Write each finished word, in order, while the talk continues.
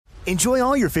Enjoy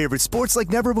all your favorite sports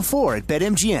like never before at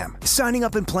BetMGM. Signing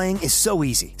up and playing is so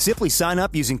easy. Simply sign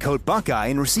up using code Buckeye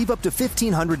and receive up to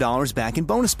 $1,500 back in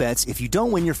bonus bets if you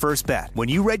don't win your first bet. When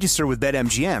you register with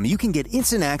BetMGM, you can get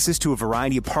instant access to a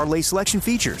variety of parlay selection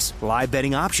features, live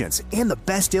betting options, and the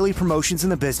best daily promotions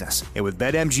in the business. And with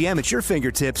BetMGM at your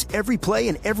fingertips, every play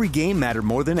and every game matter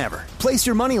more than ever. Place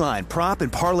your moneyline, prop,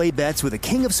 and parlay bets with the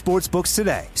king of sportsbooks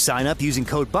today. Sign up using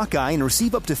code Buckeye and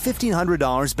receive up to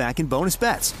 $1,500 back in bonus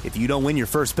bets if you don't win your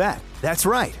first bet. That's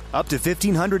right, up to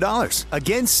 $1,500.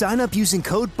 Again, sign up using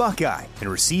code Buckeye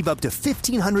and receive up to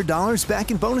 $1,500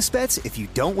 back in bonus bets if you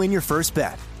don't win your first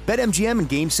bet. BetMGM and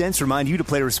GameSense remind you to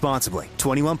play responsibly.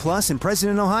 21 plus and present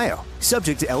in Ohio.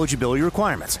 Subject to eligibility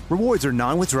requirements. Rewards are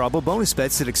non-withdrawable bonus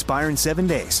bets that expire in 7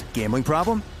 days. Gambling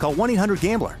problem? Call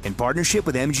 1-800-GAMBLER in partnership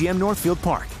with MGM Northfield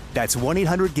Park. That's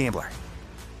 1-800-GAMBLER.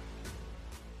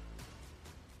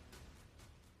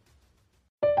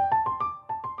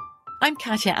 I'm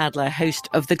Katya Adler, host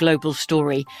of The Global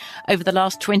Story. Over the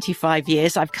last 25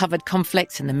 years, I've covered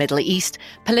conflicts in the Middle East,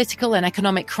 political and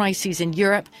economic crises in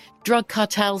Europe, drug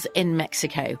cartels in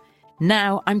Mexico.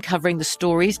 Now I'm covering the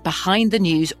stories behind the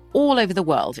news all over the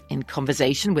world in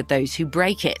conversation with those who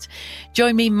break it.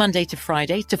 Join me Monday to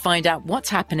Friday to find out what's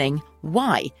happening,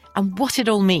 why, and what it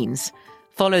all means.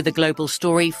 Follow The Global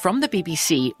Story from the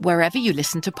BBC wherever you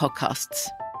listen to podcasts.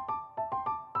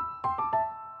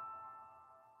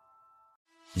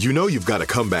 You know you've got a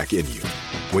comeback in you.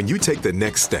 When you take the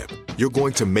next step, you're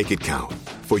going to make it count.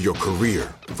 For your career,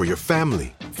 for your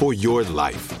family, for your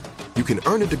life. You can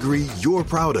earn a degree you're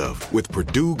proud of with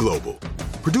Purdue Global.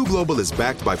 Purdue Global is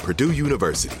backed by Purdue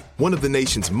University, one of the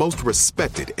nation's most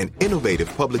respected and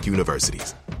innovative public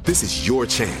universities. This is your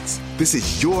chance. This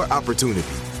is your opportunity.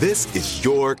 This is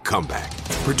your comeback.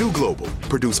 Purdue Global,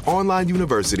 Purdue's online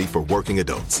university for working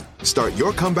adults. Start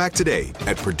your comeback today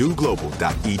at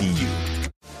purdueglobal.edu.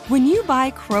 When you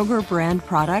buy Kroger brand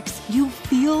products, you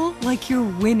feel like you're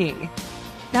winning.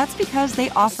 That's because they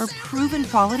offer proven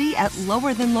quality at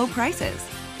lower than low prices.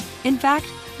 In fact,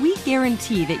 we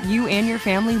guarantee that you and your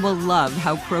family will love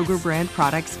how Kroger brand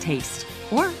products taste,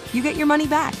 or you get your money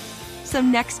back. So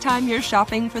next time you're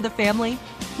shopping for the family,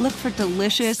 look for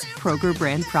delicious Kroger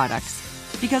brand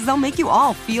products, because they'll make you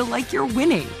all feel like you're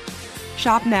winning.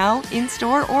 Shop now,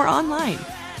 in-store, or online.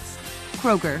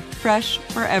 Kroger, fresh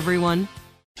for everyone.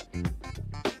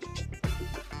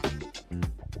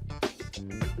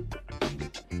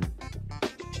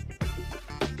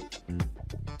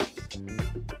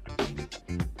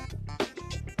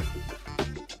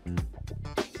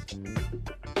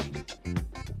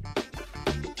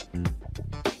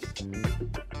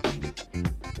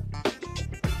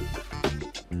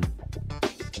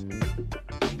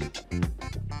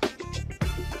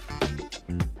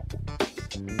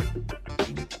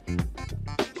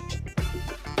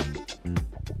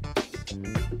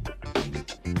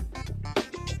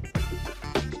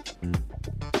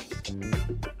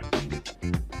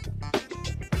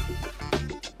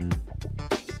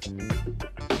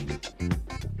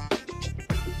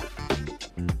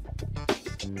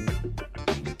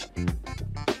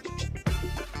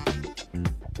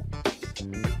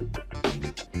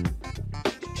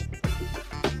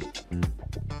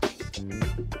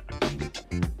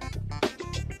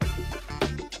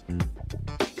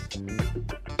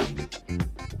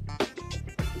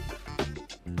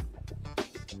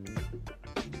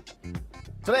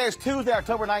 Today is Tuesday,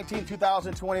 October 19,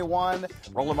 2021.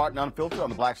 Roland Martin Unfiltered on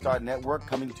the Black Star Network,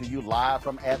 coming to you live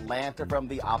from Atlanta from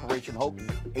the Operation Hope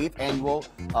 8th Annual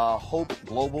Hope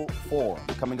Global Forum.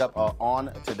 Coming up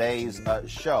on today's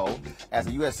show, as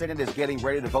the U.S. Senate is getting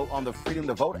ready to vote on the Freedom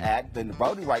to Vote Act, the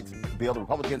voting rights bill, the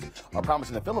Republicans are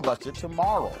promising to filibuster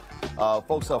tomorrow.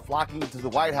 Folks are flocking to the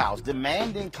White House,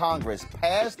 demanding Congress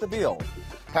pass the bill.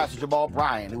 Pastor Jamal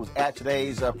Bryan, who was at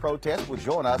today's protest, will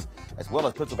join us, as well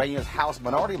as Pennsylvania's House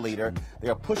Minority Leader. They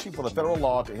are pushing for the federal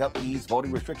law to help ease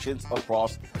voting restrictions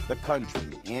across the country.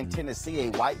 In Tennessee, a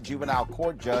white juvenile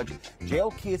court judge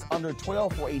jailed kids under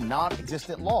 12 for a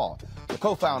non-existent law. The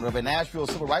co-founder of a Nashville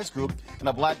civil rights group and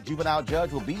a black juvenile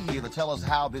judge will be here to tell us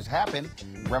how this happened,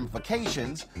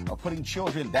 ramifications of putting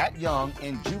children that young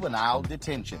in juvenile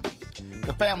detention.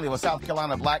 The family of a South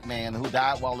Carolina black man who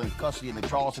died while in custody in the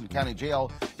Charleston County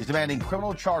Jail is demanding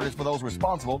criminal charges for those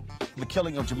responsible for the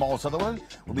killing of Jamal Sutherland.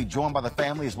 Will be joined by the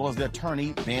family as well as their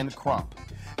attorney, Ben Crump.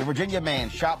 The Virginia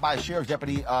man shot by a sheriff's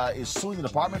deputy is suing the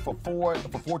department for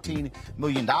 $14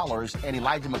 million, and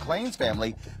Elijah McClain's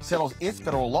family settles its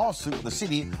federal lawsuit with the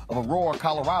city of Aurora,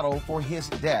 Colorado for his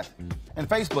death. And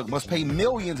Facebook must pay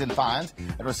millions in fines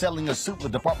after settling a suit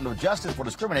with the Department of Justice for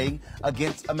discriminating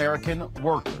against American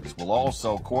workers. We'll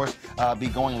also, of course, be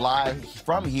going live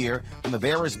from here from the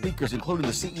various speakers, including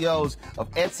the CEOs of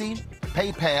Etsy,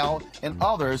 PayPal, and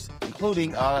others,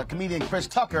 including comedian Chris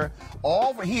Tucker,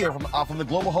 all here from the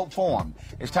Global Hope Forum.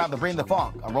 It's time to bring the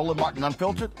funk. I'm Roland Martin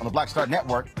Unfiltered on the Black Star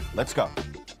Network. Let's go.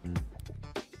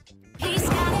 He's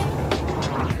got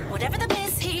it. Whatever the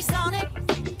miss, he's on it.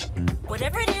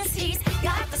 Whatever it is, he's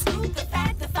got the scoop, the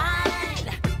fact, the find.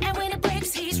 And when it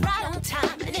breaks, he's right on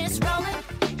time and it's rolling.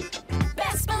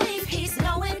 Best believe he's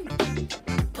knowing.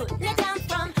 Putting it down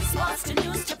from sports to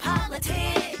news to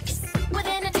politics. With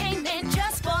entertainment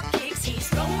just for kicks,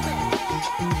 he's rolling.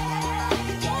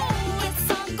 It's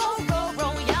Uncle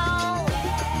Roro, y'all.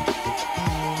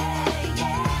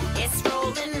 It's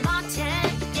Roland Martin,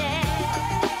 yeah.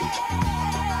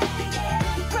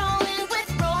 Rolling with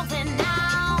Roland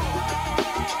now.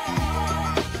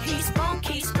 He's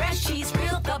funky, he's fresh, he's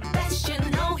real, the best, you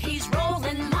know he's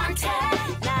Roland Martin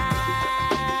now.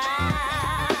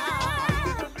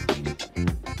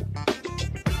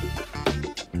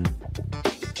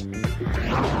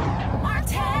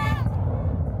 Martin.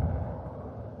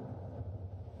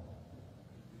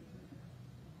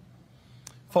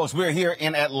 Folks, we're here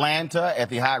in Atlanta at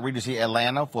the Hyatt Regency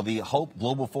Atlanta for the Hope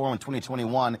Global Forum in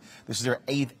 2021. This is their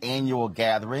 8th annual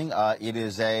gathering. It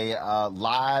is a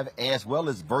live as well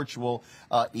as virtual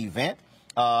event.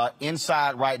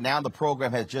 Inside right now, the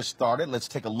program has just started. Let's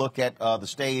take a look at the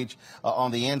stage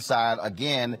on the inside.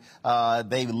 Again,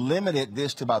 they limited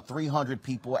this to about 300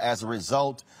 people as a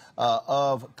result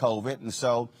of COVID. And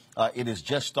so it is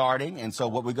just starting. And so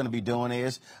what we're going to be doing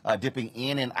is dipping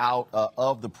in and out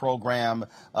of the program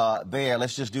there.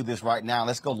 Let's just do this right now.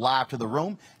 Let's go live to the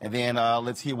room, and then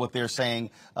let's hear what they're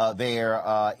saying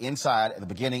there inside at the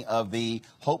beginning of the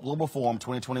Hope Global Forum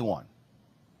 2021.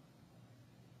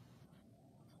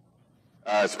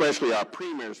 Especially our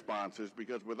premier sponsors,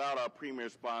 because without our premier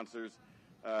sponsors,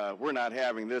 we're not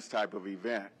having this type of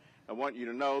event. I want you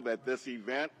to know that this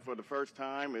event, for the first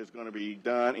time, is going to be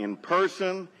done in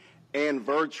person and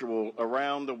virtual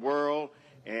around the world,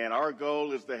 and our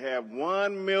goal is to have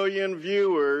 1 million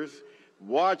viewers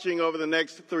watching over the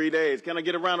next 3 days. Can I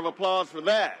get a round of applause for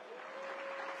that?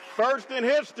 First in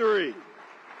history.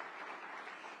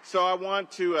 So I want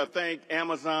to thank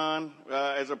Amazon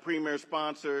as a premier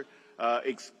sponsor,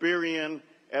 Experian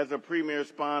as a premier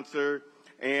sponsor,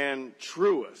 and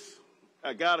Truist.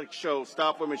 I got to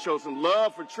stop them and show some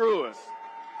love for Truist.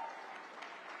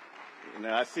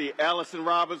 Now, I see Allison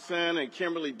Robinson and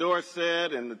Kimberly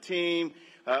Dorset and the team.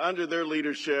 Under their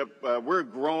leadership, we're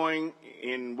growing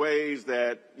in ways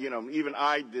that, even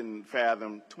I didn't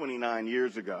fathom 29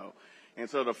 years ago. And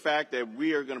so the fact that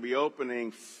we are going to be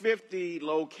opening 50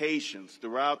 locations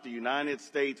throughout the United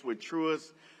States with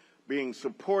Truist, being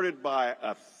supported by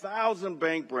 1,000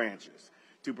 bank branches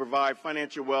to provide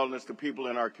financial wellness to people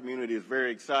in our community is very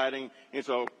exciting. And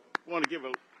so I want to give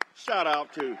a shout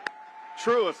out to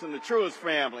Truist and the Truist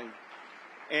family.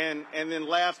 And then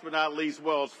last but not least,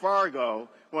 Wells Fargo.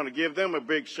 I want to give them a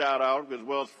big shout out because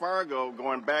Wells Fargo,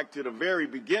 going back to the very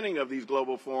beginning of these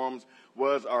global forums,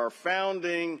 was our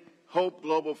founding Hope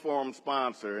Global Forum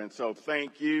sponsor. And so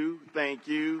thank you,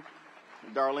 Darlene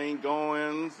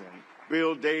Goins and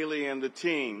Bill Daly and the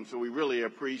team. So we really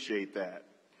appreciate that.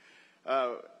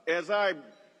 As I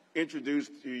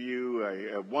introduced to you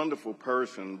a wonderful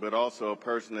person, but also a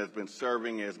person that's been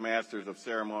serving as Masters of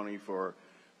Ceremony for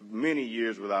many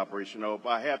years with Operation Hope,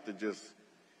 I have to just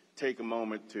take a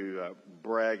moment to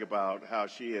brag about how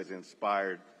she has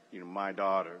inspired, my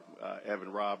daughter,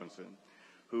 Evan Robinson,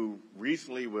 who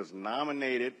recently was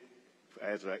nominated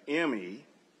as an Emmy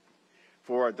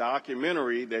for a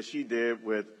documentary that she did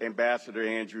with Ambassador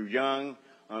Andrew Young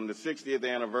on the 60th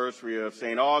anniversary of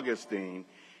St. Augustine.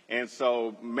 And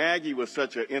so Maggie was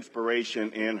such an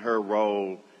inspiration in her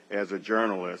role as a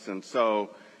journalist. And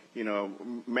so,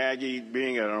 Maggie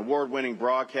being an award-winning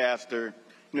broadcaster,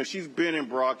 she's been in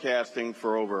broadcasting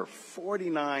for over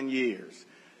 49 years.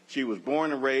 She was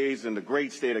born and raised in the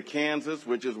great state of Kansas,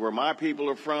 which is where my people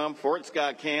are from, Fort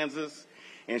Scott, Kansas.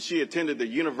 And she attended the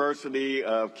University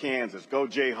of Kansas, go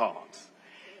Jayhawks.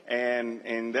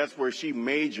 And that's where she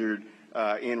majored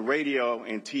in radio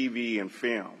and TV and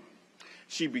film.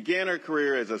 She began her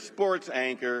career as a sports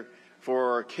anchor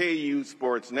for KU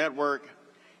Sports Network,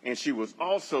 and she was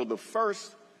also the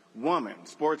first woman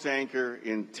sports anchor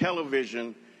in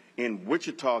television in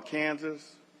Wichita,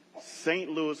 Kansas, St.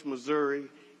 Louis, Missouri,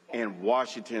 and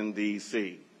Washington,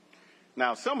 D.C.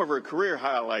 Now, some of her career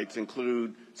highlights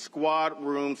include squad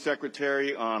room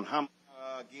secretary on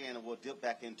Again, we'll dip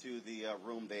back into the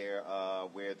room there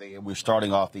where we're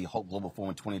starting off the Hope Global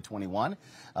Forum 2021.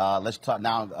 Let's talk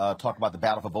about the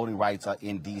battle for voting rights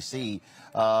in D.C.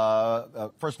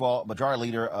 First of all, Majority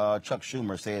Leader Chuck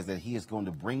Schumer says that he is going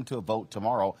to bring to a vote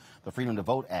tomorrow the Freedom to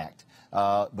Vote Act.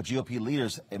 But GOP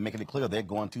leaders are making it clear they're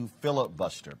going to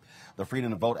filibuster. The Freedom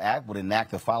to Vote Act would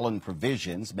enact the following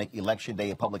provisions: make Election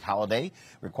Day a public holiday,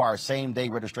 require same-day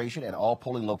registration at all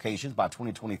polling locations by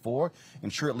 2024,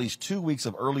 ensure at least 2 weeks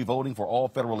of early voting for all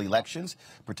federal elections,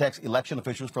 protects election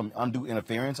officials from undue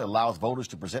interference, allows voters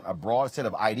to present a broad set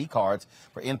of ID cards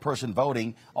for in-person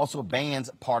voting, also bans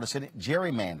partisan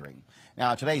gerrymandering.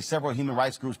 Now, today, several human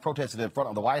rights groups protested in front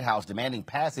of the White House demanding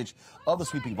passage of the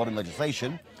sweeping voting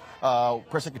legislation.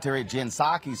 Press Secretary Jen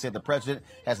Psaki said the president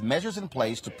has measures in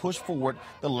place to push forward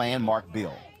the landmark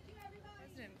bill.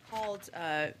 The president called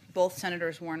both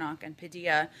Senators Warnock and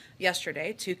Padilla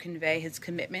yesterday to convey his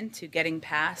commitment to getting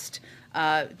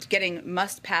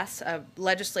must-pass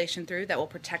legislation through that will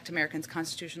protect Americans'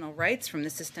 constitutional rights from the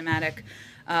systematic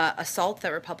assault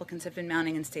that Republicans have been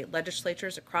mounting in state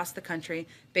legislatures across the country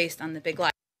based on the big lie.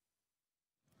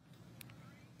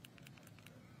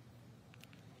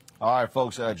 All right,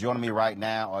 folks, joining me right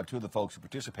now are two of the folks who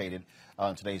participated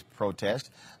in today's protest.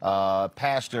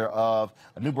 Pastor of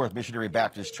New Birth Missionary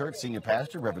Baptist Church, Senior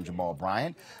Pastor Reverend Jamal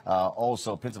Bryant.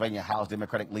 Also, Pennsylvania House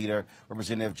Democratic Leader,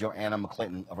 Representative Joanna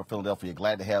McClinton of Philadelphia.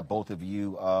 Glad to have both of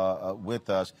you with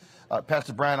us.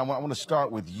 Pastor Bryant, I want to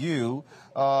start with you.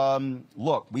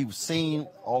 Look, we've seen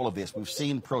all of this. We've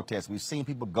seen protests. We've seen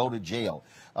people go to jail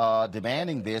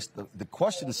demanding this. The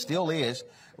question still is,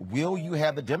 will you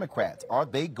have the Democrats? Are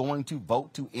they going to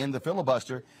vote to end the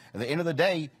filibuster? At the end of the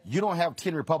day, you don't have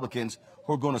 10 Republicans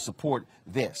who are going to support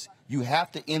this. You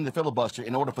have to end the filibuster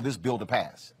in order for this bill to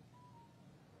pass.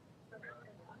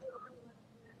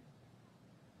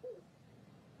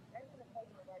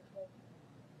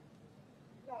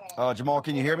 Jamal,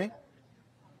 can you hear me?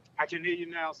 I can hear you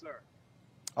now, sir.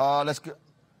 Let's go.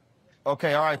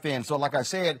 Okay, all right, then. So, like I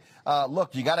said,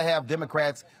 look, you got to have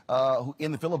Democrats who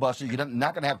in the filibuster. You're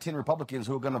not going to have 10 Republicans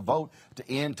who are going to vote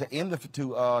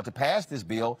to pass this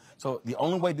bill. So, the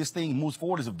only way this thing moves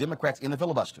forward is if Democrats in the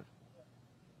filibuster.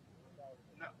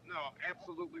 No,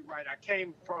 absolutely right. I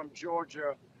came from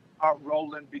Georgia,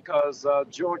 Roland, because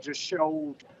Georgia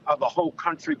showed the whole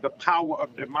country the power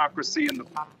of democracy and the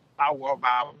power of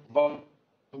our vote.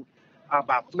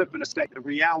 By flipping the state. The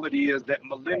reality is that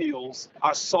millennials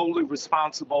are solely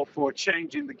responsible for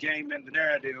changing the game and the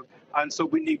narrative. And so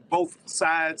we need both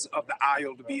sides of the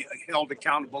aisle to be held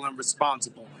accountable and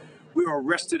responsible. We were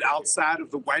arrested outside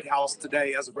of the White House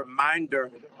today as a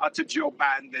reminder to Joe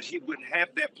Biden that he wouldn't have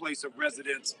that place of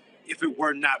residence if it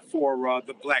were not for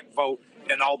the black vote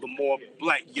and all the more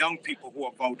black young people who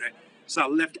are voting. So I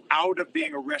left out of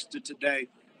being arrested today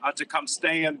to come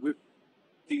stand with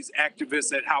these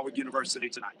activists at Howard University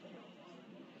tonight.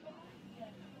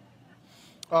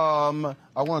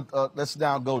 Let's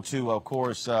now go to, of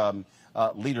course,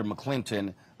 Leader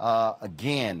McClinton.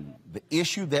 Again, the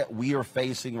issue that we are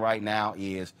facing right now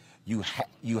is you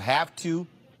have to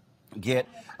get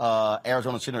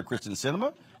Arizona Senator Kristen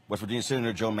Sinema, West Virginia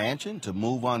Senator Joe Manchin to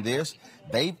move on this.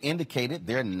 They've indicated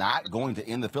they're not going to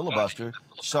end the filibuster.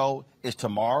 So is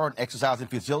tomorrow an exercise in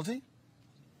futility?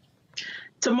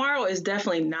 Tomorrow is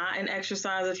definitely not an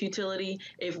exercise of futility.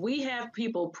 If we have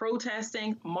people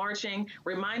protesting, marching,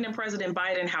 reminding President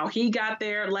Biden how he got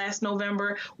there last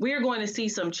November, we're going to see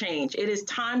some change. It is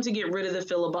time to get rid of the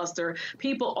filibuster.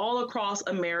 People all across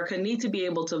America need to be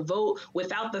able to vote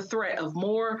without the threat of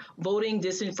more voting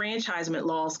disenfranchisement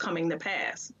laws coming to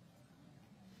pass.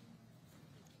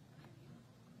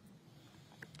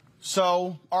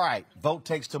 So, all right, vote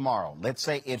takes tomorrow. Let's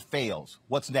say it fails.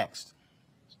 What's next?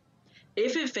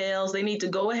 If it fails, they need to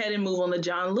go ahead and move on the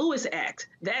John Lewis Act.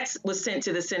 That was sent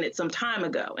to the Senate some time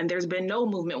ago, and there's been no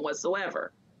movement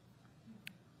whatsoever.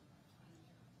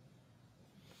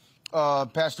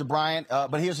 Pastor Bryant,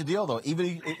 but here's the deal, though.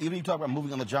 Even if you talk about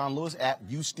moving on the John Lewis Act,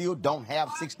 you still don't have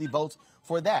 60 votes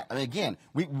for that. I mean, again,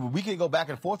 we can go back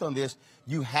and forth on this.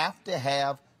 You have to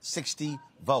have 60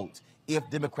 votes if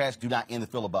Democrats do not end the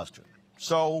filibuster.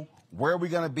 So where are we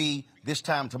going to be this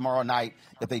time tomorrow night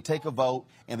if they take a vote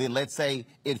and then let's say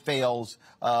it fails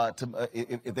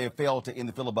if they fail to end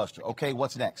the filibuster? Okay,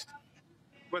 what's next?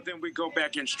 But then we go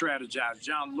back and strategize.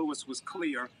 John Lewis was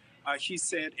clear. He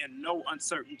said in no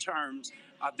uncertain terms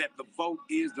that the vote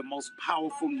is the most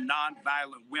powerful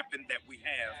nonviolent weapon that we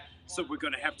have. So we're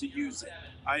going to have to use it.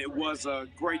 It was a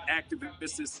great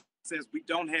activist that says we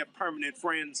don't have permanent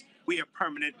friends, we have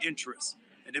permanent interests.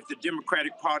 And if the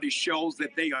Democratic Party shows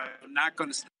that they are not going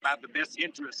to step out the best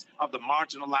interests of the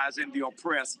marginalized and the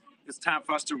oppressed, it's time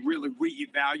for us to really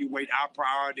reevaluate our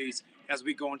priorities as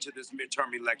we go into this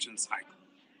midterm election cycle.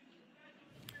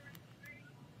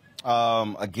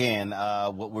 Again,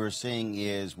 what we're seeing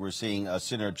is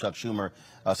Senator Chuck Schumer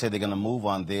say they're going to move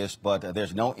on this, but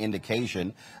there's no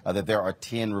indication that there are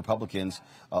 10 Republicans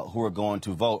who are going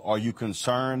to vote. Are you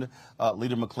concerned,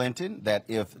 Leader McClinton, that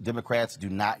if Democrats do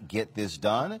not get this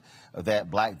done, that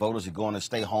black voters are going to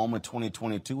stay home in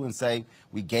 2022 and say,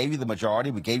 we gave you the majority,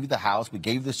 we gave you the House, we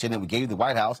gave you the Senate, we gave you the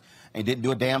White House, and didn't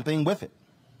do a damn thing with it?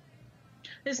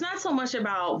 It's not so much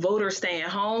about voters staying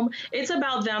home. It's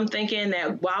about them thinking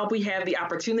that while we have the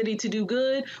opportunity to do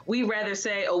good, we rather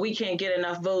say, oh, we can't get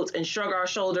enough votes and shrug our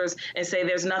shoulders and say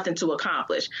there's nothing to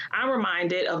accomplish. I'm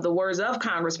reminded of the words of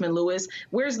Congressman Lewis.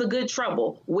 Where's the good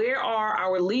trouble? Where are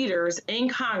our leaders in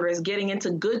Congress getting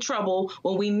into good trouble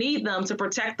when we need them to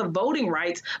protect the voting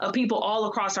rights of people all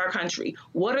across our country?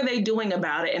 What are they doing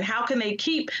about it? And how can they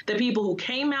keep the people who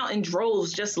came out in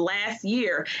droves just last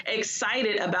year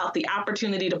excited about the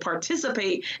opportunity to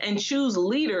participate and choose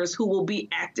leaders who will be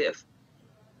active?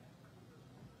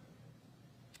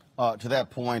 To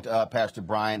that point, Pastor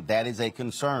Brian, that is a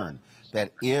concern,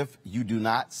 that if you do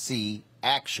not see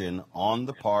action on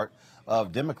the part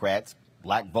of Democrats,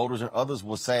 black voters and others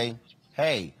will say,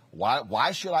 hey,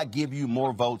 why should I give you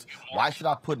more votes? Why should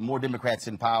I put more Democrats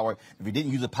in power if you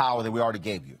didn't use the power that we already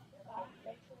gave you?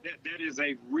 That is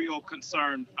a real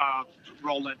concern,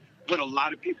 Roland. What a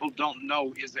lot of people don't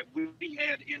know is that we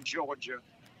had in Georgia,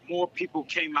 more people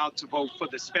came out to vote for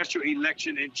the special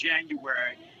election in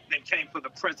January than came for the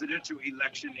presidential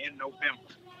election in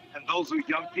November. And those are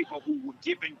young people who were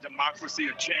giving democracy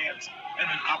a chance and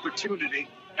an opportunity,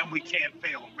 and we can't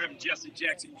fail. Reverend Jesse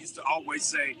Jackson used to always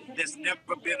say, there's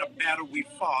never been a battle we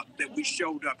fought that we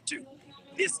showed up to.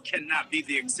 This cannot be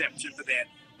the exception for that.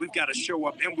 We've got to show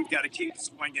up and we've got to keep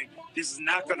swinging. This is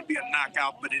not going to be a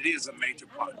knockout, but it is a major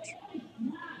punch.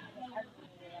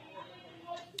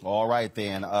 All right,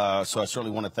 then. So I certainly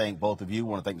want to thank both of you. I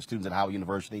want to thank the students at Howard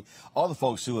University, all the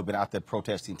folks who have been out there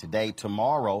protesting today.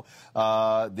 Tomorrow,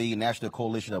 the National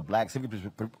Coalition of Black Civic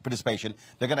Participation,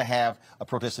 they're going to have a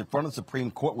protest in front of the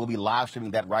Supreme Court. We'll be live streaming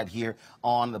that right here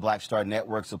on the Black Star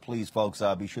Network. So please, folks,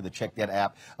 be sure to check that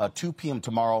app. 2 p.m.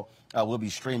 tomorrow, we'll be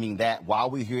streaming that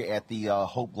while we're here at the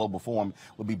Hope Global Forum.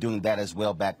 We'll be doing that as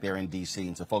well back there in D.C.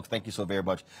 And so, folks, thank you so very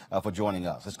much for joining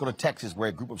us. Let's go to Texas, where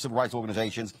a group of civil rights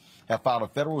organizations have filed a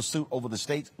federal suit over the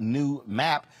state's new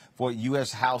map for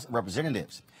U.S. House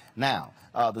Representatives. Now,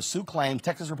 the suit claims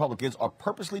Texas Republicans are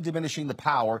purposely diminishing the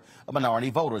power of minority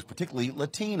voters, particularly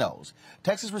Latinos.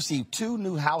 Texas received 2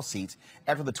 new House seats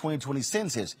after the 2020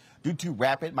 census due to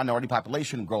rapid minority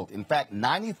population growth. In fact,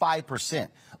 95%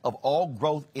 of all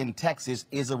growth in Texas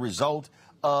is a result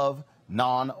of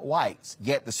non-whites.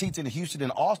 Yet the seats in Houston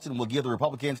and Austin will give the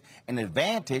Republicans an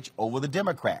advantage over the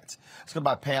Democrats. Let's go to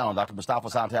my panel. Dr. Mustafa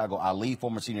Santiago Ali,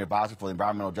 former senior advisor for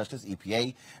Environmental Justice,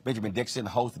 EPA. Benjamin Dixon,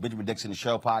 host of the Benjamin Dixon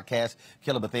Show podcast.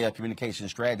 Killer Bethea, communication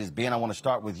strategist. Ben, I want to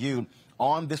start with you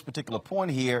on this particular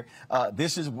point here.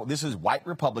 This is white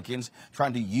Republicans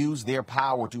trying to use their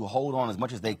power to hold on as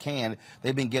much as they can.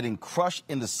 They've been getting crushed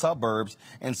in the suburbs,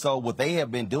 and so what they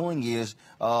have been doing is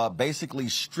basically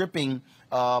stripping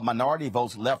minority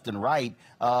votes left and right.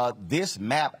 This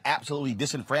map absolutely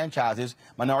disenfranchises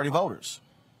minority voters.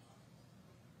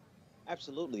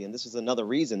 Absolutely, and this is another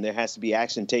reason there has to be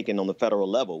action taken on the federal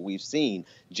level. We've seen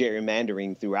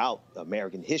gerrymandering throughout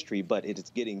American history, but it is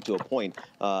getting to a point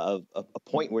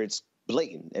where it's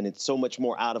blatant and it's so much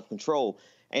more out of control.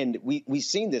 And we've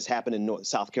seen this happen in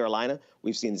South Carolina.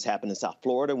 We've seen this happen in South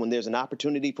Florida. When there's an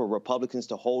opportunity for Republicans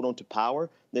to hold on to power,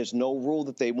 there's no rule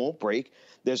that they won't break.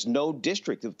 There's no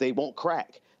district that they won't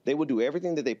crack. They will do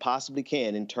everything that they possibly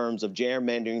can in terms of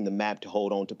gerrymandering the map to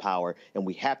hold on to power. And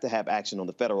we have to have action on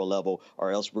the federal level,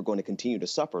 or else we're going to continue to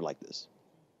suffer like this.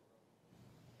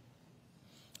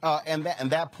 And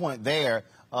that point there,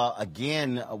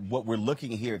 again, what we're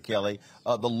looking here, Kelly,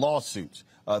 the lawsuits.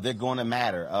 They're going to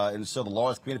matter. And so the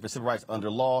law is created for civil rights under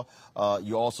law.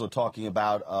 You're also talking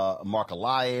about Mark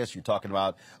Elias. You're talking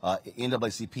about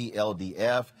NAACP,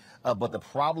 LDF. But the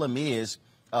problem is,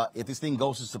 if this thing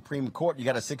goes to the Supreme Court, you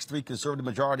got a 6-3 conservative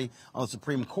majority on the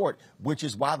Supreme Court, which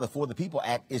is why the For the People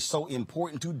Act is so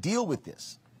important to deal with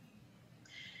this.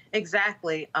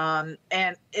 Exactly. And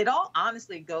it all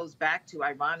honestly goes back to,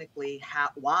 ironically,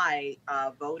 why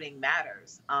voting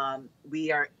matters.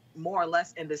 We are more or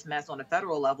less in this mess on a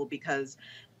federal level because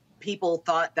people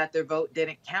thought that their vote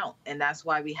didn't count. And that's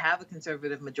why we have a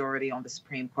conservative majority on the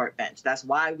Supreme Court bench. That's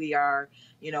why we are,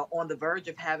 on the verge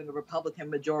of having a Republican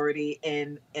majority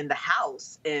in the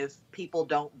House if people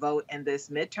don't vote in this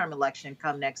midterm election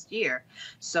come next year.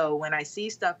 So when I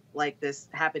see stuff like this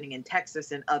happening in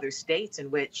Texas and other states in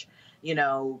which,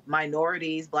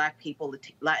 minorities, Black people,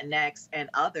 Latinx, and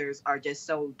others are just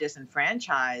so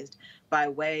disenfranchised by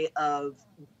way of,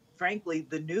 frankly,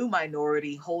 the new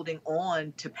minority holding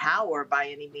on to power by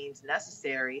any means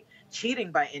necessary,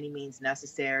 cheating by any means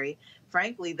necessary,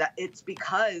 frankly, that it's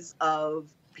because of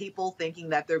people thinking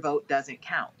that their vote doesn't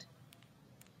count.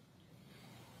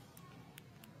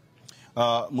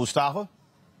 Mustafa?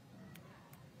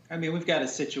 I mean, we've got a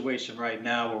situation right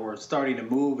now where we're starting to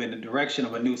move in the direction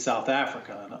of a new South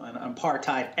Africa, an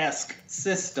apartheid-esque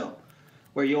system,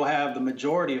 where you'll have the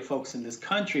majority of folks in this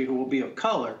country who will be of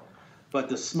color, but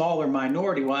the smaller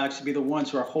minority will actually be the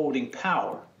ones who are holding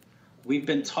power. We've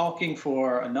been talking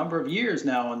for a number of years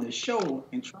now on this show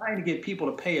and trying to get people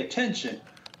to pay attention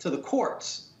to the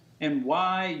courts and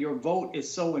why your vote is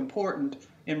so important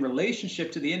in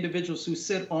relationship to the individuals who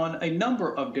sit on a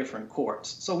number of different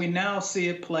courts. So we now see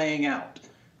it playing out.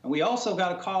 And we also got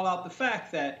to call out the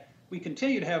fact that we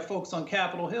continue to have folks on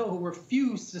Capitol Hill who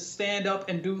refuse to stand up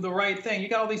and do the right thing. You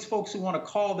got all these folks who want to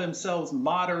call themselves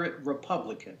moderate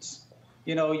Republicans.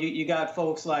 You got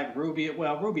folks like Rubio,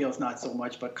 well, Rubio's not so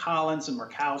much, but Collins and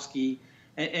Murkowski,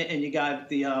 and you got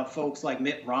the folks like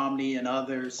Mitt Romney and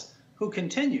others who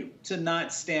continue to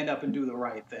not stand up and do the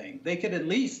right thing. They could at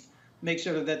least make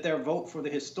sure that their vote for the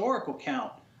historical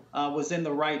count was in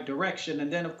the right direction.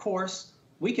 And then, of course,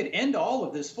 we could end all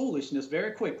of this foolishness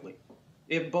very quickly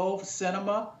if both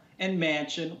Sinema and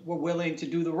Manchin were willing to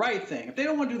do the right thing. If they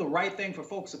don't want to do the right thing for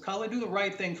folks of color, do the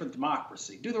right thing for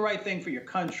democracy. Do the right thing for your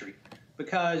country,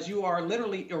 because you are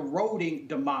literally eroding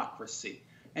democracy.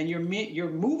 And you're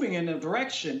moving in a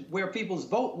direction where people's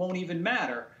vote won't even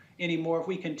matter anymore if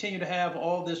we continue to have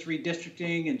all this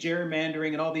redistricting and gerrymandering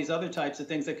and all these other types of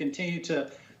things that continue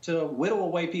to whittle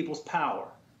away people's power,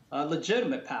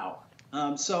 legitimate power.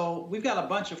 So we've got a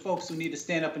bunch of folks who need to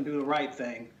stand up and do the right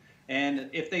thing. And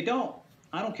if they don't,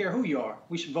 I don't care who you are,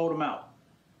 we should vote them out.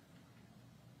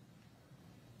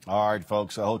 All right,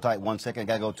 folks, hold tight 1 second. I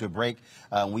got to go to a break.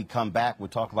 When we come back, we'll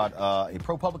talk about a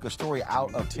ProPublica story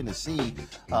out of Tennessee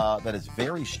that is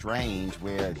very strange,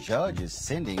 where a judge is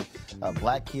sending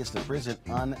Black kids to prison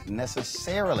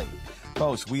unnecessarily.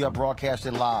 Folks, we are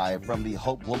broadcasting live from the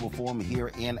Hope Global Forum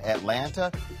here in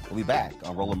Atlanta. We'll be back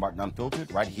on Roland Martin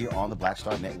Unfiltered right here on the Black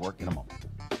Star Network in a moment.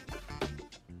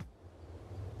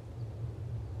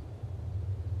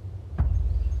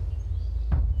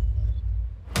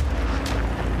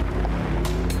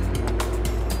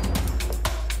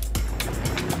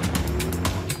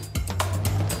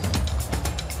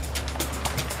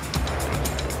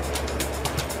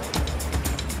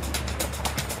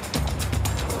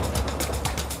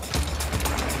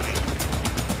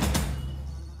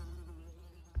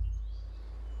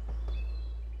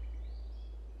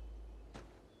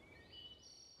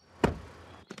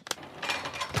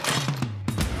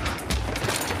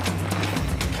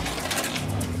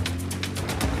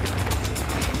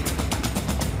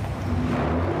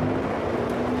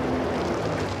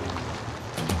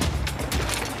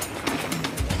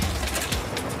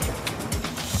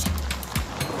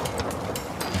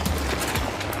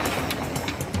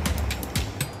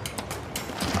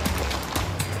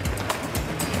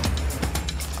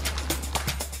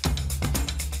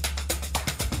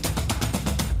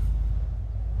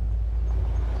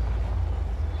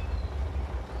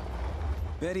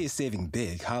 Betty is saving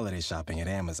big holiday shopping at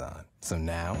Amazon. So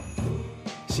now,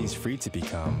 she's free to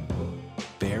become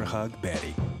Bear Hug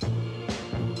Betty.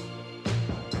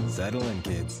 Settle in,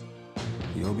 kids.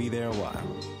 You'll be there a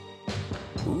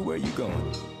while. Ooh, where you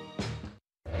going?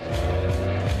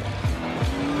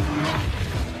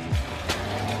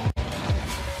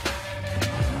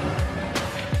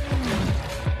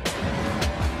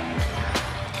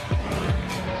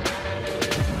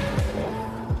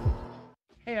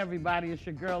 Hey everybody, it's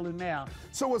your girl Lunel.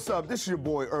 So what's up? This is your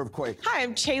boy Earthquake. Hi,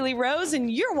 I'm Chaley Rose,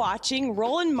 and you're watching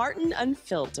Roland Martin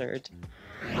Unfiltered.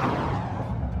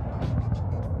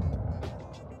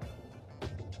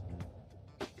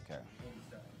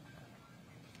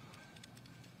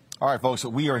 All right, folks, so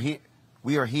we are here.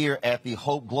 We are here at the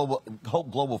Hope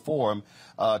Global Forum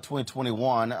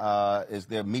 2021. Is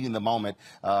they're meeting the moment.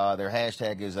 Their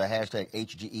hashtag is hashtag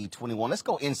HGE21. Let's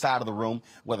go inside of the room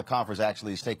where the conference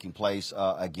actually is taking place.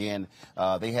 Again,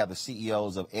 they have the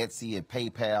CEOs of Etsy and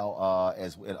PayPal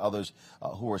and others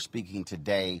who are speaking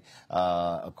today,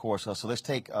 of course. So let's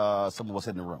take some of what's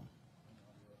in the room.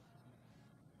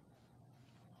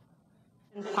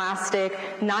 Plastic,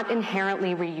 not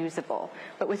inherently reusable,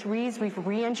 but with Rees, we've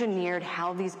re-engineered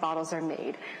how these bottles are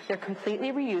made. They're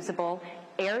completely reusable,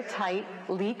 airtight,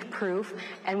 leak-proof,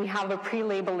 and we have a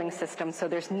pre-labeling system, so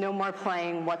there's no more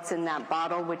playing what's in that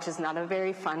bottle, which is not a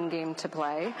very fun game to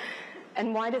play.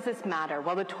 And why does this matter?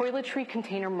 Well, the toiletry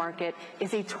container market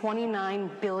is a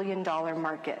 $29 billion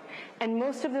market. And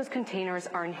most of those containers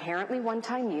are inherently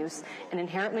one-time use and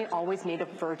inherently always made of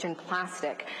virgin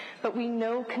plastic. But we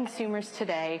know consumers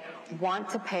today want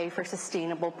to pay for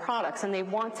sustainable products, and they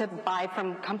want to buy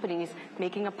from companies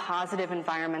making a positive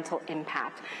environmental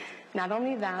impact. Not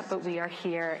only that, but we are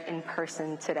here in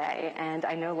person today, and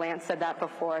I know Lance said that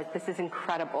before. This is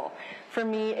incredible. For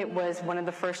me, it was one of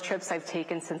the first trips I've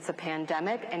taken since the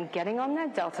pandemic, and getting on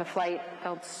that Delta flight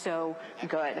felt so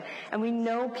good. And we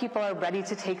know people are ready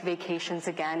to take vacations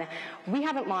again. We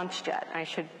haven't launched yet. I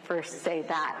should first say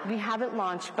that. We haven't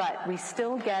launched, but we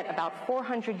still get about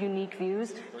 400 unique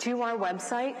views to our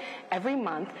website every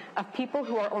month of people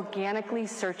who are organically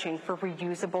searching for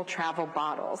reusable travel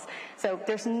bottles. So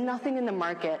there's nothing in the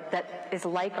market that is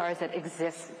like ours that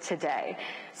exists today.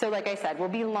 So like I said, we'll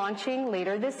be launching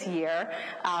later this year,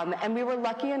 and we were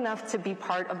lucky enough to be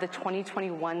part of the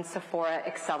 2021 Sephora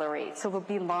Accelerate. So we'll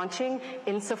be launching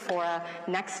in Sephora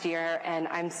next year, and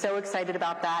I'm so excited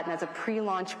about that. And as a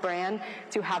pre-launch brand,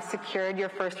 to have secured your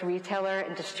first retailer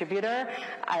and distributor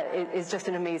is just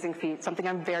an amazing feat, something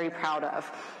I'm very proud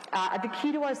of. The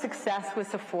key to our success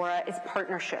with Sephora is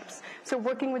partnerships. So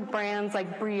working with brands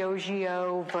like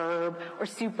Briogeo, Verb, or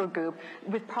Supergoop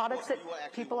with products that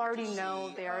people already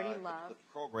know, they already love.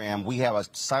 Program. We have a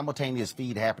simultaneous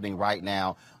feed happening right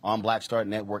now on Black Star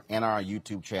Network and our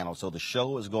YouTube channel. So the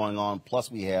show is going on, plus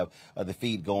we have the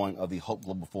feed going of the Hope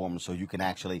Global Forum, so you can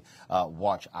actually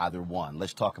watch either one.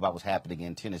 Let's talk about what's happening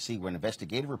in Tennessee, where an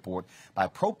investigative report by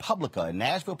ProPublica and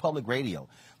Nashville Public Radio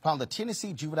found the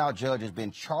Tennessee juvenile judge has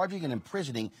been charging and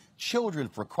imprisoning children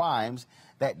for crimes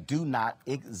that do not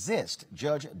exist.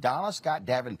 Judge Donna Scott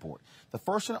Davenport, the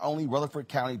first and only Rutherford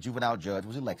County juvenile judge,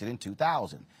 was elected in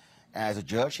 2000. As a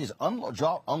judge, she has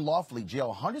unlawfully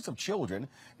jailed hundreds of children,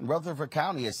 and Rutherford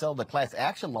County has settled a class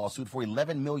action lawsuit for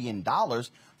 $11 million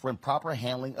for improper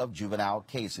handling of juvenile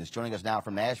cases. Joining us now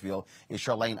from Nashville is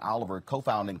Charlene Oliver,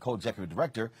 co-founder and co-executive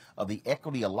director of the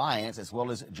Equity Alliance, as well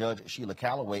as Judge Sheila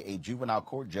Calloway, a juvenile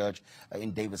court judge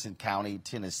in Davidson County,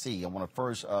 Tennessee. I want to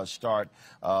first start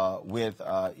with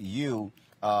you,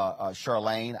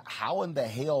 Charlene. How in the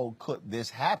hell could this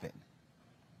happen?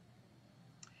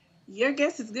 Your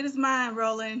guess is as good as mine,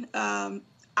 Roland.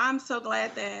 I'm so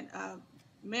glad that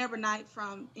Mayor Bernite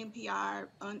from NPR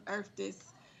unearthed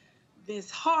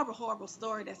this horrible, horrible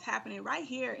story that's happening right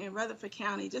here in Rutherford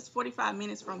County, just 45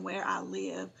 minutes from where I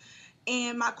live.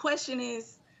 And my question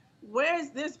is, where is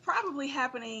this probably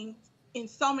happening in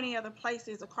so many other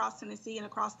places across Tennessee and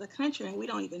across the country, and we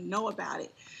don't even know about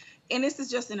it? And this is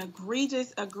just an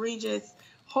egregious,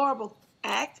 horrible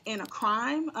act and a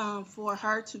crime for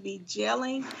her to be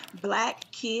jailing Black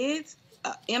kids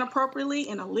inappropriately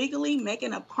and illegally,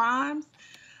 making up crimes.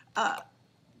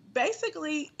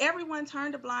 Basically, everyone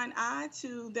turned a blind eye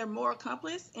to their moral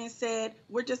accomplice and said,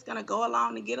 we're just going to go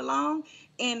along and get along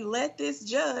and let this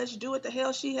judge do what the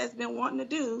hell she has been wanting to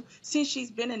do since she's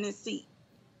been in this seat.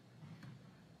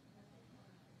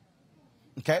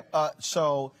 Okay,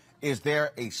 so is there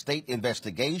a state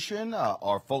investigation?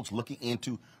 Are folks looking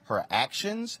into her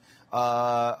actions?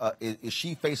 Is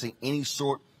she facing any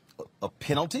sort of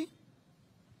penalty?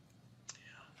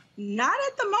 Not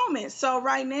at the moment. So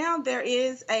right now there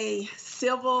is a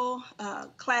civil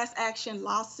class action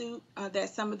lawsuit that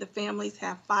some of the families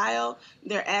have filed.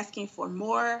 They're asking for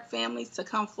more families to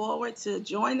come forward to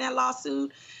join that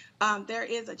lawsuit. There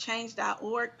is a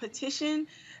change.org petition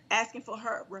asking for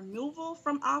her removal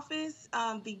from office.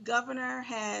 The governor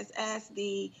has asked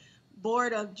the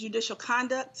Board of Judicial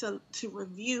Conduct to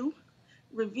review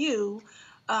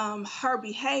her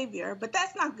behavior, but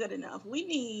that's not good enough. We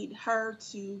need her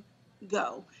to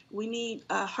go. We need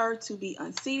her to be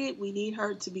unseated. We need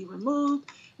her to be removed.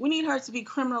 We need her to be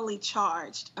criminally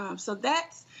charged. So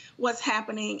that's what's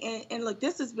happening. And look,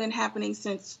 this has been happening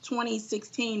since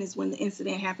 2016 is when the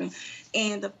incident happened.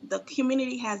 And the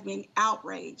community has been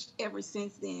outraged ever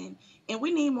since then. And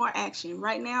we need more action.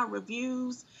 Right now,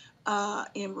 reviews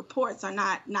and reports are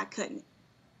not cutting it.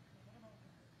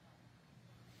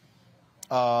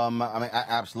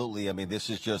 Absolutely. This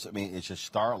is just, it's just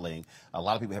startling. A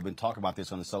lot of people have been talking about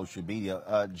this on the social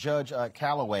media. Judge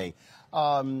Callaway,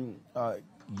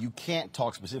 you can't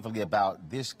talk specifically about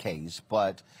this case,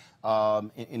 but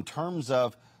in terms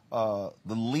of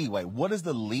the leeway, what is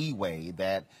the leeway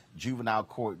that juvenile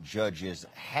court judges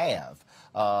have?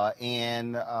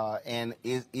 And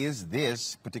is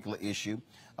this particular issue,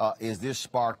 is this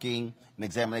sparking an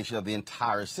examination of the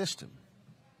entire system?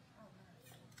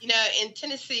 In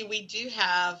Tennessee, we do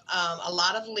have a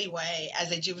lot of leeway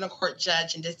as a juvenile court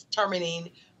judge in determining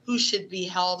who should be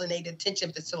held in a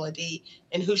detention facility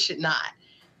and who should not.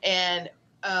 And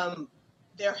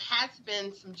there has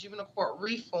been some juvenile court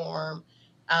reform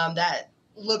that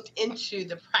looked into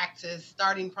the practice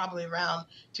starting probably around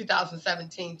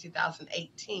 2017,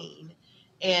 2018.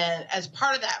 And as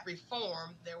part of that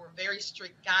reform, there were very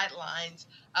strict guidelines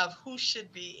of who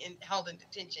should be held in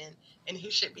detention and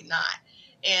who should be not.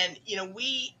 And,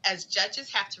 we as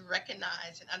judges have to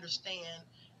recognize and understand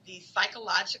the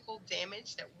psychological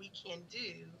damage that we can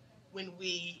do when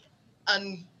we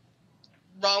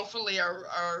wrongfully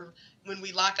or when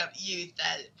we lock up youth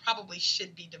that probably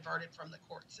should be diverted from the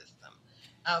court system.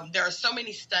 There are so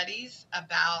many studies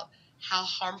about how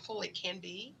harmful it can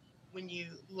be when you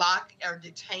lock or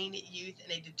detain youth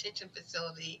in a detention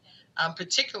facility,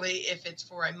 particularly if it's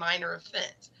for a minor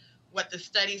offense. What the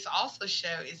studies also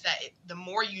show is that the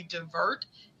more you divert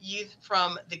youth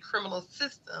from the criminal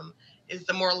system is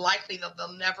the more likely that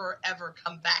they'll never, ever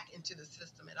come back into the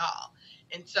system at all.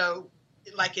 And so,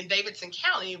 like in Davidson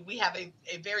County, we have a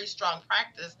very strong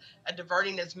practice of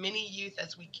diverting as many youth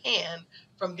as we can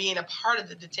from being a part of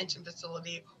the detention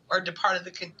facility or a part of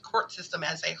the court system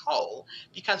as a whole,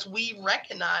 because we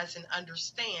recognize and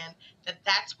understand that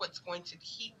that's what's going to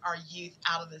keep our youth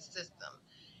out of the system.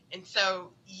 And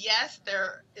so, yes,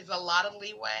 there is a lot of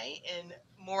leeway, and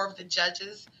more of the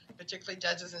judges, particularly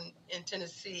judges in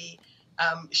Tennessee,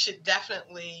 should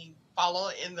definitely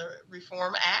follow in the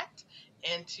Reform Act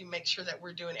and to make sure that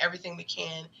we're doing everything we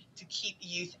can to keep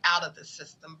youth out of the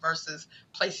system versus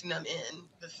placing them in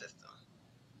the system.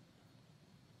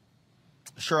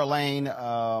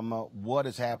 Charlene, what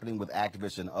is happening with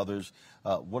activists and others?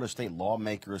 What are state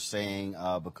lawmakers saying?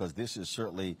 Because this has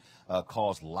certainly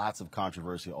caused lots of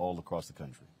controversy all across the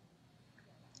country.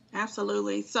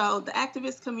 Absolutely. So the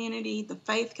activist community, the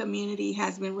faith community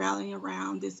has been rallying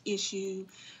around this issue.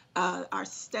 Our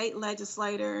state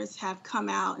legislators have come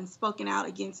out and spoken out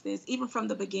against this, even from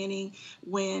the beginning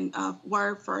when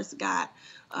word first got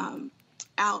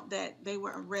out that they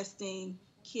were arresting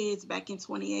kids back in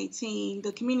 2018.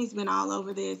 The community's been all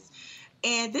over this.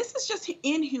 And this is just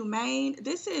inhumane.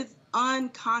 This is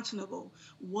unconscionable.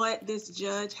 What this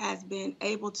judge has been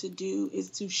able to do is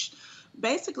to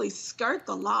basically skirt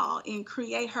the law and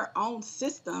create her own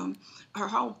system, her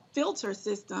own filter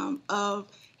system of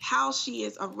how she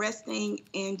is arresting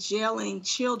and jailing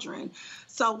children.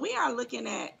 So we are looking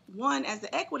at, one, as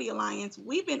the Equity Alliance,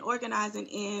 we've been organizing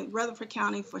in Rutherford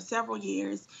County for several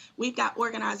years. We've got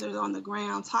organizers on the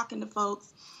ground talking to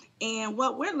folks. And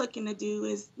what we're looking to do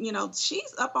is,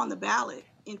 she's up on the ballot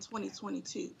in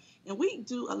 2022. And we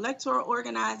do electoral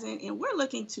organizing, and we're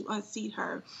looking to unseat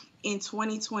her in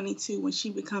 2022 when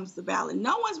she becomes the ballot.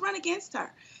 No one's run against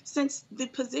her since the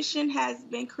position has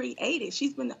been created.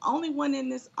 She's been the only one in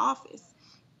this office.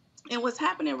 And what's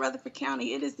happening in Rutherford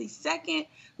County, it is the second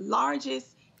largest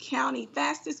county,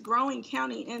 fastest growing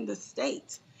county in the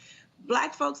state.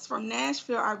 Black folks from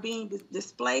Nashville are being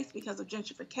displaced because of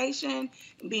gentrification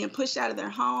and being pushed out of their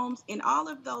homes. And all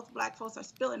of those Black folks are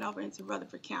spilling over into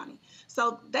Rutherford County.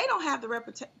 So they don't have the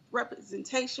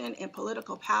representation and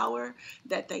political power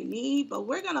that they need. But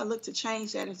we're going to look to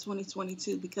change that in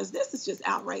 2022 because this is just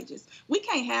outrageous. We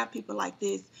can't have people like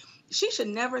this. She should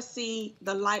never see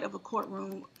the light of a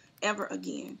courtroom ever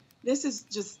again. This is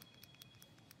just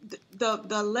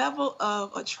the level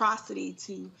of atrocity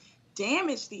to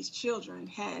damage these children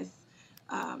has,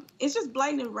 it's just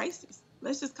blatant racist.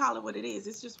 Let's just call it what it is.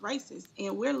 It's just racist.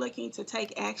 And we're looking to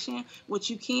take action. What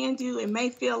you can do, it may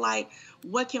feel like,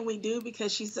 what can we do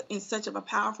because she's in such of a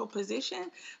powerful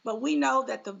position? But we know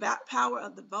that the power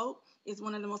of the vote is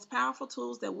one of the most powerful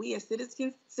tools that we as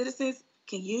citizens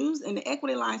can use. And the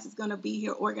Equity Alliance is going to be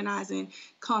here organizing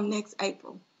come next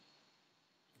April.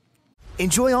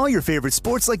 Enjoy all your favorite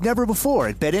sports like never before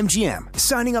at BetMGM.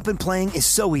 Signing up and playing is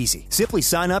so easy. Simply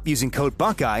sign up using code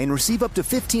Buckeye and receive up to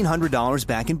 $1,500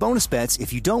 back in bonus bets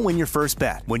if you don't win your first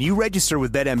bet. When you register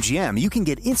with BetMGM, you can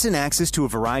get instant access to a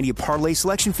variety of parlay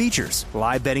selection features,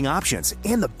 live betting options,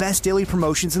 and the best daily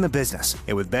promotions in the business.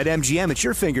 And with BetMGM at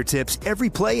your fingertips, every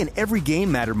play and every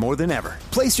game matter more than ever.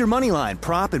 Place your moneyline,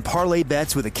 prop, and parlay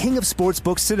bets with the king of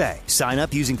sportsbooks today. Sign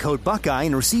up using code Buckeye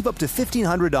and receive up to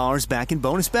 $1,500 back in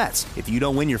bonus bets if you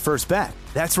don't win your first bet.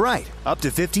 That's right, up to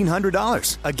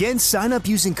 $1,500. Again, sign up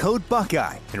using code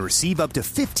Buckeye and receive up to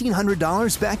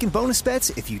 $1,500 back in bonus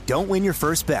bets if you don't win your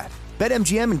first bet.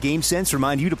 BetMGM and GameSense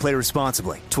remind you to play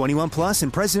responsibly. 21 plus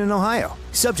and present in Ohio.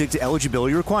 Subject to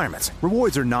eligibility requirements.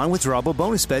 Rewards are non-withdrawable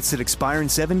bonus bets that expire in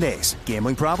 7 days.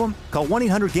 Gambling problem? Call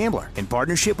 1-800-GAMBLER in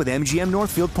partnership with MGM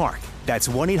Northfield Park. That's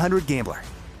 1-800-GAMBLER.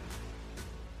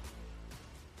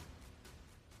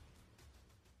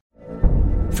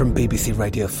 From BBC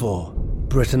Radio 4,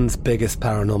 Britain's biggest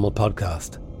paranormal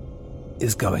podcast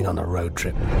is going on a road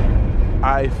trip.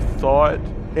 I thought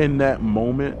in that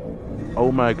moment,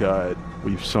 oh my God,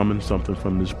 we've summoned something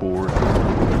from this board.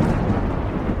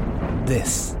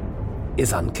 This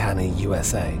is Uncanny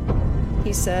USA.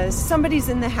 He says, somebody's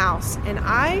in the house, and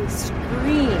I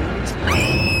screamed.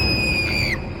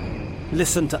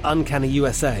 Listen to Uncanny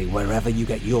USA wherever you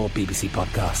get your BBC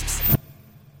podcasts,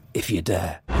 if you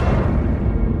dare.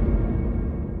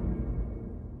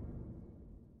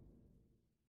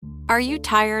 Are you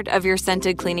tired of your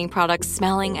scented cleaning products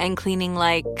smelling and cleaning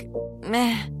like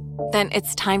meh? Then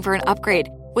it's time for an upgrade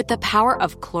with the power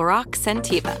of Clorox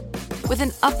Scentiva. With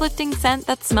an uplifting scent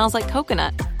that smells like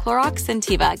coconut, Clorox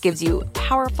Scentiva gives you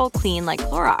powerful clean like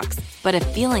Clorox, but a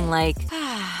feeling like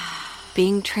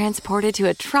being transported to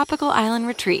a tropical island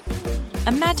retreat.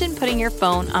 Imagine putting your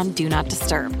phone on Do Not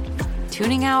Disturb,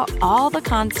 tuning out all the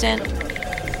constant,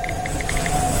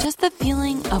 just the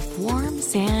feeling of warm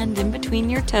sand in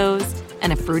between your toes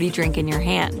and a fruity drink in your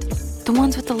hand. The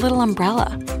ones with the little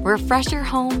umbrella. Refresh your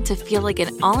home to feel like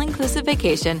an all-inclusive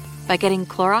vacation by getting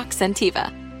Clorox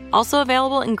Scentiva. Also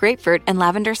available in grapefruit and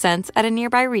lavender scents at a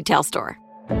nearby retail store.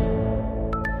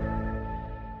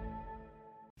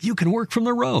 You can work from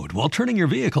the road while turning your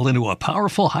vehicle into a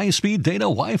powerful high-speed data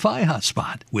Wi-Fi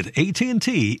hotspot with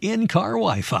AT&T in-car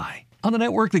Wi-Fi. On a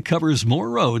network that covers more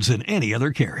roads than any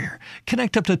other carrier.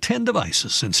 Connect up to 10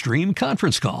 devices and stream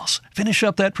conference calls. Finish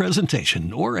up that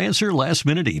presentation or answer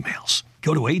last-minute emails.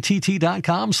 Go to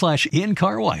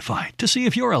att.com/in-car Wi-Fi to see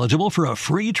if you're eligible for a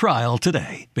free trial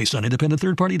today. Based on independent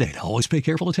third-party data, always pay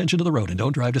careful attention to the road and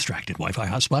don't drive distracted. Wi-Fi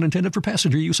hotspot intended for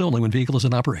passenger use only when vehicle is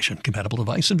in operation. Compatible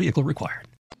device and vehicle required.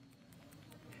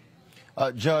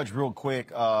 Judge, real quick,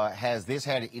 has this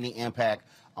had any impact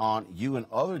on you and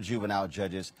other juvenile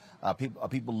judges?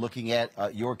 People looking at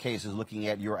your cases, looking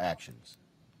at your actions?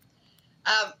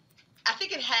 I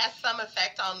think it has some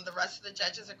effect on the rest of the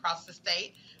judges across the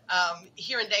state.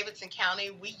 Here in Davidson County,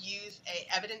 we use a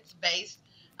evidence-based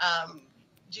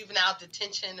juvenile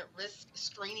detention risk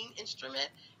screening instrument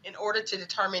in order to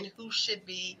determine who should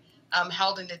be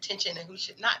held in detention and who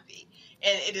should not be.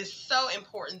 And it is so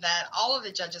important that all of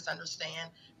the judges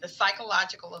understand the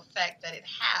psychological effect that it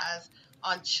has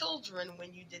on children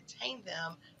when you detain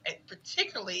them,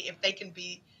 particularly if they can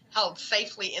be held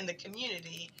safely in the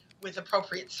community with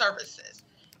appropriate services.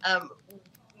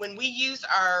 When we use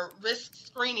our risk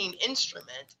screening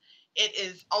instrument, it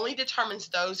is only determines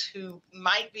those who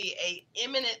might be an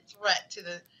imminent threat to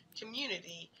the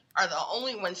community are the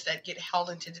only ones that get held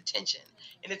into detention.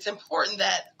 And it's important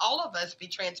that all of us be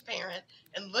transparent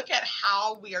and look at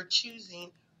how we are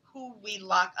choosing who we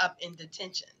lock up in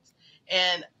detentions.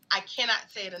 And I cannot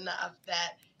say it enough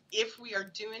that if we are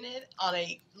doing it on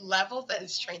a level that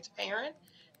is transparent,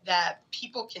 that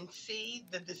people can see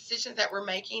the decisions that we're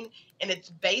making, and it's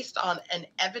based on an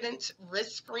evidence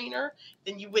risk screener,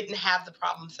 then you wouldn't have the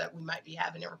problems that we might be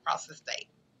having across the state.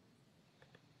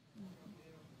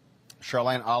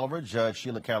 Charlene Oliver, Judge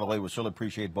Sheila Calloway, we surely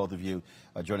appreciate both of you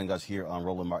joining us here on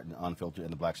Roland Martin Unfiltered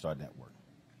and the Black Star Network.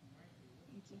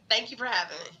 Thank you for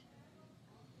having me.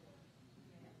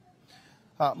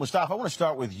 Mustafa, I want to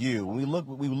start with you. When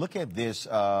we look at this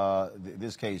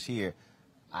this case here,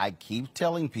 I keep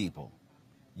telling people,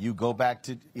 you go back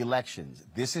to elections.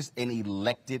 This is an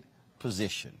elected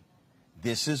position.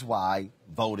 This is why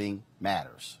voting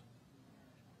matters.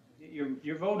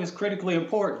 Your vote is critically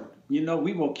important. You know,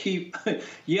 we will keep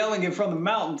yelling it from the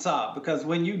mountaintop, because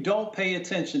when you don't pay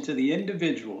attention to the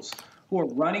individuals who are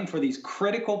running for these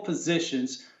critical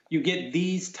positions, you get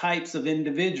these types of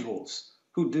individuals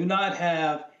who do not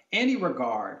have any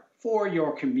regard for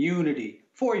your community,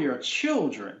 for your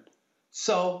children,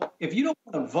 So if you don't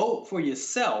want to vote for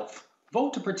yourself,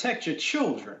 vote to protect your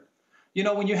children. You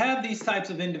know, when you have these types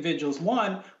of individuals,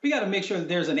 one, we got to make sure that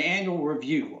there's an annual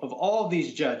review of all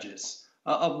these judges,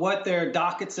 of what their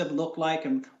dockets have looked like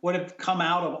and what have come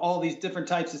out of all these different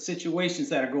types of situations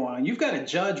that are going on. You've got a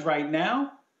judge right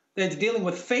now that's dealing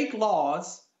with fake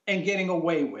laws and getting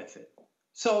away with it.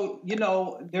 So, you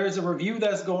know, there's a review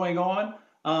that's going on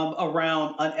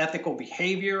around unethical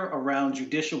behavior, around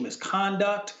judicial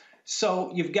misconduct.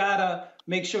 So you've got to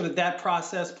make sure that that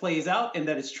process plays out and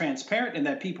that it's transparent and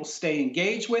that people stay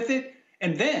engaged with it.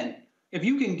 And then if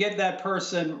you can get that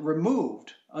person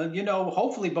removed, you know,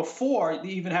 hopefully before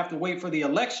you even have to wait for the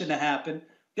election to happen,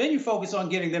 then you focus on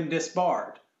getting them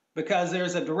disbarred, because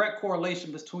there's a direct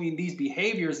correlation between these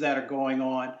behaviors that are going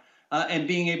on and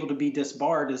being able to be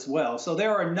disbarred as well. So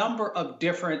there are a number of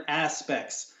different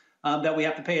aspects that we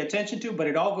have to pay attention to, but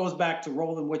it all goes back to,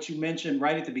 Roland, what you mentioned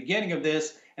right at the beginning of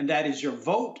this, and that is your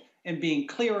vote and being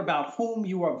clear about whom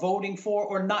you are voting for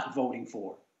or not voting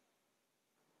for.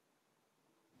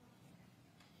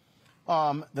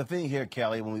 The thing here,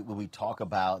 Kelly, when we talk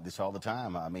about this all the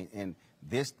time, I mean, and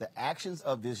the actions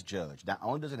of this judge, not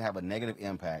only does it have a negative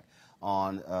impact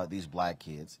on these black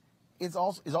kids, it's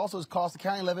also cost the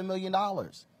county $11 million.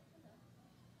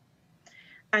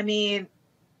 I mean,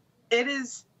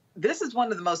 this is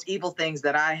one of the most evil things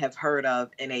that I have heard of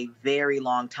in a very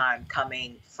long time,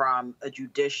 coming from a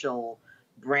judicial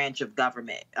branch of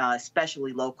government,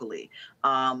 especially locally.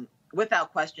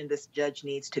 Without question, this judge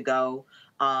needs to go.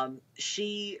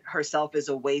 She herself is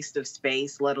a waste of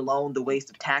space, let alone the waste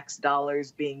of tax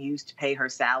dollars being used to pay her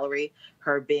salary,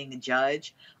 her being a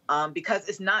judge, because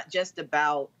it's not just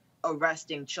about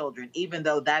arresting children, even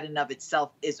though that in of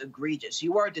itself is egregious.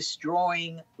 You are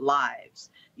destroying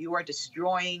lives. You are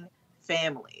destroying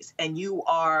families, and you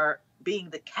are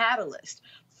being the catalyst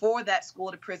for that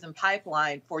school to prison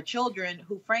pipeline for children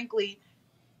who, frankly,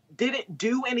 didn't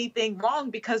do anything wrong,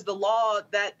 because the law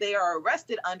that they are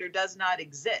arrested under does not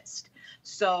exist.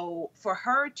 So for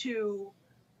her to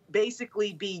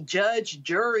basically be judge,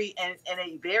 jury, and in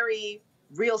a very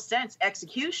real sense,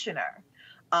 executioner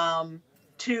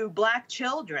to Black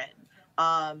children,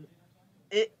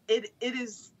 it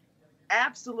is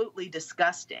absolutely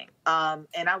disgusting.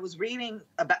 And I was reading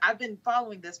about, I've been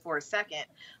following this for a second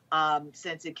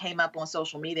since it came up on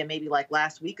social media, maybe like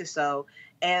last week or so.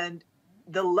 And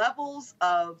the levels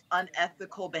of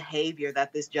unethical behavior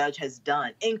that this judge has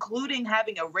done, including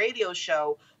having a radio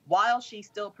show while she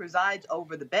still presides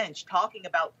over the bench, talking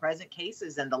about present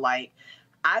cases and the like,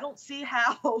 I don't see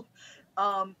how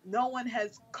no one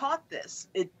has caught this.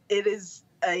 It is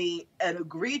an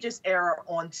egregious error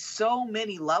on so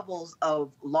many levels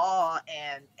of law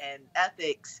and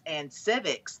ethics and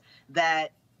civics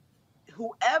that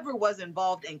whoever was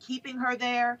involved in keeping her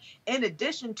there, in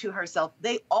addition to herself,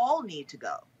 they all need to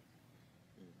go.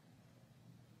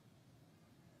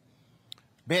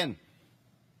 Ben.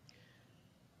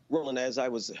 Roland, as I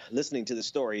was listening to the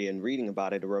story and reading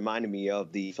about it, it reminded me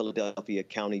of the Philadelphia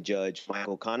County Judge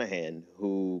Michael Conahan,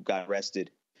 who got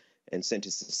arrested and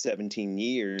sentenced to 17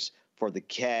 years for the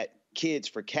Kids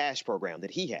for Cash program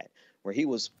that he had, where he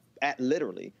was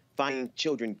literally finding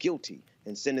children guilty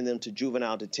and sending them to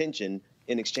juvenile detention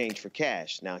in exchange for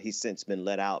cash. Now, he's since been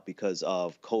let out because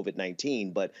of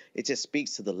COVID-19, but it just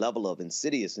speaks to the level of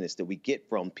insidiousness that we get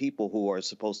from people who are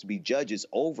supposed to be judges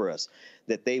over us,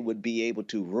 that they would be able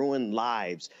to ruin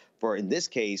lives for, in this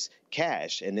case,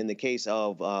 cash. And in the case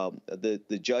of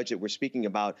the judge that we're speaking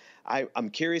about, I'm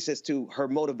curious as to her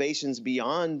motivations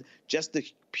beyond just the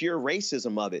pure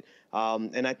racism of it.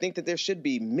 And I think that there should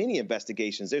be many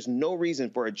investigations. There's no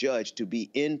reason for a judge to be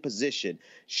in position.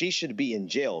 She should be in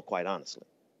jail, quite honestly.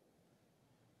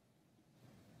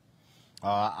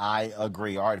 I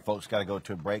agree. All right, folks, got to go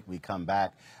to a break. We come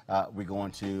back. We're going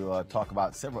to talk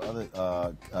about several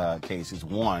other cases.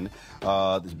 One,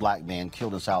 this black man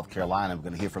killed in South Carolina. We're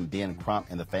going to hear from Ben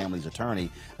Crump and the family's attorney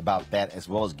about that, as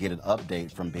well as get an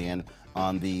update from Ben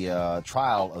on the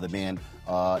trial of the man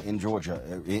in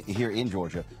Georgia, here in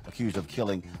Georgia, accused of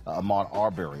killing Ahmaud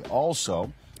Arbery.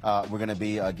 Also, we're going to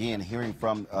be, again, hearing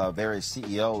from various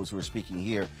CEOs who are speaking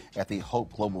here at the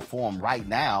Hope Global Forum. Right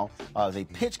now, there's a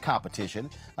pitch competition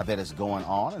that is going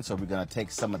on, and so we're going to take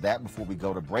some of that before we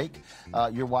go to break.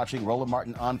 You're watching Roland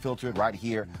Martin Unfiltered right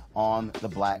here on the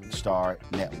Black Star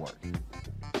Network.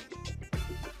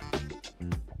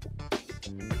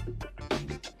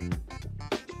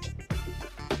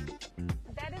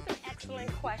 That is an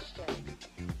excellent question.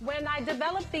 When I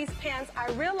developed these pants, I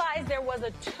realized there was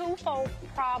a twofold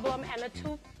problem and a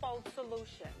twofold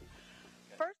solution.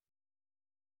 First,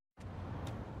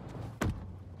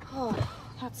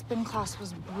 That spin class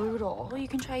was brutal. Well, you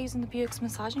can try using the Buick's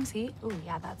massaging seat. Ooh,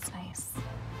 yeah, that's nice.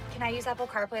 Can I use Apple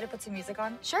CarPlay to put some music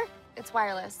on? Sure. It's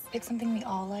wireless. Pick something we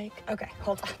all like. Okay,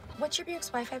 hold on. What's your Buick's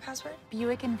Wi-Fi password?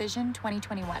 Buick Envision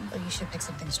 2021. Oh, you should pick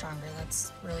something stronger.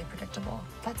 That's really predictable.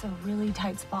 That's a really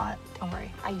tight spot. Don't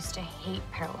worry. I used to hate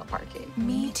parallel parking.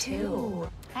 Me too.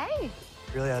 Hey.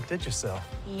 Really outdid yourself.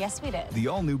 Yes, we did. The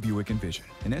all-new Buick Envision,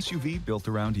 an SUV built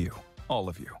around you. All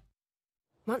of you.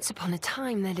 Once upon a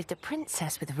time, there lived a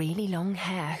princess with really long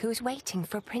hair who was waiting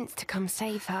for a prince to come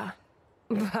save her.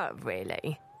 But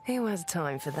really, who has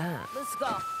time for that? Let's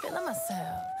go. Feeling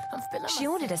myself. I'm feeling She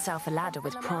ordered herself a ladder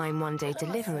with Prime one-day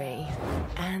delivery,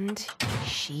 and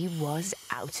she was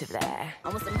out of there. I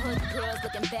want some hood girls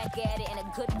looking back at it and a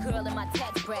good girl in my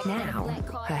tax bracket. Now,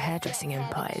 her hairdressing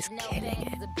empire is killing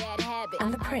it.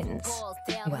 And the prince?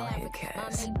 Well, who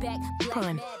cares?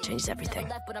 Prime changes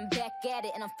everything.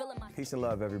 Peace and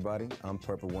love, everybody. I'm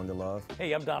Purple Wonder Love.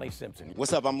 Hey, I'm Donnie Simpson.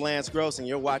 What's up? I'm Lance Gross, and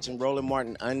you're watching Roland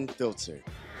Martin Unfiltered.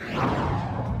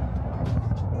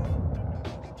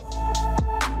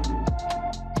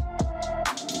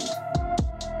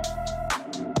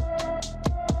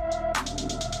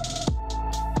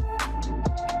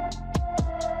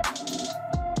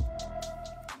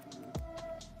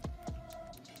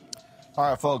 All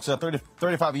right, folks,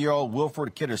 35-year-old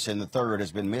Wilford Kitterson III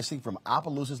has been missing from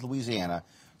Opelousas, Louisiana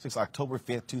since October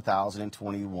 5th,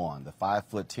 2021. The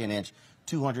 5'10",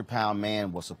 200-pound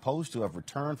man was supposed to have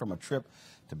returned from a trip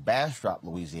to Bastrop,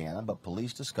 Louisiana, but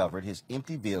police discovered his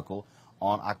empty vehicle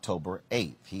on October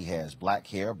 8th. He has black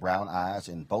hair, brown eyes,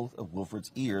 and both of Wilford's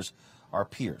ears are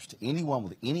pierced. Anyone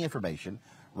with any information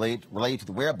related to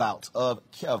the whereabouts of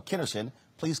Kitterson,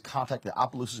 please contact the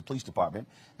Opelousas Police Department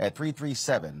at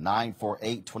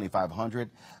 337-948-2500.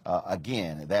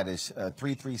 Again, that is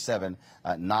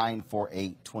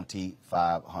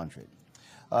 337-948-2500.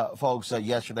 Folks,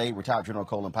 yesterday, retired General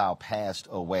Colin Powell passed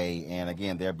away. And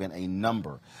again, there have been a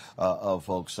number of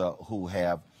folks who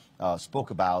have spoke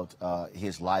about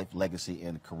his life, legacy,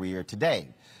 and career. Today,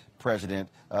 President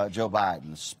Joe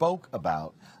Biden spoke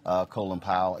about Colin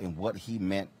Powell and what he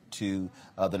meant to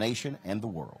the nation and the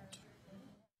world.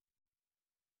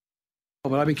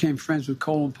 But I became friends with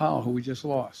Colin Powell, who we just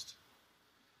lost.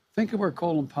 Think of where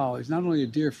Colin Powell is, not only a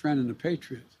dear friend and a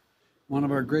patriot, one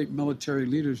of our great military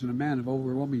leaders and a man of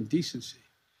overwhelming decency.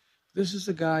 This is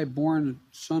a guy born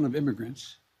son of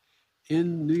immigrants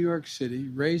in New York City,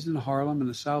 raised in Harlem in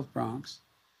the South Bronx,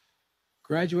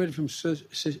 graduated from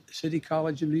City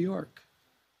College in New York.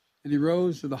 And he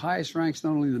rose to the highest ranks,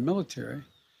 not only in the military,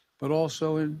 but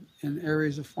also in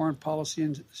areas of foreign policy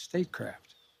and statecraft.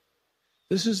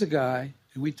 This is a guy,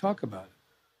 and we talk about it,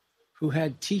 who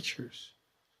had teachers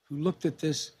who looked at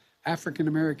this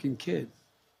African-American kid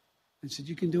and said,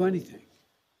 you can do anything.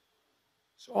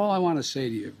 So all I want to say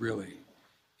to you, really,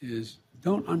 is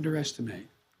don't underestimate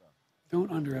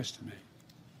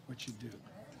what you do.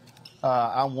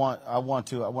 I want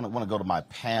to go to my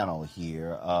panel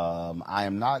here. I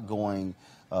am not going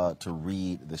to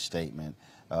read the statement,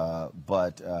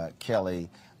 but Kelly,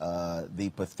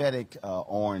 the pathetic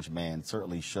orange man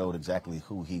certainly showed exactly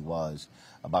who he was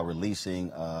by releasing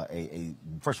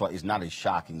first of all, it's not a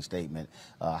shocking statement,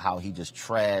 how he just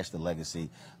trashed the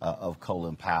legacy of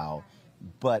Colin Powell.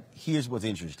 But here's what's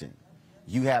interesting.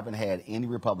 You haven't had any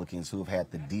Republicans who have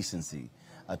had the decency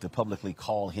to publicly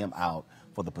call him out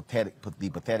for the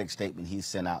pathetic statement he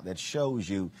sent out. That shows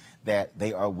you that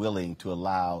they are willing to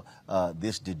allow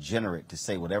this degenerate to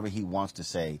say whatever he wants to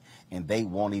say, and they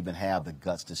won't even have the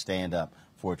guts to stand up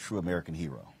for a true American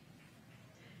hero.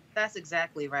 That's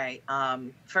exactly right.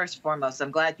 First and foremost,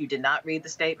 I'm glad you did not read the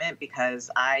statement, because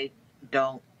I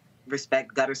don't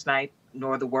respect Gutter Snipe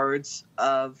nor the words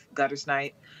of Gutter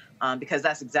Snipe, because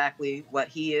that's exactly what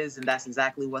he is, and that's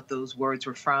exactly what those words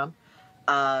were from.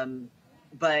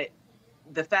 But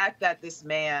the fact that this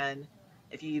man,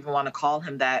 if you even want to call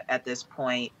him that at this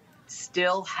point,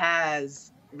 still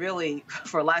has, really,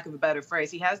 for lack of a better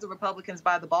phrase, he has the Republicans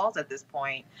by the balls at this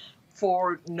point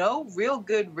for no real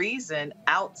good reason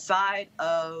outside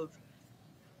of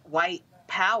white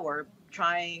power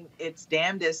trying its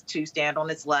damnedest to stand on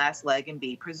its last leg and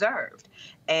be preserved.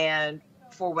 And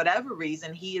for whatever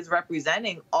reason, he is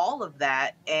representing all of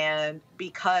that. And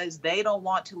because they don't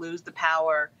want to lose the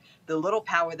power, the little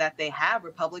power that they have,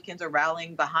 Republicans are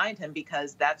rallying behind him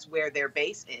because that's where their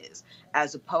base is,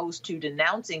 as opposed to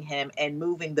denouncing him and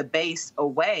moving the base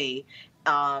away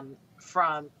from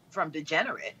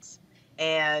degenerates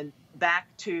and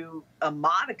back to a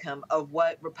modicum of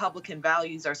what Republican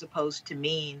values are supposed to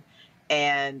mean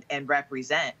and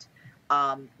represent.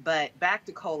 But back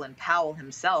to Colin Powell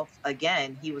himself,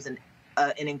 again, he was an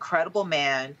an incredible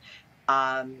man.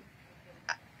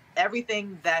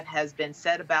 Everything that has been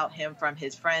said about him from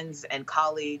his friends and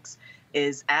colleagues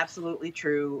is absolutely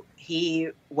true. He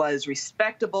was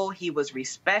respectable. He was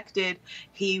respected.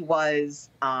 He was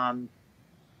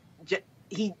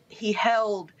he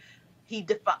redefined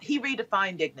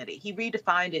dignity. He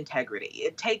redefined integrity.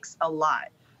 It takes a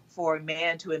lot for a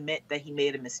man to admit that he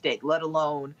made a mistake, let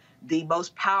alone the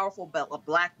most powerful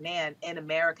Black man in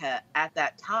America at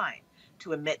that time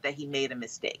to admit that he made a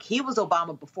mistake. He was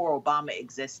Obama before Obama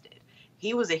existed.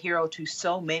 He was a hero to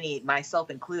so many, myself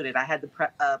included. I had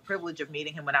the privilege of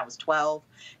meeting him when I was 12,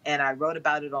 and I wrote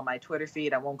about it on my Twitter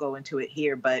feed. I won't go into it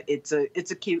here, but it's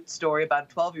a cute story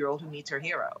about a 12-year-old who meets her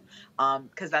hero,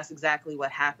 because that's exactly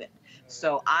what happened.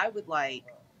 So I would like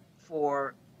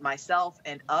for myself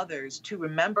and others to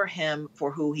remember him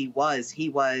for who he was. He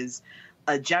was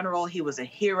a general. He was a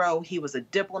hero. He was a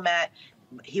diplomat.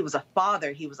 He was a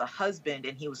father, he was a husband,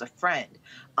 and he was a friend.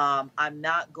 I'm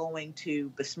not going to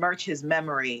besmirch his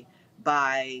memory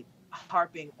by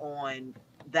harping on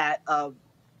that of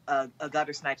a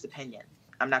gutter snipe's opinion.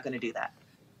 I'm not going to do that.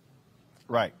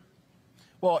 Right.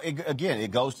 Well, again,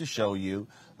 it goes to show you,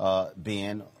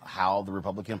 Ben, how the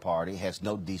Republican Party has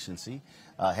no decency,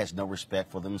 has no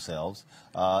respect for themselves,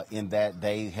 in that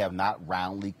they have not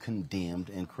roundly condemned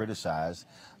and criticized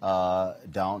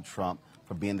Donald Trump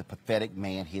for being the pathetic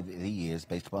man he is,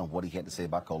 based upon what he had to say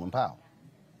about Colin Powell.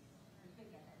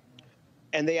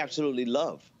 And they absolutely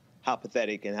love how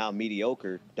pathetic and how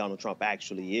mediocre Donald Trump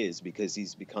actually is, because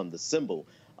he's become the symbol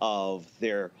of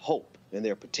their hope and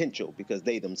their potential, because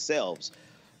they themselves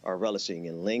are relishing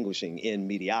and languishing in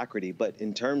mediocrity. But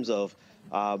in terms of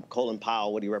Colin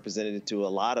Powell, what he represented to a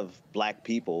lot of Black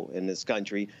people in this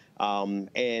country,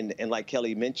 and like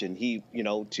Kelly mentioned, he,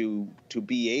 to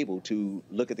be able to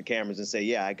look at the cameras and say,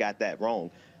 yeah, I got that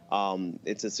wrong.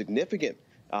 It's a significant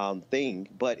thing,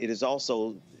 but it is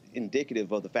also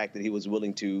indicative of the fact that he was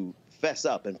willing to fess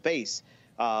up and face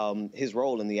his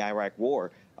role in the Iraq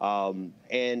War.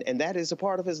 And that is a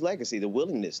part of his legacy, the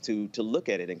willingness to look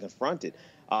at it and confront it.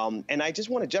 And I just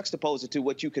want to juxtapose it to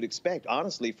what you could expect,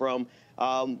 honestly, from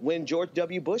when George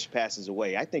W. Bush passes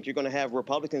away. I think you're going to have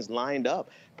Republicans lined up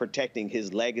protecting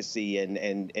his legacy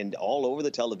and all over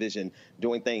the television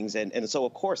doing things. And so,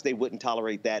 of course, they wouldn't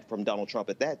tolerate that from Donald Trump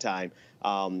at that time.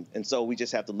 And so we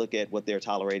just have to look at what they're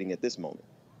tolerating at this moment.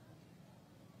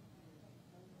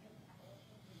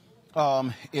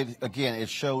 It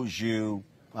shows you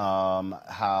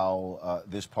how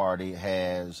this party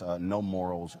has no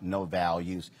morals, no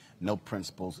values, no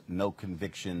principles, no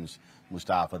convictions,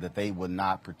 Mustafa, that they would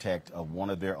not protect one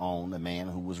of their own, a man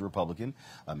who was Republican,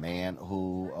 a man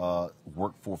who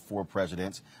worked for 4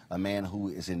 presidents, a man who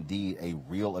is indeed a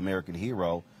real American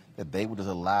hero, that they would just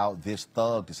allow this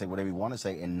thug to say whatever he want to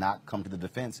say and not come to the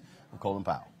defense of Colin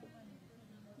Powell.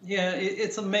 Yeah,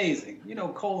 it's amazing.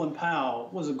 Colin Powell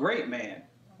was a great man.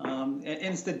 And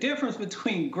it's the difference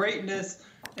between greatness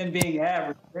and being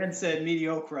average. Ben said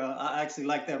mediocre. I actually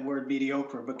like that word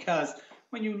mediocre, because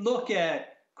when you look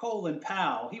at Colin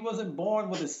Powell, he wasn't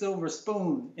born with a silver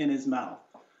spoon in his mouth.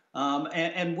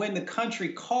 And when the country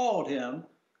called him,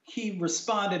 he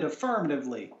responded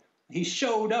affirmatively. He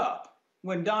showed up.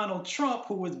 When Donald Trump,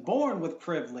 who was born with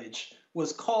privilege,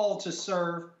 was called to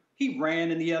serve, he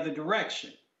ran in the other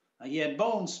direction. He had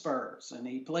bone spurs, and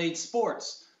he played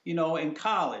sports, in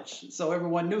college. So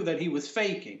everyone knew that he was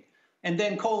faking. And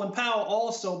then Colin Powell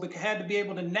also had to be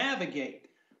able to navigate,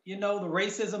 the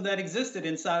racism that existed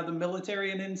inside of the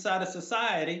military and inside of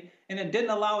society, and it didn't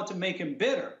allow it to make him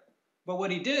bitter. But what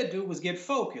he did do was get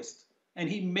focused, and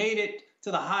he made it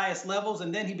to the highest levels,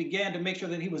 and then he began to make sure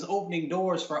that he was opening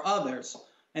doors for others.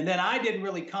 And then I didn't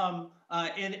really come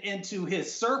into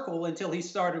his circle until he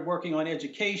started working on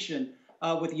education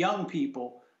with young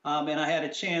people. And I had a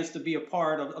chance to be a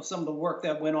part of some of the work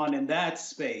that went on in that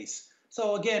space.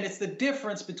 So again, it's the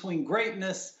difference between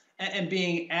greatness and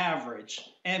being average.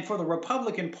 And for the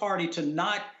Republican Party to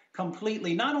not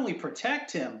completely, not only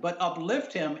protect him, but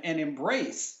uplift him and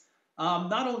embrace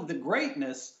not only the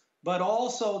greatness, but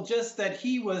also just that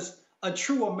he was a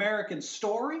true American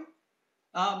story,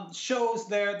 shows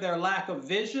their lack of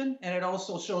vision, and it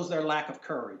also shows their lack of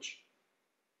courage.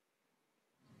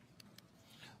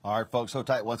 All right, folks, so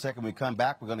tight. 1 second. When we come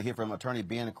back, we're going to hear from attorney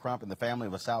Ben Crump and the family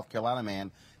of a South Carolina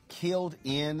man killed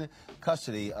in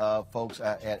custody of folks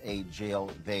at a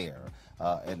jail there.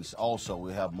 And also,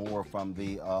 we have more from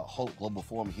the Hope Global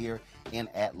Forum here in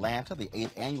Atlanta, the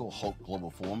 8th annual Hope Global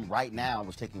Forum. Right now,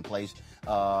 what's taking place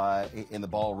in the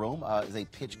ballroom is a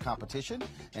pitch competition.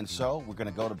 And so we're going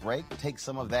to go to break, take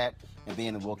some of that, and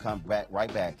then we'll come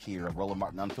right back here at Roland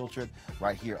Martin Unfiltered,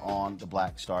 right here on the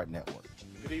Black Star Network.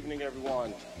 Good evening,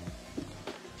 everyone.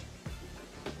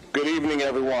 Good evening,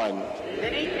 everyone.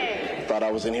 Good evening. Thought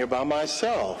I was in here by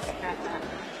myself.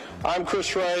 I'm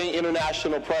Chris Ray,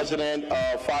 International President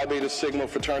of Phi Beta Sigma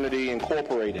Fraternity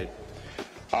Incorporated.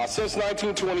 Since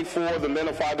 1924, the men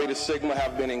of Phi Beta Sigma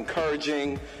have been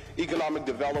encouraging economic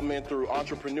development through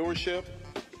entrepreneurship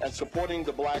and supporting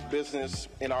the black business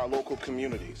in our local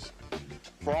communities.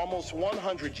 For almost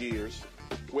 100 years,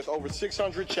 with over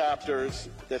 600 chapters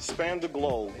that span the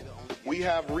globe, we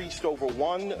have reached over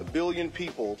 1 billion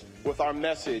people with our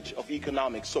message of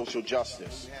economic social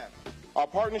justice. Our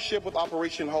partnership with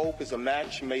Operation Hope is a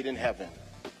match made in heaven.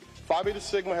 Phi Beta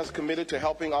Sigma has committed to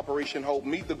helping Operation Hope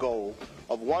meet the goal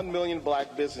of 1 million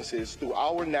black businesses through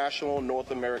our national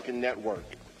North American network.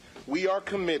 We are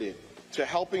committed to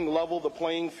helping level the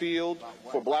playing field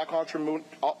for black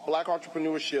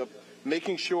entrepreneurship,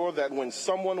 making sure that when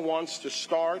someone wants to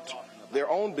start their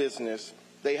own business,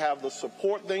 they have the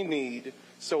support they need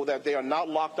so that they are not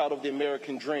locked out of the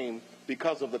American dream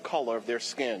because of the color of their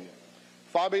skin.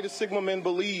 Phi Beta Sigma men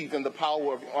believe in the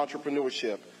power of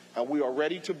entrepreneurship, and we are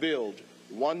ready to build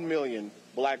 1 million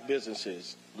black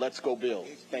businesses. Let's go build.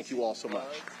 Thank you all so much.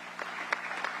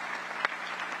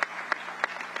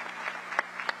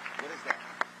 What is that?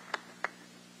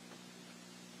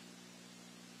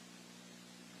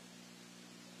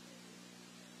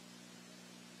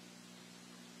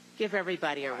 Give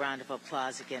everybody a round of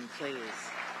applause again, please.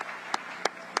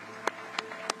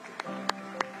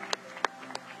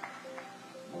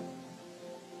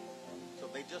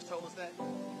 Just told us that?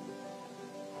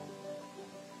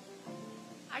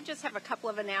 I just have a couple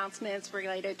of announcements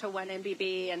related to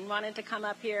 1MBB and wanted to come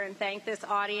up here and thank this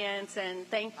audience and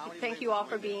thank you all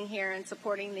for being here and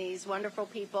supporting these wonderful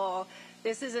people.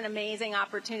 This is an amazing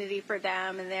opportunity for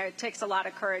them, and it takes a lot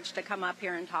of courage to come up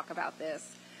here and talk about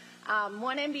this.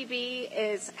 1MBB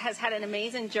has had an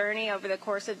amazing journey over the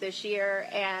course of this year,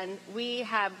 and we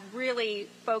have really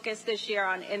focused this year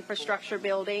on infrastructure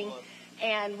building.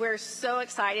 And we're so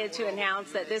excited to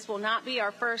announce that this will not be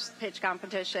our first pitch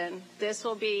competition. This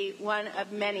will be one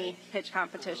of many pitch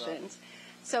competitions.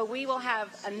 So we will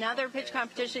have another pitch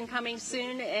competition coming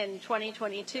soon in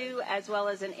 2022, as well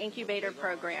as an incubator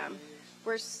program.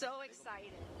 We're so excited.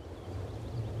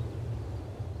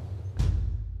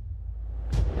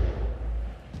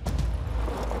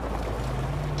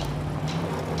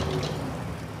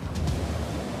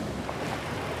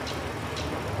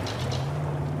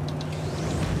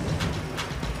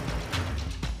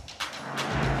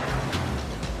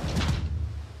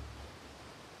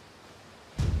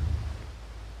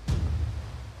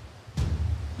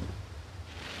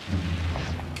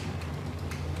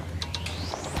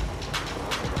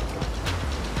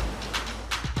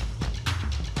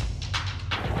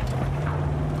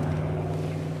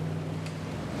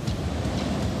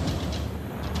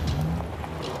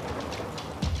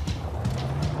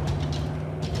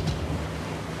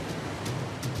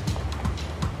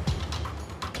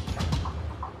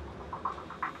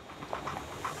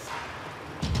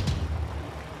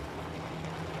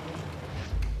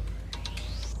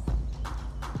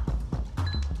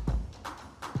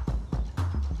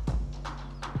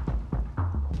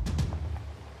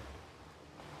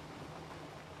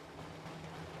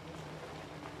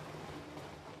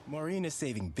 Maureen is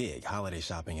saving big holiday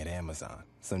shopping at Amazon,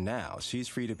 so now she's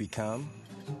free to become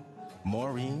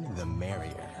Maureen the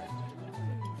Merrier.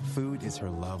 Food is her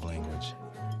love language,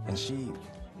 and she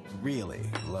really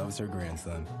loves her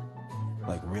grandson.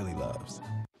 Like, really loves.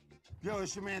 Yo,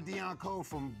 it's your man Dion Cole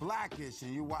from Blackish,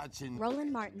 and you're watching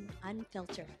Roland Martin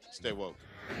Unfiltered. Stay woke.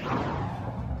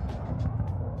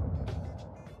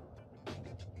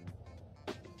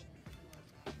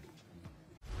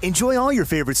 Enjoy all your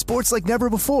favorite sports like never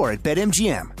before at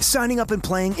BetMGM. Signing up and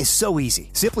playing is so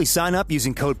easy. Simply sign up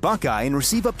using code Buckeye and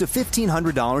receive up to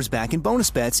 $1,500 back in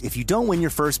bonus bets if you don't win your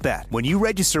first bet. When you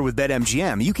register with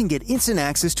BetMGM, you can get instant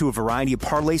access to a variety of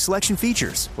parlay selection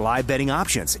features, live betting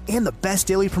options, and the best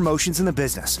daily promotions in the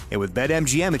business. And with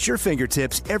BetMGM at your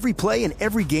fingertips, every play and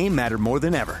every game matter more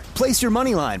than ever. Place your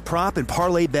moneyline, prop, and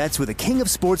parlay bets with the king of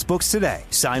sportsbooks today.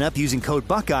 Sign up using code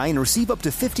Buckeye and receive up to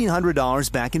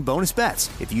 $1,500 back in bonus bets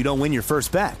if you don't win your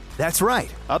first bet. That's right,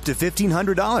 up to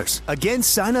 $1,500. Again,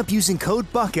 sign up using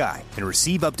code Buckeye and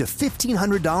receive up to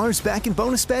 $1,500 back in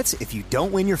bonus bets if you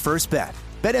don't win your first bet.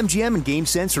 BetMGM and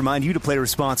GameSense remind you to play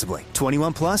responsibly.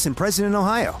 21 plus and present in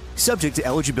Ohio. Subject to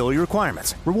eligibility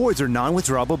requirements. Rewards are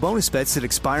non-withdrawable bonus bets that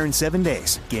expire in 7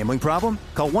 days. Gambling problem?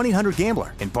 Call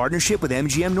 1-800-GAMBLER in partnership with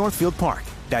MGM Northfield Park.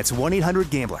 That's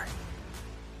 1-800-GAMBLER.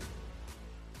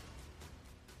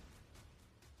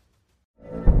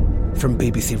 From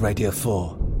BBC Radio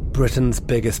 4, Britain's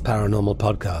biggest paranormal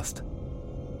podcast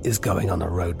is going on a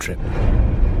road trip.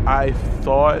 I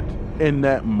thought in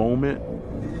that moment,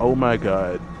 oh my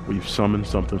God, we've summoned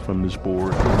something from this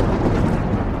board.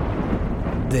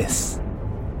 This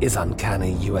is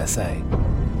Uncanny USA.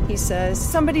 He says,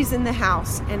 somebody's in the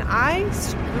house, and I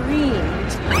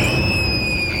screamed.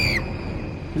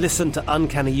 Listen to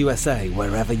Uncanny USA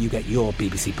wherever you get your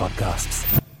BBC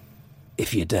podcasts,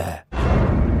 if you dare.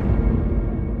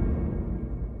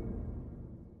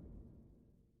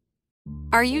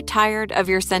 Are you tired of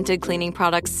your scented cleaning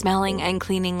products smelling and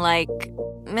cleaning like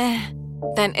meh?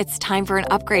 Then it's time for an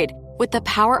upgrade with the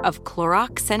power of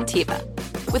Clorox Scentiva.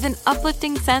 With an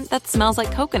uplifting scent that smells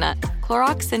like coconut,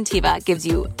 Clorox Scentiva gives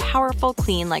you powerful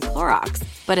clean like Clorox,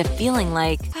 but a feeling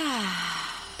like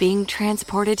being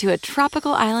transported to a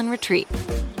tropical island retreat.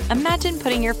 Imagine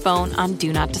putting your phone on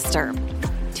Do Not Disturb,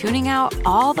 tuning out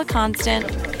all the constant,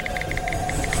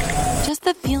 just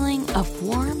the feeling of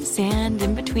warm sand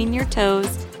in between your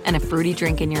toes and a fruity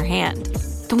drink in your hand.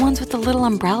 The ones with the little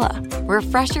umbrella.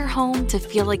 Refresh your home to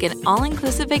feel like an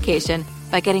all-inclusive vacation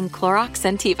by getting Clorox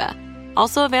Scentiva.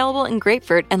 Also available in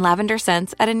grapefruit and lavender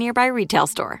scents at a nearby retail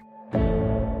store.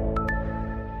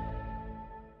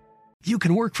 You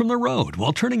can work from the road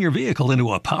while turning your vehicle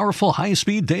into a powerful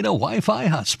high-speed data Wi-Fi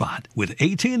hotspot with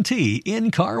AT&T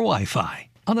in-car Wi-Fi.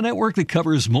 On a network that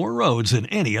covers more roads than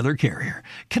any other carrier.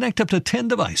 Connect up to 10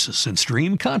 devices and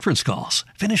stream conference calls.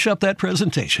 Finish up that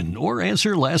presentation or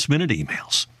answer last-minute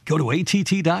emails. Go to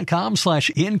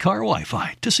att.com/in-car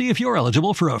Wi-Fi to see if you're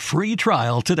eligible for a free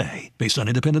trial today. Based on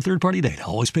independent third-party data,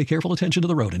 always pay careful attention to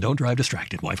the road and don't drive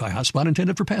distracted. Wi-Fi hotspot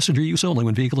intended for passenger use only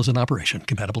when vehicle is in operation.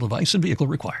 Compatible device and vehicle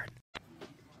required.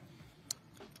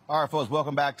 All right, folks,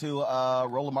 welcome back to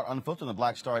Roland Martin Unfiltered on the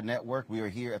Black Star Network. We are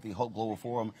here at the Hope Global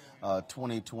Forum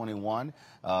 2021,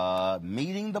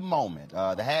 meeting the moment.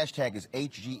 The hashtag is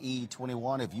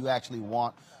HGE21. If you actually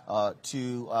want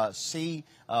to see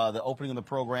the opening of the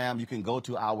program, you can go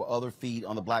to our other feed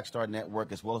on the Black Star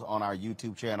Network as well as on our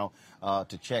YouTube channel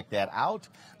to check that out.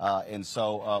 And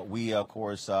so we, of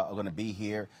course, are going to be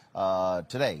here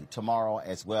today, tomorrow,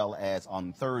 as well as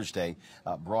on Thursday,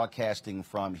 broadcasting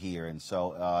from here. And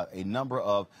so a number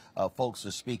of folks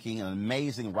are speaking, an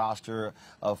amazing roster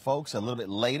of folks. A little bit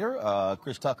later,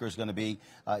 Chris Tucker is going to be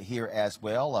here as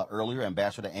well. Earlier,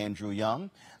 Ambassador Andrew Young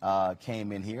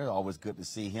came in here. Always good to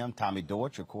see him. Tommy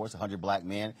Dortch, of course, 100 Black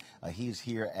Men. He's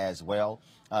here as well.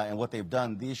 And what they've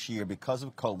done this year, because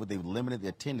of COVID, they've limited the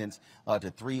attendance to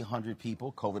 300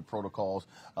 people. COVID protocols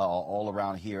all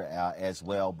around here as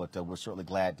well. But we're certainly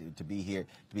glad to be here,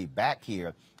 to be back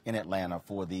here in Atlanta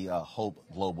for the Hope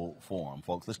Global Forum.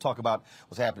 Folks, let's talk about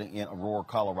what's happening in Aurora,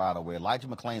 Colorado, where Elijah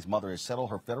McClain's mother has settled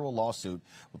her federal lawsuit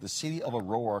with the city of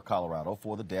Aurora, Colorado,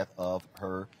 for the death of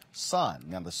her son.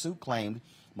 Now, the suit claimed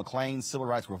McClain's civil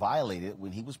rights were violated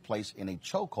when he was placed in a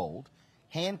chokehold,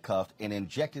 handcuffed, and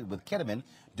injected with ketamine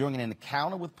during an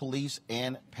encounter with police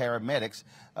and paramedics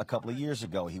a couple of years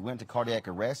ago. He went to cardiac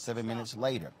arrest 7 minutes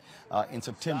later. In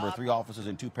September, 3 officers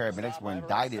and 2 paramedics were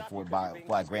indicted by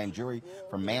a grand jury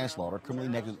for manslaughter, criminally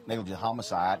negligent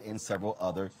homicide, and several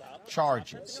other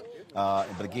charges.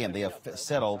 But again, they have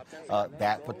settled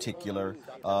that particular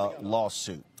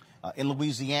lawsuit. In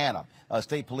Louisiana,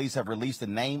 state police have released the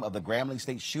name of the Grambling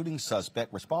State shooting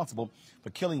suspect responsible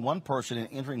for killing 1 person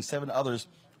and injuring 7 others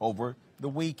over the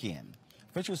weekend.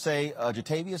 Officials say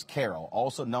Jatavius Carroll,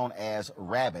 also known as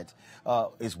Rabbit,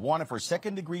 is wanted for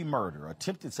second-degree murder,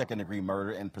 attempted second-degree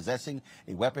murder, and possessing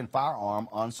a weapon firearm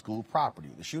on school property.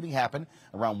 The shooting happened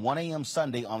around 1 a.m.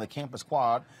 Sunday on the campus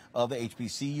quad of the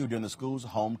HBCU during the school's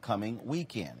homecoming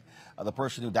weekend. The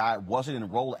person who died wasn't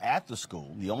enrolled at the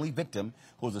school. The only victim,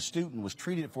 who was a student, was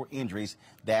treated for injuries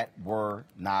that were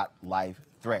not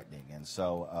life-threatening. And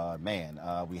so,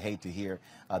 we hate to hear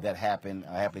that happening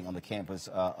on the campus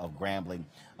of Grambling.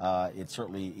 It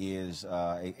certainly is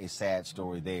a sad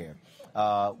story there.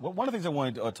 One of the things I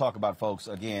wanted to talk about, folks,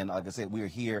 again, like I said, we are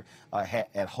here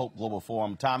at Hope Global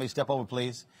Forum. Tommy, step over,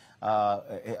 please.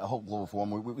 Hope Global Forum.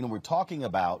 We're talking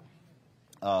about,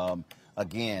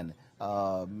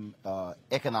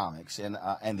 economics and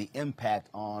the impact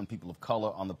on people of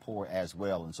color, on the poor as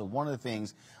well. And so one of the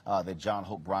things that John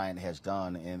Hope Bryant has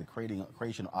done in the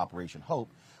creation of Operation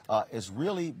Hope has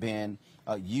really been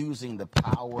using the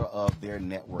power of their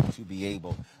network to be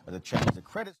able to change the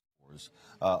credit scores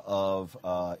of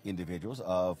individuals,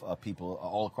 of people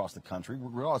all across the country,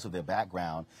 regardless of their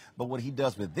background. But what he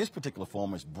does with this particular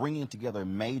forum is bringing together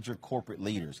major corporate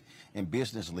leaders and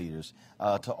business leaders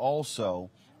to also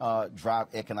drive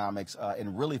economics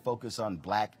and really focus on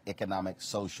black economic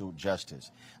social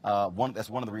justice. That's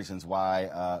one of the reasons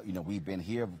why we've been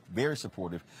here very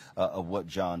supportive of what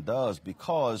John does,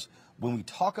 because when we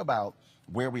talk about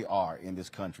where we are in this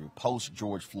country, post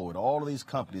George Floyd, all of these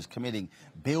companies committing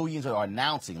billions or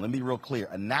announcing, let me be real clear,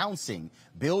 announcing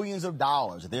billions of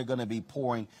dollars that they're going to be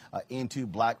pouring into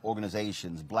black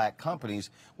organizations, black companies.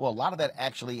 Well, a lot of that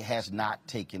actually has not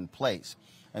taken place.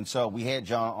 And so we had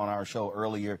John on our show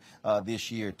earlier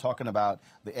this year talking about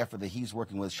the effort that he's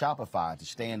working with Shopify to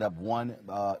stand up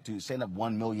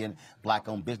 1 million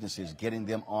black-owned businesses, getting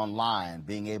them online,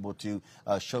 being able to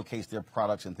showcase their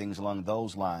products and things along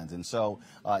those lines. And so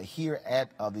here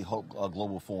at the Hope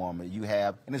Global Forum, you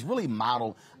have, and it's really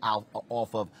modeled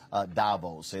off of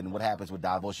Davos. And what happens with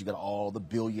Davos, you got all the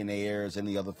billionaires and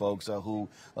the other folks who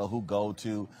go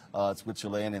to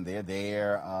Switzerland, and they're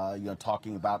there,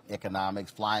 talking about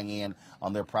economics, flying in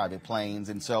on their private planes.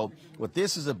 And so what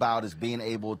this is about is being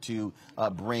able to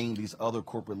bring these other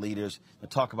corporate leaders to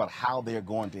talk about how they're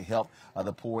going to help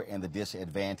the poor and the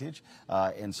disadvantaged.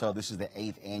 And so this is the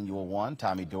 8th annual one.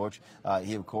 Tommy Dortch,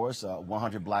 he, of course,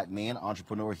 100 Black Men,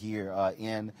 entrepreneur here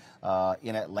in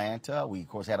Atlanta. We, of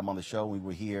course, had him on the show. We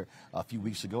were here a few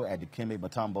weeks ago at Dikembe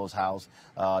Mutombo's house.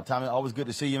 Tommy, always good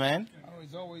to see you, man.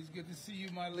 It's always good to see you,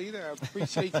 my leader. I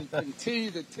appreciate you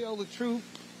continue to tell the truth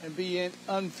and be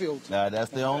unfiltered. That's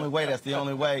the only way. That's the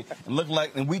only way.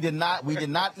 And we did not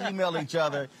email each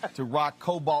other to rock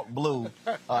cobalt blue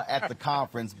at the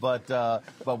conference, but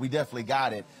we definitely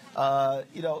got it.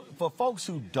 For folks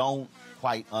who don't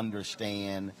quite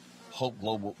understand Hope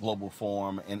Global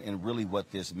Forum and really what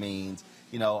this means,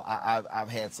 I've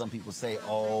had some people say,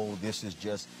 "Oh, this is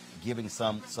just giving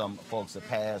some folks a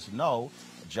pass." No,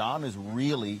 John is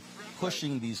really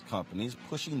pushing these companies,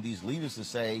 pushing these leaders to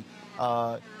say,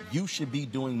 you should be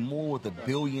doing more with the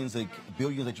billions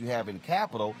that you have in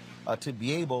capital to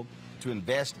be able to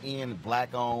invest in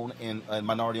black-owned and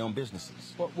minority-owned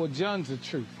businesses. Well, John's the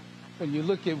truth. When you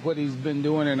look at what he's been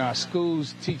doing in our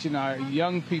schools, teaching our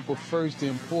young people first the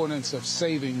importance of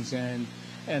savings and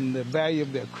the value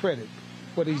of their credit,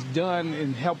 what he's done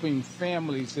in helping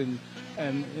families and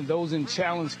those in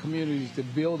challenged communities to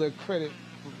build their credit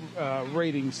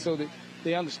ratings so that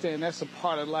they understand that's a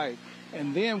part of life.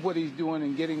 And then what he's doing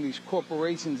in getting these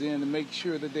corporations in to make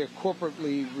sure that they're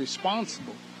corporately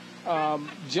responsible.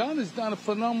 John has done a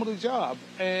phenomenal job.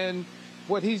 And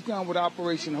what he's done with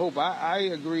Operation Hope, I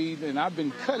agreed, and I've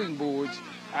been cutting boards.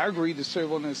 I agreed to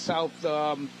serve on the South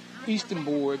Eastern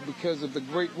board because of the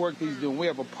great work he's doing. We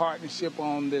have a partnership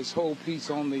on this whole piece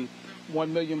on the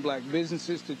 1 million black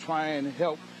businesses to try and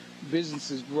help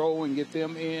businesses grow and get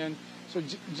them in. So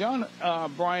John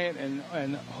Bryant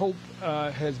and Hope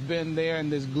has been there, and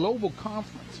this global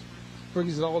conference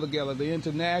brings it all together, the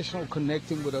international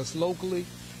connecting with us locally.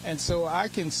 And so I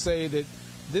can say that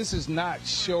this is not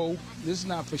show, this is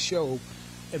not for show.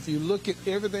 If you look at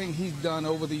everything he's done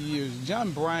over the years,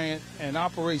 John Bryant and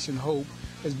Operation Hope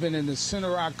has been in the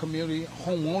center of our community,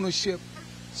 home ownership.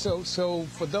 So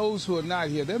for those who are not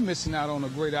here, they're missing out on a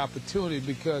great opportunity,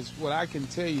 because what I can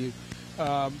tell you,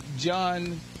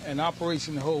 John and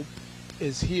Operation Hope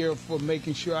is here for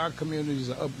making sure our communities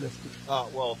are uplifted.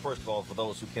 Well, first of all, for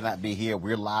those who cannot be here,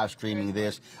 we're live streaming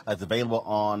this. It's available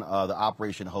on the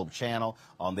Operation Hope channel,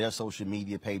 on their social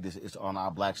media pages. It's on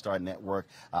our Black Star Network,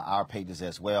 our pages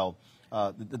as well.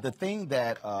 The thing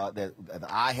that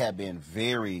I have been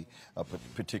very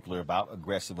particular about,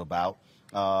 aggressive about,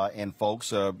 and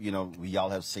folks, y'all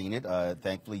have seen it.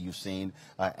 Thankfully, you've seen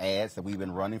ads that we've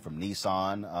been running from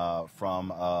Nissan,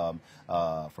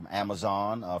 from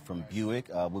Amazon, from Buick.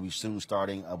 We'll be soon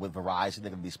starting with Verizon.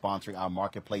 They're going to be sponsoring our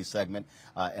marketplace segment,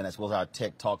 and as well as our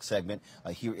tech talk segment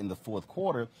here in the fourth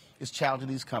quarter. Is challenging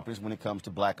these companies when it comes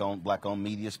to black-owned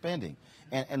media spending.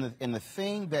 And the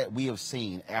thing that we have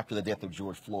seen after the death of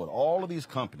George Floyd, all of these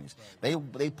companies, they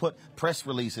put press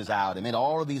releases out and made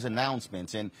all of these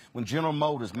announcements. And when General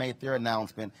Motors made their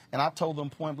announcement, and I told them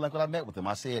point blank when I met with them,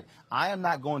 I said, I am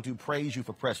not going to praise you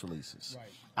for press releases. Right.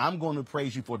 I'm going to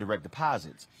praise you for direct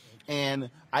deposits.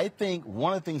 And I think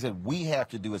one of the things that we have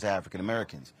to do as African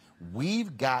Americans,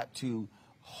 we've got to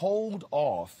hold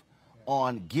off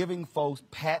on giving folks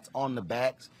pats on the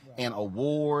backs and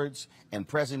awards and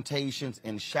presentations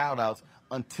and shout-outs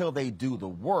until they do the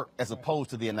work, as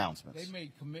opposed to the announcements. They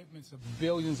made commitments of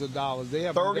billions of dollars. They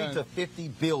have 30 to 50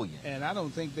 billion. And I don't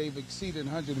think they've exceeded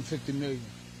 150 million.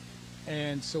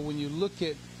 And so when you look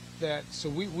at that, so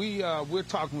we're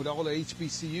talking with all the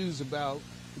HBCUs about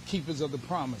the keepers of the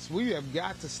promise. We have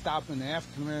got to stop in the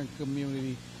African American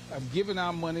community of giving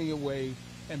our money away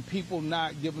and people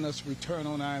not giving us return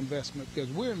on our investment, because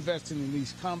we're investing in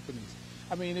these companies.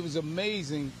 I mean, it was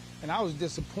amazing, and I was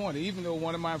disappointed, even though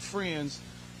one of my friends,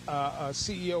 a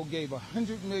CEO, gave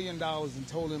 $100 million and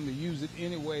told him to use it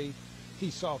any way he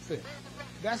saw fit.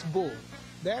 That's bull.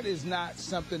 That is not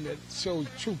something that shows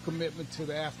true commitment to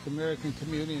the African American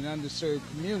community and underserved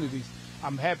communities.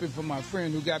 I'm happy for my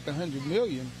friend who got the $100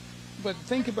 million, but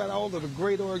think about all of the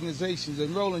great organizations.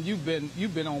 And Roland, you've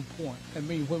been on point. I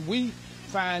mean, when we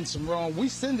find some wrong, we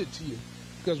send it to you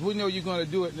because we know you're going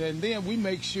to do it, and then we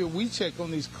make sure we check on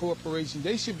these corporations.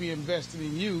 They should be investing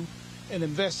in you and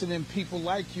investing in people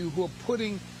like you who are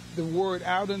putting the word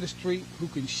out in the street, who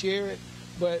can share it.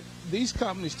 But these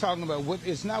companies talking about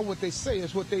it's not what they say,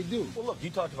 it's what they do. Well, look, you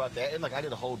talked about that, and like I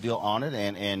did a whole deal on it,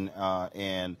 and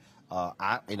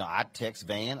I text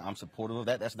Van. I'm supportive of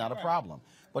that. That's not a problem.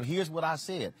 But here's what I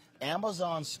said: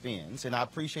 Amazon spends, and I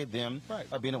appreciate them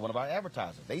being one of our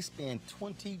advertisers. They spend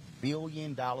 $20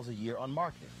 billion a year on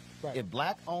marketing. Right. If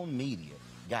black-owned media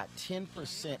got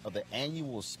 10% of the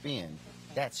annual spend,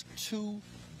 that's $2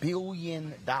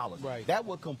 billion. Right. That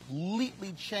would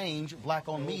completely change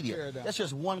black-owned media. That's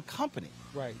just one company.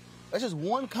 Right. That's just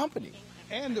one company.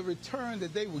 And the return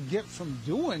that they would get from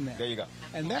doing that. There you go.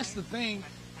 And that's the thing.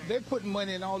 They're putting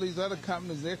money in all these other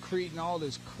companies. They're creating all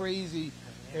this crazy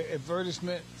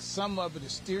advertisement. Some of it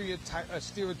is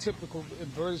stereotypical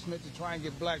advertisement to try and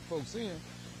get black folks in.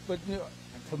 But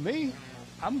for me,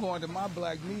 I'm going to my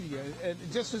black media. And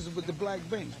just as with the black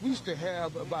banks, we used to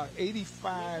have about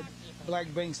 85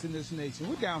 black banks in this nation.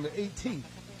 We're down to 18.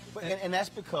 And that's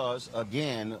because,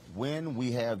 again, when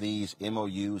we have these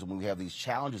MOUs and when we have these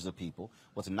challenges of people,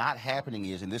 what's not happening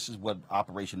is, and this is what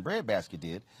Operation Breadbasket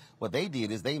did, what they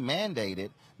did is they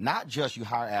mandated not just you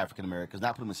hire African Americans,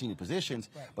 not put them in senior positions,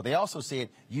 but they also said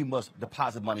you must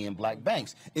deposit money in black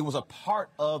banks. It was a part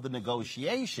of the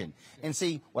negotiation. And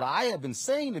see, what I have been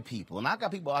saying to people, and I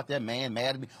got people out there, mad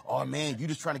at me, oh man, you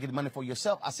just trying to get money for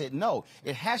yourself. I said, no,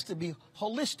 it has to be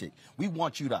holistic. We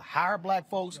want you to hire black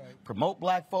folks, promote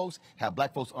black folks, have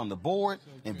black folks on the board,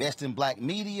 invest in black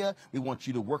media. We want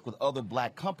you to work with other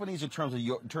black companies in terms of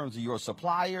your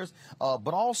suppliers,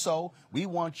 but also we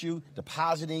want you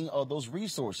depositing those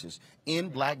resources in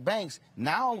black banks.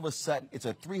 Now all of a sudden it's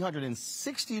a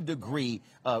 360-degree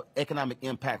economic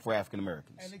impact for African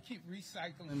Americans. And they keep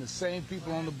recycling the same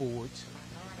people on the boards,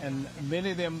 and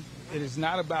many of them, it is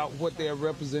not about what they're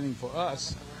representing for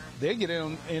us. They get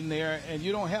in there, and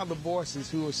you don't have the voices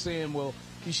who are saying, well,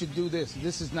 you should do this.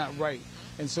 This is not right.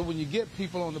 And so when you get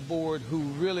people on the board who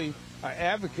really are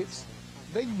advocates,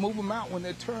 they move them out when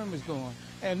their term is gone.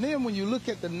 And then when you look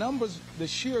at the numbers, the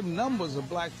sheer numbers of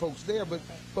black folks there, but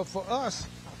for us,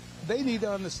 they need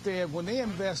to understand when they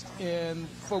invest in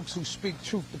folks who speak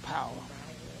truth to power,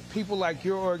 people like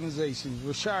your organization,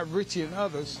 Rashad Ritchie and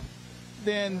others,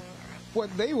 then what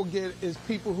they will get is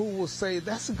people who will say,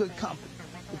 that's a good company.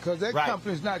 Because that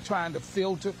company is not trying to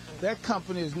filter. That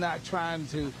company is not trying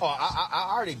to. Oh, I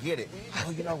already get it.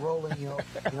 Oh, Roland,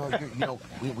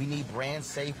 we need brand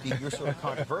safety. You're sort of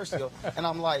controversial, and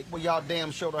I'm like, well, y'all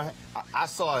damn sure. I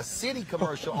saw a City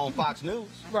commercial on Fox News.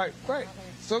 Right.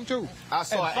 So true. I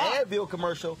saw an Advil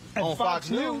commercial on Fox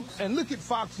News. And look at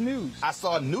Fox News. I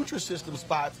saw Nutrisystem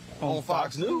spots on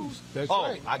Fox News. That's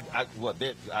right.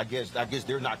 I guess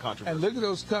they're not controversial. And look at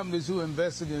those companies who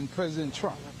invested in President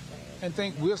Trump. And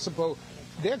think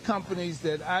they're companies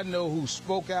that I know who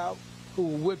spoke out, who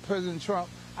were with President Trump.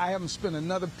 I haven't spent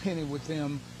another penny with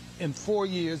them in 4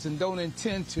 years and don't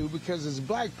intend to, because as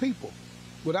black people,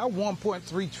 with our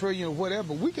 1.3 trillion or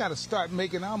whatever, we got to start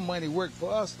making our money work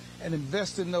for us and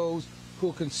invest in those who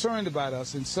are concerned about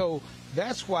us. And so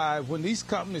that's why when these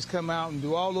companies come out and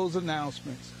do all those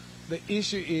announcements, the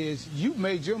issue is you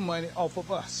made your money off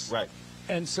of us. Right.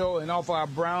 And off our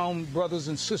brown brothers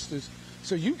and sisters.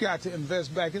 So you got to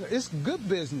invest back in it. It's good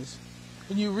business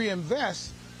when you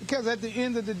reinvest, because at the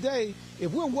end of the day,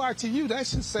 if we're watching you, that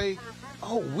should say,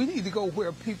 oh, we need to go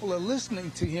where people are listening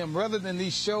to him rather than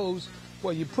these shows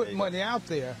where you put money out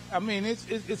there. I mean,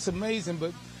 it's amazing.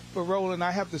 But Roland, I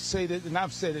have to say that, and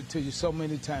I've said it to you so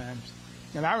many times.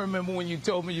 And I remember when you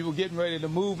told me you were getting ready to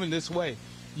move in this way.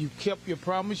 You kept your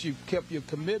promise. You kept your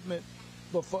commitment.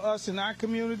 But for us in our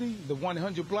community, the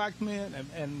 100 Black Men,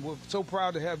 and we're so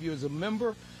proud to have you as a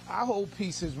member, our whole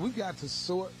piece is we got to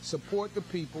support the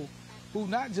people who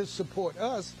not just support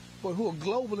us, but who are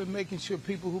global in making sure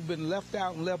people who've been left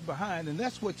out and left behind, and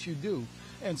that's what you do.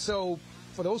 And so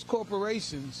for those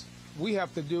corporations we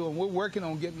have to do, and we're working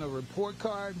on getting a report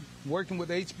card, working with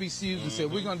HBCUs and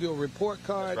said we're going to do a report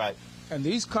card. That's right. And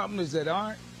these companies that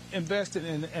aren't invested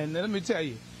in, and let me tell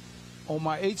you, on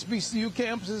my HBCU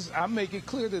campuses, I make it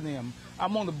clear to them.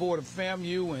 I'm on the board of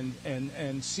FAMU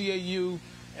and CAU,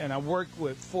 and I work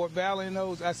with Fort Valley and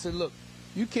those. I said, look,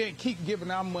 you can't keep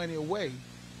giving our money away,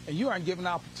 and you aren't giving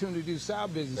opportunity to do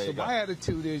side business. So my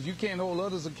attitude is you can't hold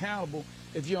others accountable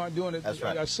if you aren't doing it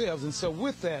yourselves. And so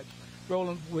with that,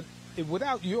 Roland,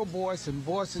 without your voice and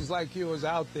voices like yours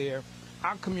out there,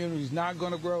 our community is not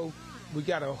going to grow. We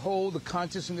got to hold the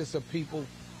consciousness of people,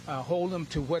 hold them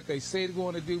to what they say they're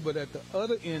going to do. But at the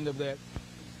other end of that,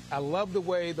 I love the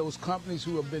way those companies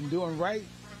who have been doing right,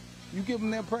 you give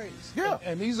them their praise. Yeah.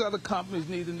 And these other companies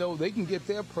need to know they can get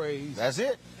their praise. That's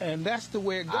it. And that's the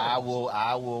way it goes. I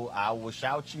will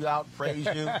shout you out, praise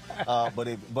you.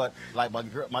 But like my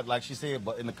girl, like she said,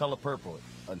 but in the color purple.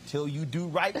 Until you do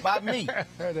right by me,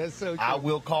 that's so true. I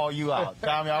will call you out.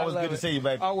 Tommy, always good to see you,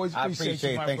 baby. Always I appreciate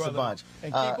it. Thanks brother. a bunch.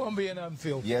 And keep on being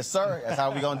unfiltered. Yes, sir. That's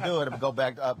how we're going to do it. I'm going to go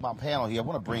back to my panel here. I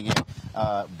want to bring in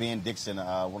Ben Dixon.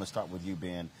 I want to start with you,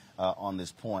 Ben, on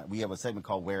this point. We have a segment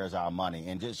called Where is Our Money?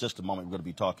 And just a moment, we're going to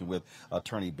be talking with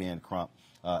attorney Ben Crump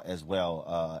as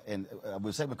well. And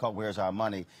with a segment called Where's Our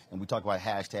Money? And we talk about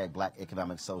hashtag Black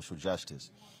Economic Social Justice.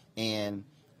 And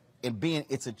Ben,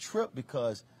 it's a trip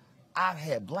because I've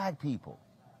had black people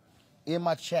in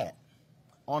my chat,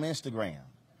 on Instagram,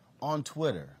 on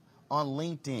Twitter, on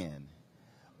LinkedIn.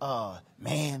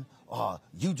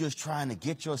 You just trying to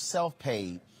get yourself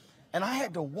paid. And I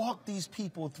had to walk these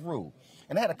people through.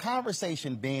 And I had a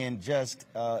conversation, Ben, just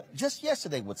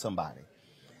yesterday with somebody.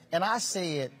 And I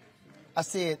said,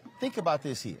 think about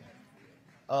this here.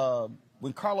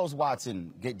 When Carlos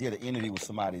Watson did an interview with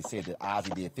somebody and said that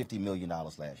Ozzy did $50 million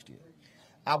last year,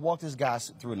 I walked this guy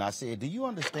through and I said, do you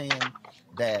understand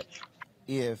that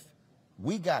if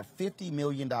we got $50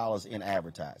 million in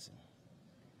advertising,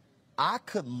 I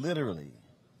could literally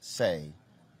say,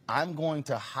 I'm going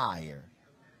to hire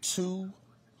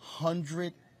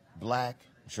 200 black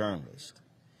journalists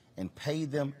and pay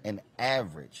them an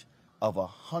average of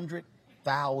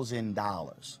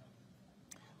 $100,000.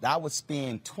 I would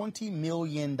spend $20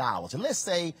 million. And let's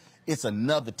say it's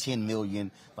another $10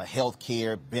 million for health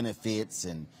care, benefits,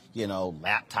 and,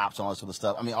 laptops, all that sort of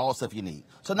stuff. I mean, all the stuff you need.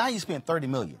 So now you spend $30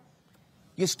 million.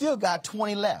 You still got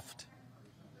 20 left.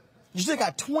 You still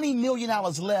got $20 million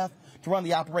left to run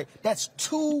the operation. That's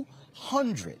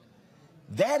 200.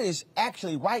 That is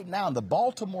actually right now the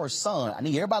Baltimore Sun. I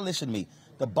need everybody listen to me.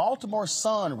 The Baltimore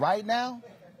Sun right now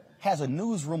has a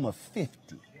newsroom of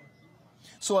 50.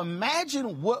 So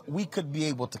imagine what we could be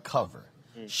able to cover,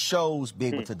 shows be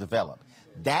able to develop.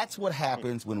 That's what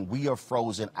happens when we are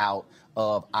frozen out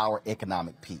of our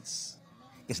economic peace.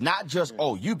 It's not just,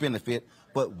 you benefit,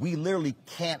 but we literally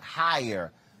can't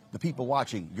hire the people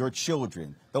watching, your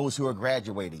children, those who are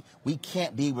graduating. We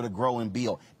can't be able to grow and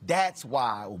build. That's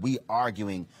why we're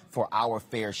arguing for our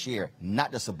fair share,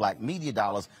 not just of black media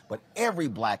dollars, but every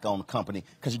black-owned company,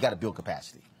 because you got to build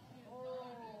capacity.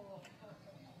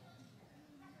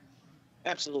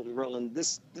 Absolutely, Roland.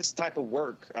 This type of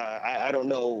work, I don't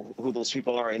know who those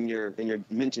people are in your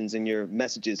mentions, in your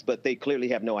messages, but they clearly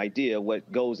have no idea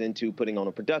what goes into putting on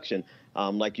a production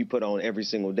like you put on every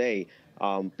single day,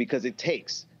 because it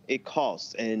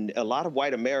costs. And a lot of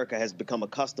white America has become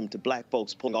accustomed to black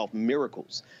folks pulling off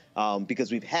miracles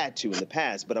because we've had to in the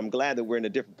past. But I'm glad that we're in a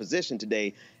different position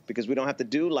today because we don't have to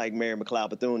do like Mary McLeod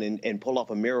Bethune and pull off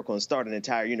a miracle and start an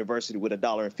entire university with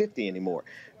 $1.50 anymore,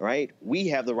 right? We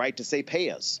have the right to say, pay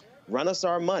us. Run us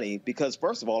our money because,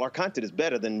 first of all, our content is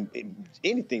better than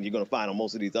anything you're going to find on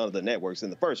most of these other networks in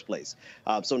the first place.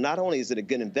 So not only is it a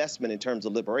good investment in terms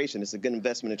of liberation, it's a good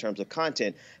investment in terms of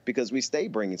content because we stay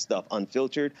bringing stuff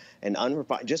unfiltered and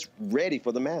unrefined, just ready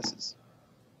for the masses.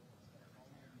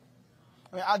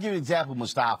 I mean, I'll give you an example,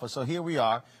 Mustafa. So here we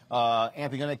are,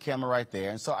 Anthony on the camera right there.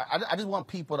 And so I just want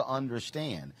people to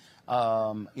understand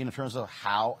in terms of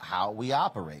how we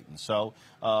operate. And so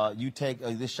you take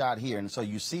this shot here, and so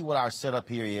you see what our setup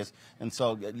here is. And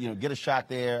so, get a shot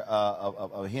there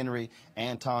of Henry.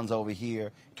 Anton's over here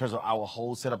in terms of our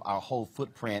whole setup, our whole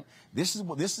footprint. This is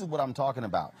what I'm talking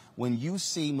about. When you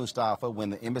see, Mustafa, when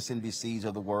the MSNBCs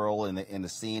of the world and the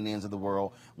CNNs of the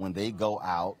world, when they go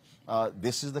out,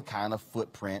 this is the kind of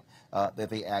footprint that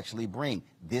they actually bring.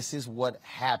 this is what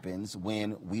happens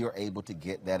when we are able to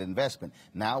get that investment.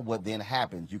 Now what then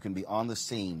happens, you can be on the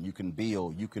scene, you can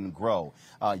build, you can grow,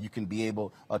 you can be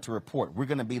able to report. We're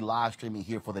going to be live streaming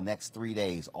here for the next 3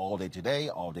 days, all day today,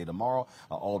 all day tomorrow,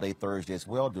 all day Thursday as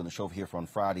well, doing the show here on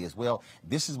Friday as well.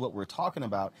 This is what we're talking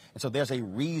about. And so there's a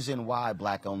reason why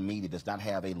Black-owned media does not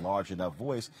have a large enough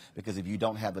voice, because if you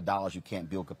don't have the dollars, you can't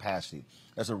build capacity.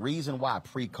 There's a reason why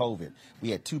pre-COVID, we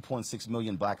had 2.6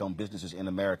 million Black-owned businesses in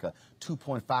America.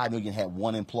 2.5 million had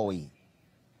one employee.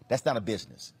 That's not a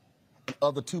business.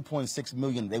 Of the 2.6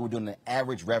 million, they were doing an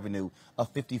average revenue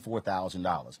of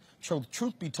 $54,000. So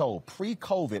truth be told,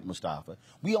 pre-COVID, Mustafa,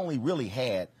 we only really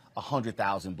had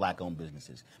 100,000 Black-owned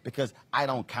businesses, because I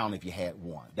don't count if you had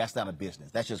one. That's not a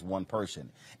business. That's just one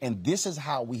person. And this is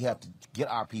how we have to get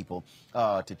our people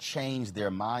to change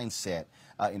their mindset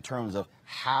in terms of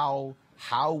how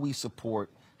we support,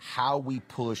 how we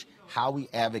push, how we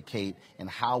advocate, and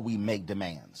how we make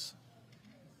demands.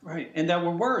 Right, and that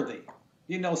we're worthy.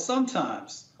 You know,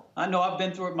 sometimes, I know I've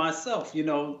been through it myself, you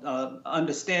know,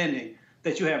 understanding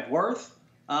that you have worth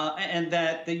and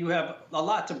that you have a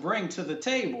lot to bring to the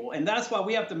table. And that's why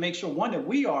we have to make sure, one, that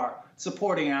we are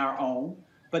supporting our own,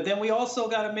 but then we also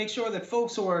got to make sure that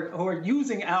folks who are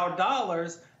using our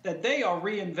dollars, that they are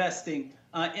reinvesting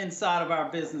inside of our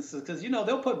businesses. Because, you know,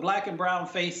 they'll put black and brown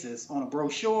faces on a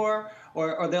brochure,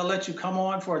 or they'll let you come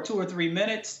on for 2 or 3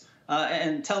 minutes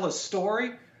and tell a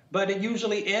story, but it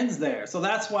usually ends there. So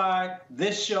that's why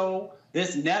this show,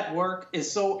 this network is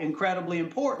so incredibly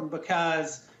important,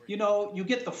 because, you know, you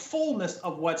get the fullness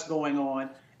of what's going on,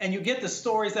 and you get the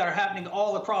stories that are happening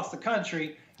all across the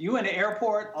country. You in the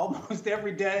airport almost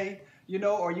every day, you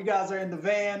know, or you guys are in the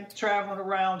van traveling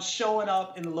around, showing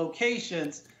up in the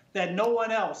locations that no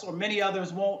one else or many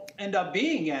others won't end up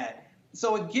being at.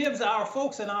 So it gives our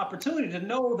folks an opportunity to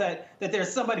know that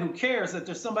there's somebody who cares, that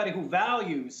there's somebody who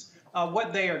values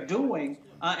what they are doing,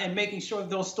 and making sure that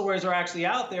those stories are actually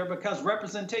out there, because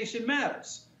representation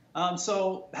matters.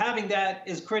 So having that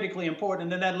is critically important.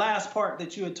 And then that last part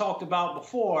that you had talked about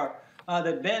before,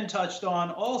 that Ben touched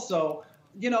on also,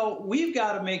 you know, we've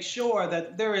got to make sure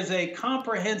that there is a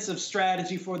comprehensive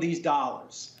strategy for these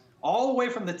dollars, all the way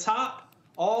from the top,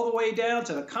 all the way down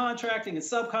to the contracting and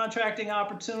subcontracting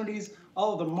opportunities,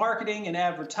 all of the marketing and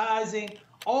advertising,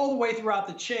 all the way throughout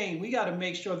the chain. We got to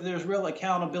make sure that there's real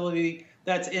accountability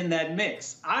that's in that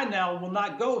mix. I now will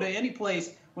not go to any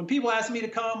place. When people ask me to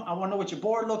come, I want to know what your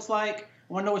board looks like.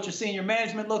 I want to know what your senior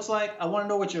management looks like. I want to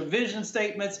know what your vision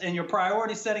statements and your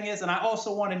priority setting is. And I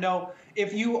also want to know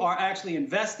if you are actually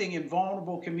investing in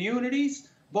vulnerable communities,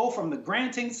 both from the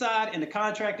granting side and the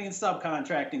contracting and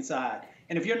subcontracting side.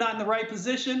 And if you're not in the right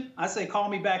position, I say call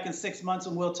me back in 6 months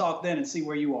and we'll talk then and see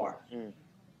where you are.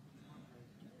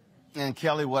 And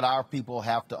Kelly, what our people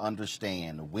have to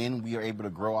understand, when we are able to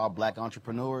grow our black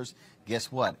entrepreneurs, guess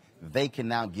what? They can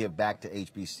now give back to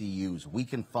HBCUs. We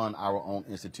can fund our own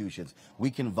institutions. We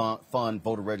can fund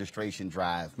voter registration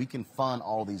drives. We can fund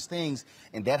all these things,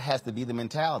 and that has to be the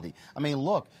mentality. I mean,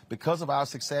 look, because of our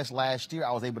success last year,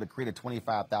 I was able to create a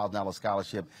 $25,000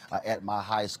 scholarship at my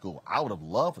high school. I would have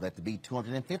loved for that to be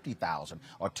 $250,000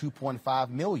 or $2.5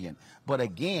 million. But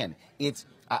again,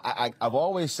 I've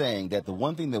always saying that the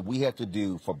one thing that we have to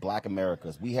do for Black America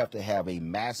is we have to have a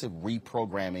massive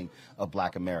reprogramming of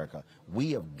Black America.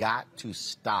 We have got to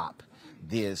stop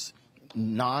this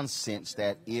nonsense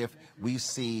that if we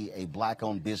see a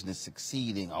black-owned business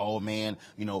succeeding, oh man,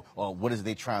 you know, what is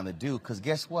they trying to do? Because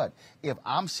guess what? If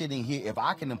I'm sitting here, if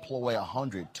I can employ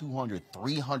 100, 200,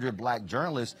 300 black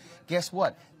journalists, guess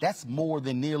what? That's more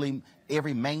than nearly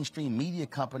every mainstream media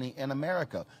company in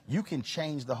America. You can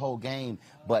change the whole game,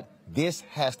 but this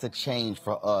has to change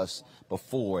for us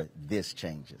before this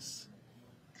changes.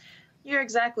 You're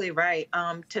exactly right.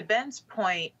 To Ben's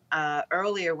point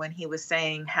earlier, when he was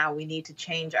saying how we need to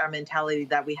change our mentality,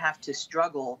 that we have to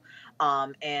struggle,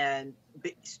 and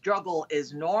struggle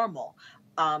is normal.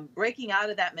 Breaking out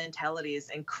of that mentality is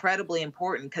incredibly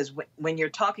important, because when you're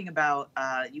talking about,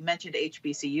 you mentioned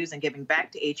HBCUs and giving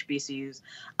back to HBCUs,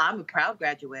 I'm a proud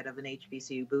graduate of an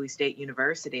HBCU, Bowie State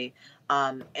University,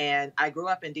 and I grew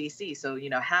up in D.C., so, you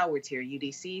know, Howard's here,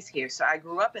 UDC's here, so I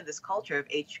grew up in this culture of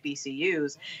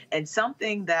HBCUs, and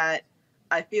something that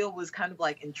I feel was kind of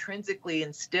like intrinsically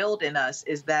instilled in us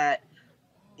is that,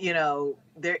 you know,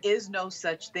 there is no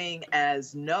such thing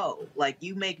as no. Like,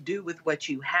 you make do with what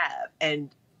you have. And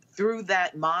through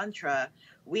that mantra,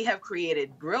 we have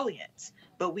created brilliance,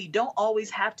 but we don't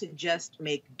always have to just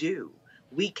make do.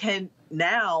 We can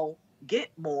now get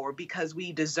more because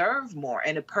we deserve more.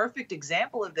 And a perfect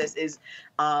example of this is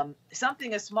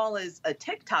something as small as a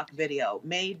TikTok video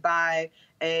made by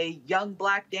a young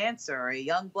Black dancer or a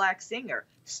young Black singer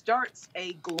starts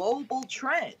a global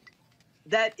trend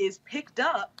that is picked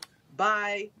up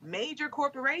by major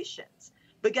corporations.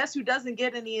 But guess who doesn't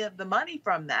get any of the money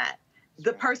from that?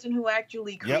 The person who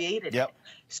actually created it.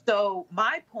 So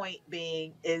my point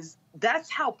being is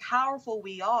that's how powerful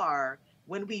we are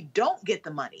when we don't get the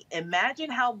money.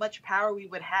 Imagine how much power we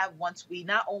would have once we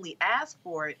not only ask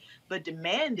for it, but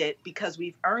demand it because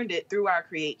we've earned it through our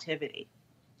creativity.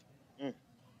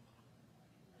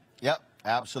 Yep,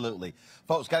 absolutely.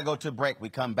 Folks, got to go to a break. We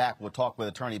come back. We'll talk with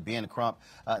attorney Ben Crump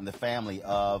and the family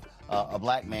of a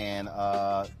Black man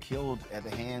killed at the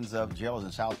hands of jailers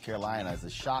in South Carolina. It's a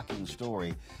shocking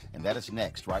story. And that is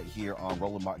next right here on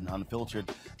Roland Martin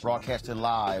Unfiltered, broadcasting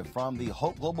live from the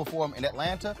Hope Global Forum in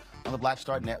Atlanta on the Black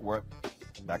Star Network.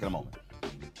 Back in a moment.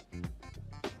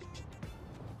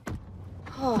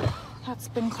 Oh, that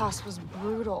spin class was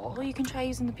brutal. Well, you can try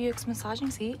using the Buick's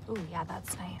massaging seat. Ooh, yeah,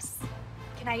 that's nice.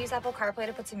 Can I use Apple CarPlay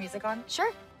to put some music on?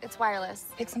 Sure. It's wireless.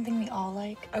 Pick something we all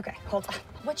like. Okay, hold on.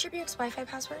 What's your Buick's Wi-Fi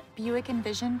password? Buick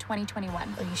Envision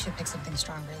 2021. Oh, you should pick something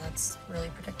stronger. That's really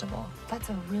predictable. That's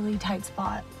a really tight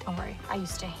spot. Don't worry. I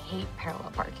used to hate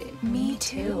parallel parking. Me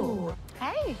too.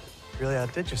 Hey. Really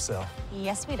outdid yourself.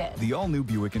 Yes, we did. The all-new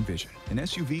Buick Envision, an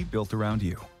SUV built around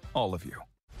you. All of you.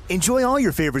 Enjoy all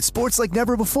your favorite sports like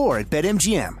never before at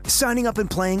BetMGM. Signing up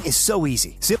and playing is so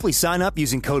easy. Simply sign up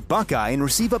using code Buckeye and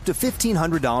receive up to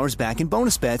 $1,500 back in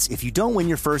bonus bets if you don't win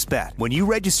your first bet. When you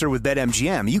register with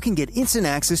BetMGM, you can get instant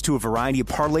access to a variety of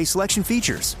parlay selection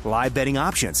features, live betting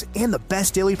options, and the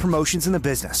best daily promotions in the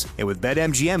business. And with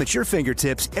BetMGM at your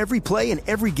fingertips, every play and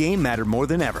every game matter more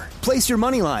than ever. Place your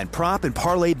moneyline, prop, and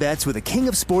parlay bets with the king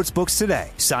of sportsbooks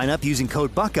today. Sign up using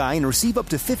code Buckeye and receive up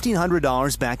to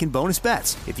 $1,500 back in bonus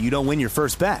bets if you don't win your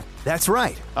first bet. That's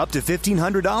right, up to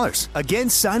 $1,500. Again,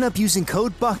 sign up using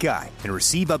code Buckeye and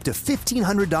receive up to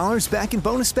 $1,500 back in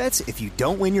bonus bets if you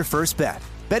don't win your first bet.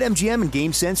 BetMGM and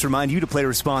GameSense remind you to play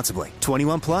responsibly.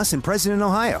 21 plus and present in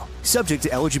Ohio. Subject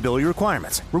to eligibility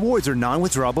requirements. Rewards are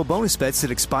non-withdrawable bonus bets that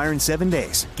expire in 7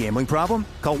 days. Gambling problem?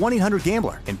 Call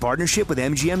 1-800-GAMBLER in partnership with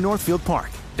MGM Northfield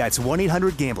Park. That's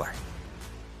 1-800-GAMBLER.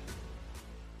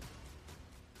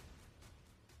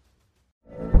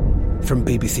 From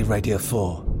BBC Radio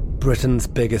 4, Britain's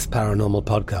biggest paranormal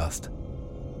podcast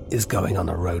is going on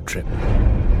a road trip.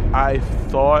 I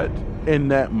thought in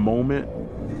that moment,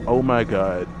 oh my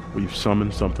God, we've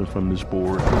summoned something from this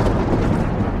board.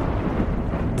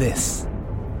 This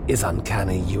is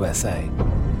Uncanny USA.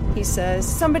 He says,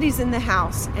 somebody's in the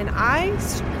house, and I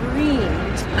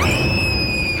screamed.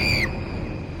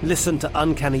 Listen to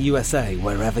Uncanny USA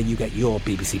wherever you get your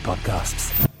BBC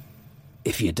podcasts,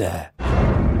 if you dare.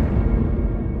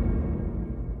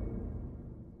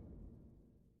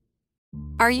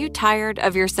 Are you tired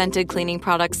of your scented cleaning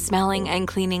products smelling and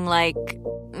cleaning like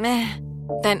meh?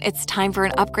 Then it's time for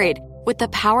an upgrade with the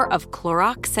power of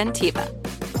Clorox Scentiva.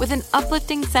 With an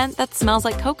uplifting scent that smells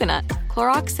like coconut,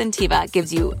 Clorox Scentiva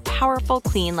gives you powerful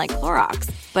clean like Clorox,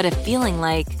 but a feeling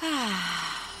like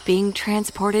being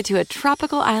transported to a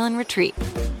tropical island retreat.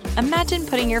 Imagine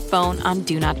putting your phone on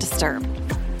Do Not Disturb,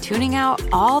 tuning out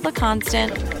all the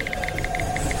constant,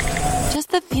 just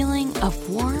the feeling of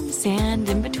warm sand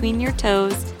in between your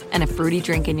toes and a fruity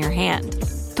drink in your hand.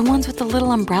 The ones with the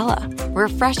little umbrella.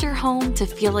 Refresh your home to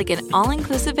feel like an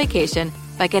all-inclusive vacation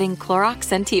by getting Clorox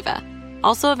Scentiva.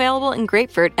 Also available in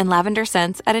grapefruit and lavender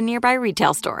scents at a nearby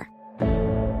retail store.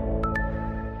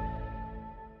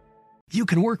 You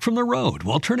can work from the road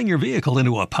while turning your vehicle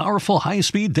into a powerful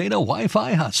high-speed data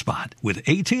Wi-Fi hotspot with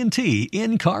AT&T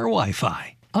in-car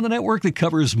Wi-Fi. On a network that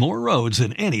covers more roads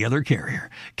than any other carrier.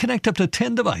 Connect up to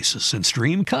 10 devices and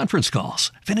stream conference calls.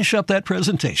 Finish up that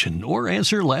presentation or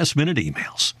answer last-minute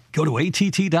emails. Go to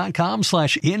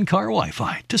att.com/in-car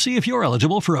Wi-Fi to see if you're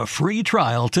eligible for a free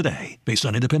trial today. Based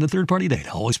on independent third-party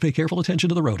data, always pay careful attention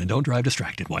to the road and don't drive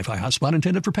distracted. Wi-Fi hotspot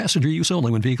intended for passenger use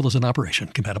only when vehicle is in operation.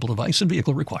 Compatible device and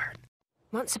vehicle required.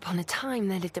 Once upon a time,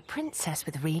 there lived a princess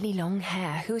with really long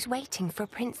hair who was waiting for a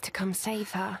prince to come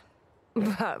save her.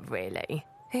 But really,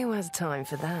 who has time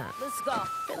for that? Let's go.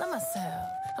 Feeling myself.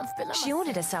 I'm feeling She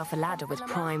ordered herself a ladder with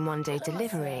Prime one-day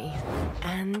delivery,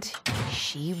 and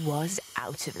she was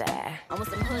out of there. I'm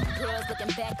some hood girls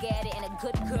looking back at it and a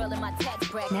good girl in my tax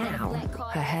bracket. Now,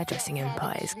 her hairdressing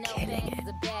empire is killing it.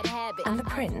 And the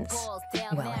prince?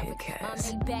 Well, who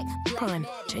cares? Prime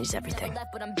changes everything.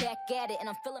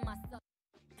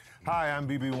 Hi, I'm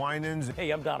BB Winans.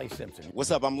 Hey, I'm Donnie Simpson. What's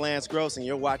up? I'm Lance Gross, and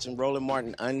you're watching Roland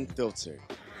Martin Unfiltered.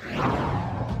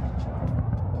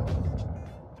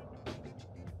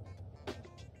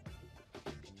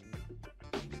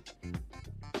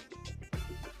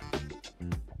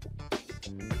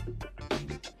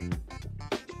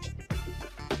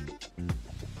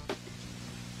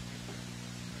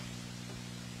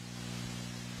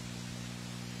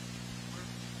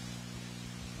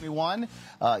 Everyone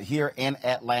here in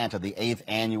Atlanta, the 8th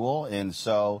annual, and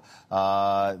so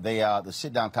the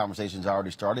sit-down conversations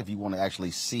already started. If you want to actually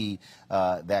see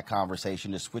that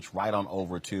conversation, just switch right on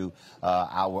over to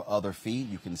our other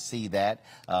feed. You can see that.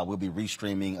 We'll be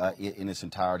restreaming it in its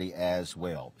entirety as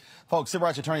well. Folks, civil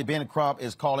rights attorney Ben Crump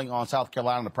is calling on South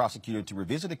Carolina, the prosecutor, to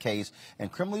revisit the case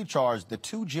and criminally charge the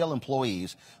 2 jail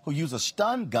employees who used a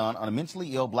stun gun on a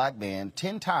mentally ill black man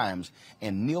 10 times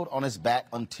and kneeled on his back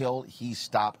until he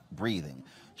stopped breathing.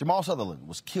 Jamal Sutherland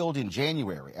was killed in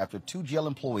January after 2 jail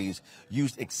employees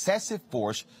used excessive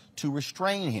force to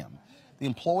restrain him. The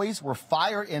employees were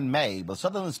fired in May, but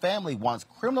Sutherland's family wants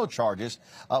criminal charges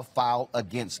filed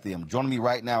against them. Joining me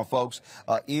right now, folks,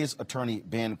 is attorney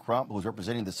Ben Crump, who's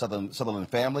representing the Sutherland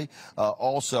family.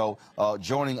 Also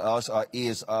joining us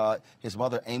is his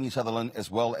mother, Amy Sutherland,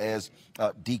 as well as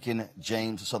Deacon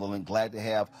James Sutherland. Glad to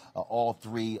have all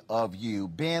 3 of you.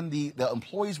 Ben, the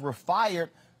employees were fired.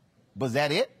 Was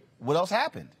that it? What else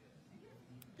happened?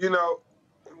 You know,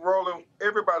 Roland,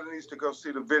 everybody needs to go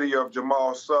see the video of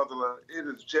Jamal Sutherland. It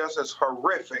is just as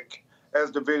horrific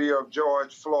as the video of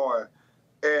George Floyd.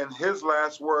 And his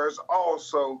last words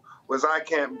also was, "I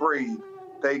can't breathe."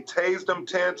 They tased him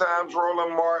 10 times,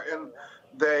 Roland Martin.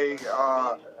 They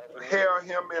held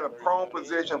him in a prone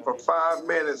position for 5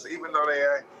 minutes, even though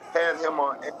they had him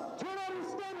on.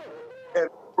 And the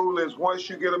rule is, once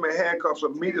you get them in handcuffs,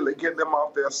 immediately get them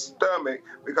off their stomach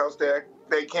because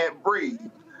they can't breathe.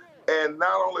 And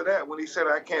not only that, when he said,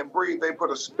 "I can't breathe," they put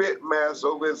a spit mask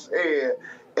over his head,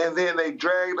 and then they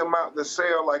dragged him out the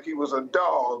cell like he was a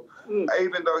dog,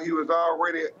 even though he was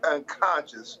already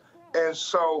unconscious. And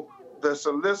so the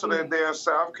solicitor there in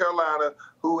South Carolina,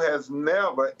 who has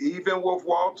never, even with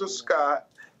Walter Scott,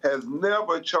 has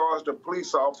never charged a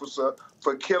police officer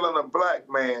for killing a black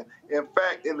man. In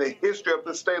fact, in the history of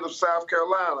the state of South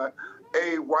Carolina,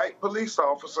 a white police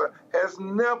officer has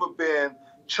never been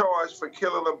charged for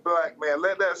killing a black man.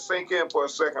 Let that sink in for a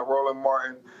second, Roland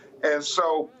Martin. And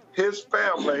so his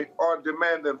family are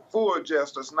demanding full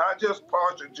justice, not just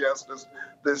partial justice.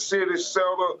 The city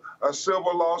settled a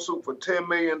civil lawsuit for $10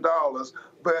 million,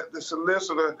 but the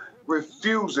solicitor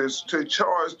refuses to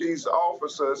charge these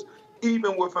officers,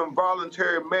 even with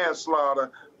involuntary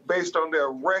manslaughter, based on their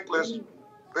reckless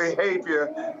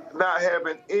behavior, not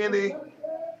having any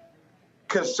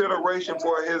consideration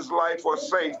for his life or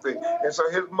safety. And so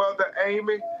his mother,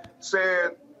 Amy,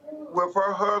 said with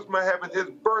her husband having his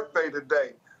birthday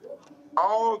today,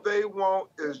 all they want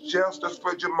is justice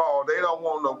for Jamal. They don't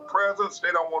want no presents.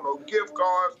 They don't want no gift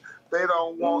cards. They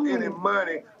don't want any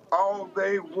money. All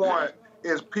they want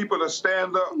is people to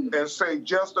stand up and say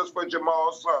justice for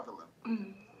Jamal Sutherland.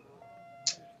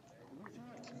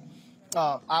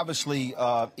 Obviously,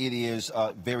 it is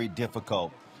very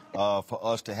difficult for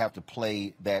us to have to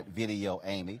play that video,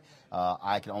 Amy.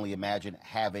 I can only imagine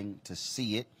having to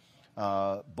see it.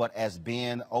 But as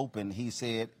Ben opened, he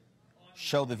said,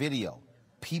 show the video.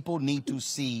 People need to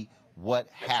see what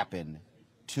happened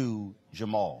to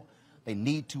Jamal. They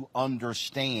need to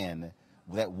understand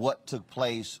that what took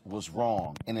place was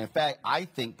wrong. And in fact, I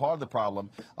think part of the problem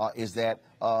is that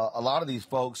a lot of these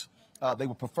folks, they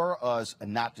would prefer us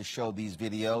not to show these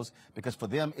videos because for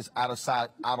them it's out of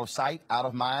sight, out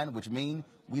of mind, which means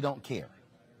we don't care.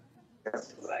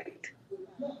 That's right.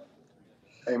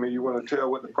 Amy, you want to tell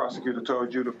what the prosecutor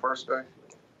told you the first day?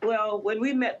 Well, when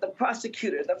we met the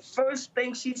prosecutor, the first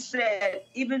thing she said,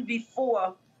 even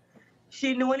before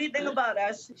she knew anything about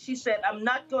us, she said, "I'm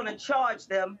not going to charge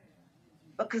them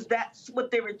because that's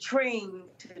what they were trained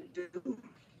to do.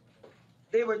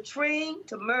 They were trained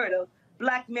to murder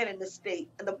black men in the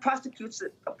state." And the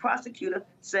prosecutor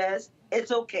says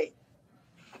it's okay.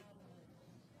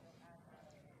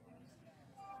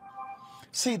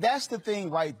 See, that's the thing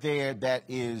right there that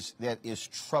is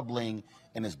troubling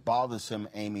and is bothersome,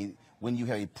 Amy, when you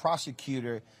have a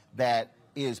prosecutor that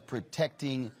is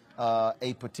protecting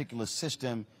a particular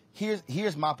system.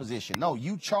 Here's my position. No,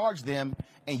 you charge them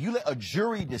and you let a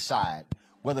jury decide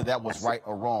whether that was right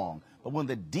or wrong. But when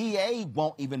the DA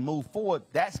won't even move forward,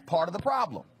 that's part of the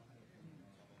problem.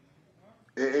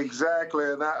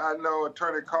 Exactly. And I know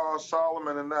Attorney Carl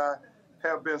Solomon and I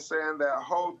have been saying that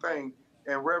whole thing.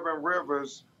 And Reverend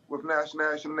Rivers with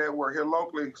National Network here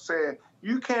locally said,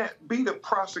 you can't be the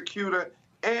prosecutor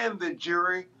and the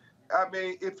jury. I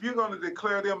mean, if you're going to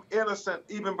declare them innocent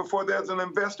even before there's an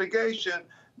investigation,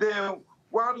 then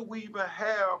why do we even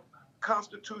have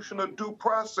constitutional due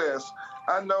process?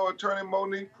 I know Attorney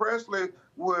Monique Presley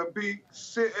would be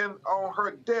sitting on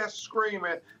her desk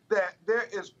screaming that there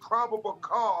is probable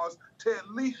cause to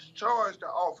at least charge the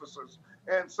officers.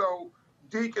 And so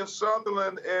Deacon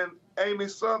Sutherland and Amy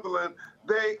Sutherland,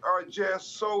 they are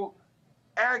just so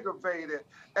aggravated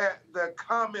at the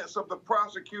comments of the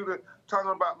prosecutor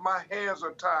talking about my hands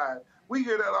are tied. We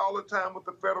hear that all the time with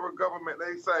the federal government.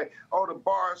 They say, oh, the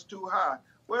bar is too high.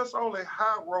 Well, it's only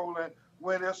high rolling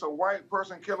when it's a white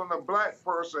person killing a black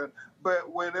person,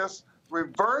 but when it's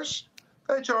reversed,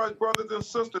 they charge brothers and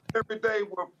sisters every day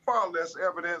with far less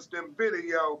evidence than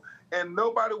video, and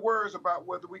nobody worries about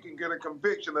whether we can get a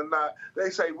conviction or not. They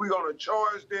say we're going to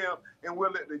charge them, and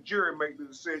we'll let the jury make the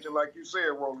decision, like you said,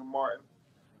 Roland Martin.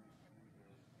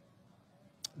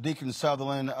 Deacon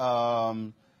Sutherland,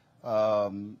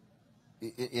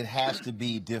 it has to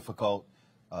be difficult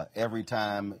every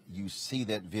time you see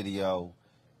that video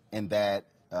and that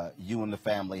you and the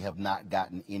family have not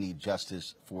gotten any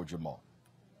justice for Jamal.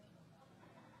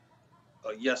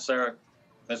 Yes, sir,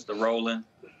 Mr. Rowland.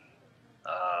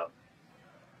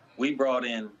 We brought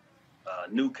in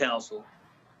new counsel,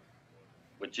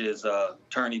 which is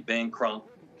Attorney Ben Crump.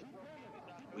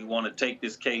 We want to take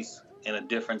this case in a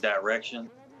different direction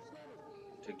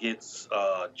to get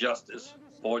justice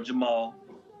for Jamal.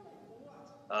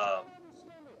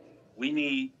 We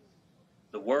need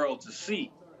the world to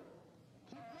see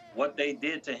what they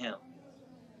did to him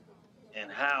and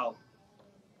how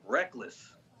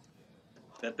reckless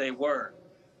that they were.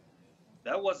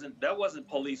 That wasn't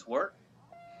police work.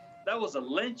 That was a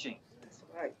lynching. That's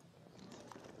right.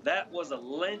 That was a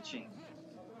lynching.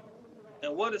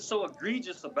 And what is so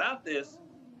egregious about this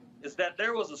is that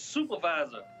there was a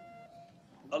supervisor,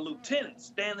 a lieutenant,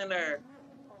 standing there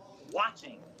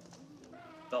watching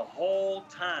the whole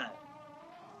time.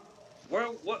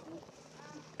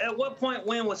 At what point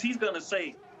when was he going to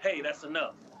say, hey, that's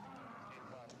enough?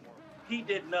 He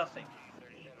did nothing.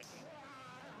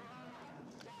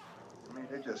 I mean,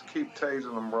 they just keep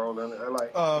tasing them, Roland.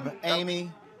 Like,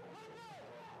 Amy.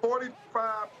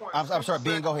 45 points. I'm sorry,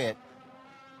 Ben, go ahead.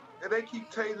 And they keep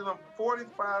tasing them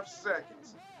 45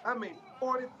 seconds. I mean,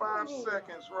 45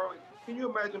 seconds, Roland. Can you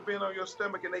imagine being on your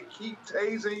stomach and they keep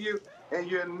tasing you and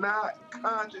you're not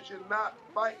conscious, you're not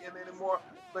fighting anymore,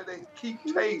 but they keep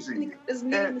tasing you.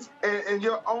 And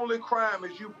your only crime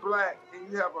is you black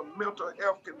and you have a mental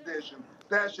health condition.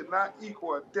 That should not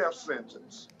equal a death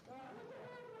sentence.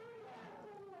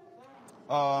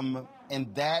 And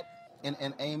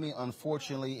Amy,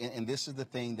 unfortunately, and this is the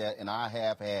thing that, and I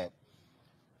have had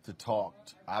to talk,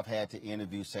 I've had to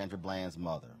interview Sandra Bland's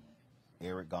mother,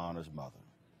 Eric Garner's mother,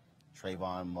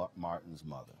 Trayvon Martin's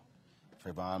mother,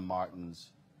 Trayvon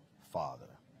Martin's father,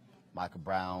 Michael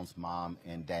Brown's mom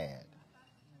and dad.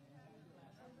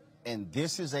 And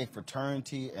this is a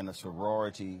fraternity and a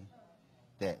sorority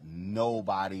that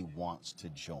nobody wants to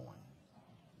join.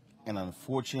 And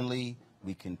unfortunately,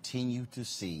 we continue to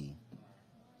see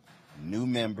new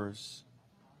members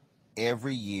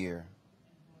every year,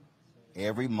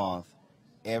 every month,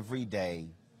 every day,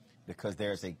 because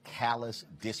there's a callous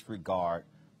disregard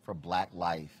for black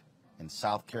life in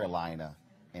South Carolina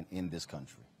and in this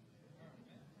country.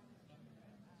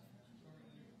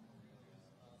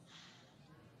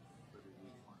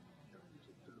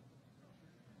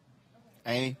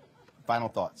 Amy, final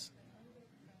thoughts.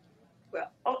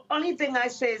 Well, only thing I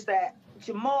say is that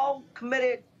Jamal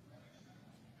committed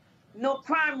no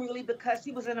crime really because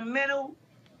he was in a mental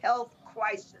health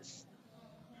crisis.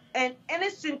 And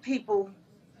innocent people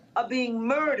are being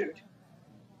murdered.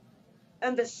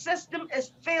 And the system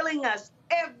is failing us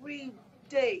every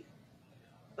day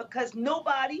because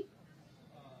nobody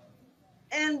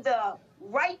in the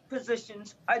right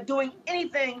positions are doing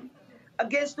anything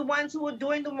against the ones who are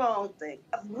doing the wrong thing.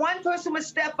 If one person would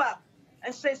step up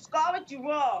and say, Scarlett, you're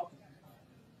wrong,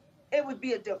 it would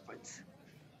be a difference.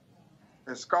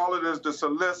 And Scarlett is the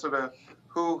solicitor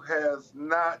who has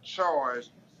not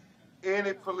charged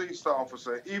any police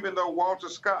officer, even though Walter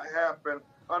Scott happened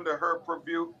under her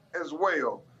purview as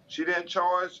well. She didn't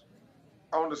charge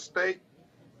on the state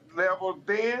level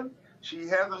then. She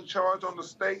hasn't charged on the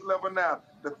state level now.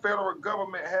 The federal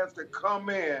government has to come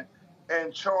in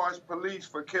and charge police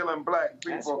for killing black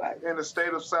people in the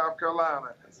state of South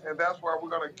Carolina. And that's why we're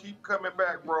going to keep coming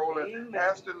back, Roland,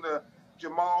 asking the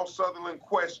Jamal Sutherland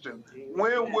question.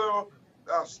 When will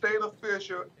a state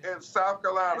official in South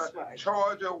Carolina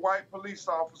charge a white police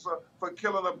officer for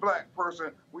killing a black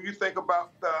person when you think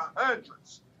about the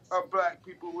hundreds of black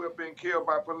people who have been killed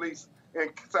by police in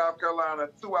South Carolina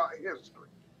throughout history?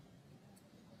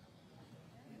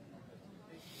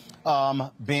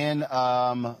 Ben,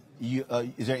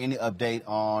 is there any update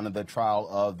on the trial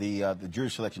of the jury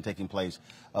selection taking place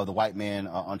of the white man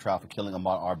on trial for killing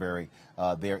Ahmaud Arbery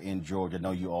there in Georgia? I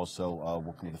know you also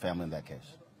working with the family in that case.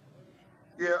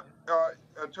 Yeah,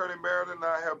 Attorney Merritt and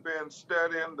I have been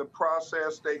studying the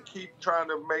process. They keep trying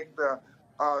to make the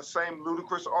same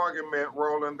ludicrous argument,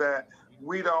 Roland, that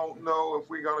we don't know if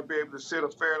we're going to be able to sit a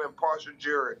fair and impartial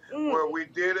jury. Well, we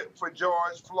did it for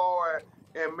George Floyd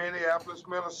in Minneapolis,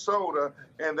 Minnesota,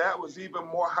 and that was even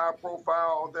more high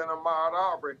profile than Ahmaud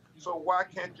Arbery. So why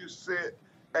can't you sit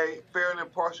a fair and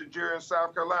impartial jury in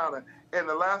South Carolina? And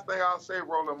the last thing I'll say,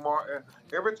 Roland Martin,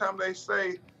 every time they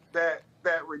say that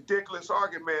ridiculous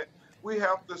argument, we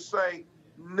have to say,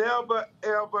 never,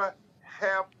 ever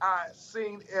have I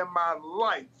seen in my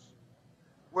life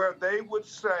where they would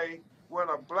say, when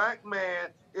a black man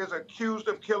is accused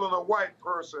of killing a white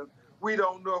person, we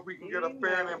don't know if we can get a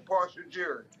fair and impartial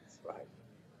jury. That's right.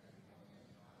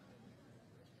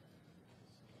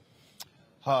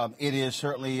 It is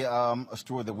certainly a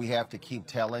story that we have to keep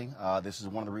telling. This is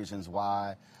one of the reasons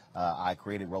why I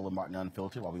created Roland Martin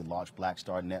Unfiltered, why we launched Black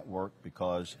Star Network,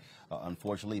 because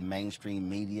unfortunately mainstream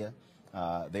media,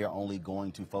 they are only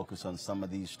going to focus on some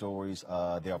of these stories.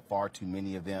 There are far too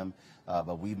many of them,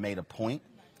 but we've made a point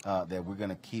that we're going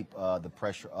to keep the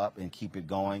pressure up and keep it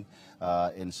going.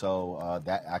 And so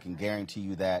that I can guarantee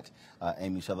you that,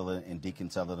 Amy Sutherland and Deacon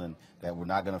Sutherland, that we're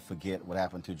not going to forget what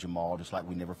happened to Jamal, just like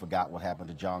we never forgot what happened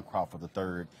to John Crawford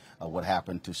III, what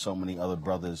happened to so many other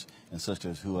brothers and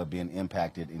sisters who have been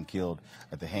impacted and killed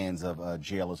at the hands of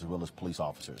jailers as well as police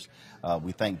officers.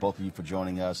 We thank both of you for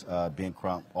joining us. Ben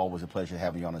Crump, always a pleasure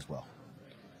having you on as well.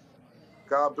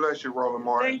 God bless you, Roland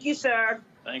Martin. Thank you, sir.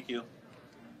 Thank you.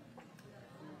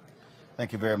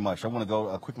 Thank you very much. I want to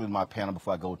go quickly to my panel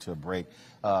before I go to a break.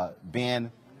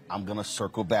 Ben, I'm going to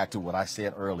circle back to what I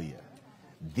said earlier.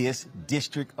 This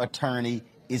district attorney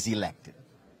is elected.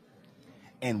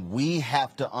 And we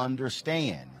have to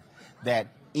understand that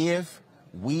if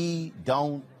we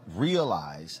don't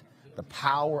realize the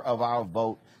power of our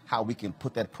vote, how we can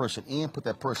put that person in, put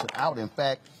that person out. In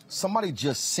fact, somebody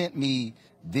just sent me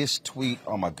this tweet.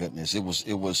 Oh my goodness. It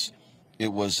was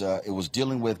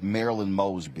dealing with Marilyn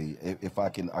Mosby. If I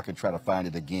can try to find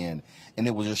it again. And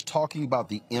it was just talking about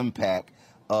the impact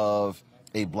of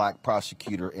a black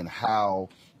prosecutor and how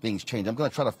things change. I'm going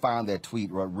to try to find that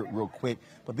tweet real quick.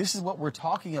 But this is what we're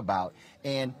talking about.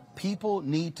 And people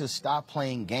need to stop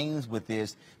playing games with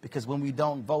this, because when we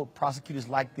don't vote, prosecutors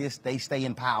like this, they stay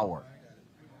in power.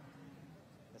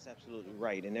 That's absolutely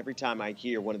right. And every time I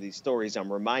hear one of these stories,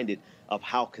 I'm reminded of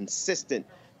how consistent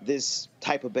this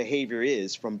type of behavior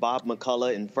is, from Bob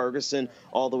McCullough in Ferguson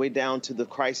all the way down to the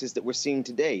crisis that we're seeing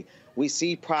today. We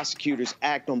see prosecutors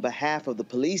act on behalf of the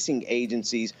policing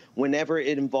agencies whenever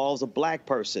it involves a black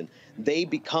person. They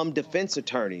become defense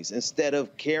attorneys instead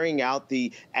of carrying out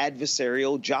the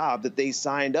adversarial job that they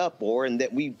signed up for and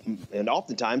that we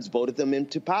oftentimes voted them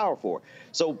into power for.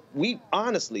 So we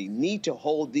honestly need to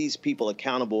hold these people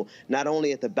accountable, not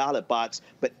only at the ballot box,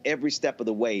 but every step of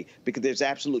the way, because there's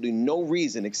absolutely no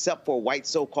reason, except for white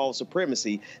so-called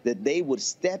supremacy, that they would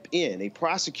step in, a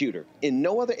prosecutor. In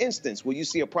no other instance will you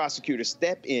see a prosecutor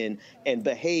step in and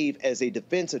behave as a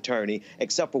defense attorney,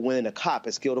 except for when a cop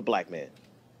has killed a black man.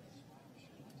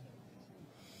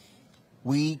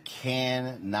 We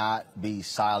cannot be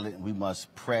silent. We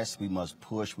must press, we must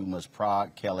push, we must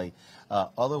prod, Kelly.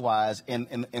 Otherwise,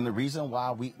 and the reason why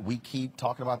we keep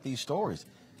talking about these stories,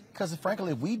 because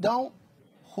frankly, if we don't,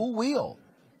 who will?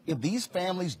 If these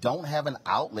families don't have an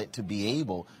outlet to be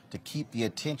able to keep the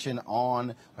attention on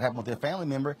what happened with their family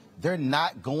member, they're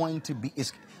not going to be.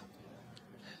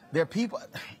 There are people.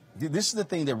 This is the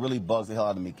thing that really bugs the hell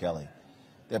out of me, Kelly.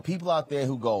 There are people out there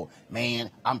who go, man,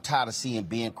 I'm tired of seeing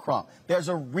Ben Crump. There's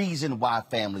a reason why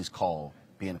families call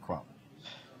Ben Crump.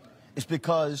 It's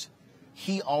because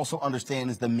he also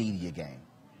understands the media game.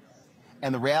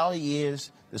 And the reality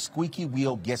is the squeaky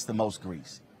wheel gets the most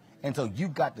grease. And so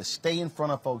you've got to stay in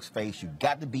front of folks' face. You've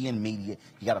got to be in media.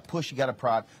 You got to push. You got to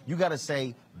prod. You got to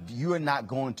say, you're not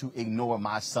going to ignore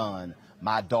my son,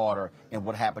 my daughter, and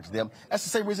what happened to them. That's the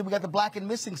same reason we got the Black and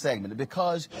Missing segment,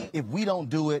 because if we don't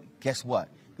do it, guess what?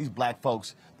 These black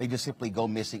folks, they just simply go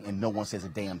missing and no one says a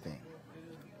damn thing.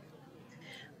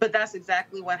 But that's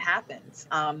exactly what happens.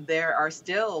 There are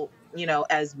still,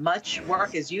 as much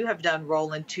work as you have done,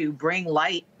 Roland, to bring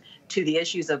light to the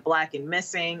issues of Black and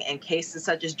Missing and cases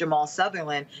such as Jamal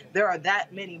Sutherland. There are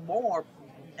that many more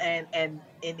and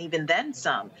even then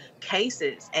some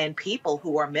cases and people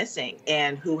who are missing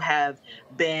and who have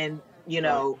been,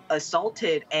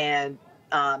 assaulted and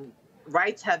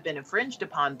rights have been infringed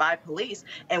upon by police,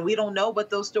 and we don't know what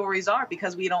those stories are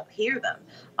because we don't hear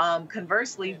them.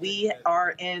 Conversely, we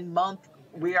are in month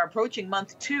we are approaching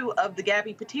month 2 of the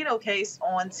Gabby Petito case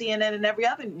on CNN and every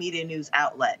other media news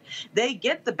outlet. They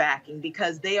get the backing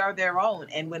because they are their own.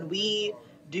 And when we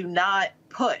do not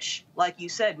push, like you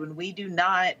said, when we do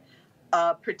not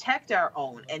protect our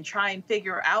own and try and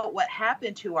figure out what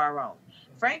happened to our own,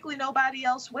 frankly, nobody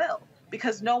else will,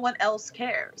 because no one else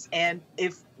cares. And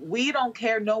if we don't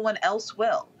care, no one else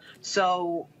will.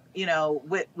 So, you know,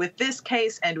 with this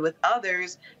case and with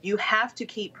others, you have to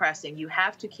keep pressing. You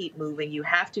have to keep moving. You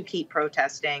have to keep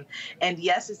protesting. And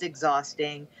yes, it's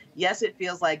exhausting. Yes, it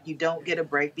feels like you don't get a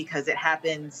break because it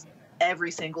happens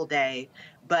every single day.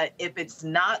 But if it's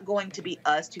not going to be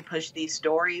us to push these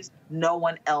stories, no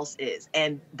one else is.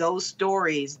 And those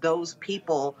stories, those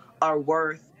people are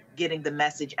worth getting the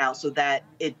message out so that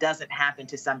it doesn't happen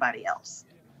to somebody else.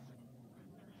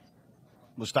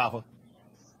 Mustafa?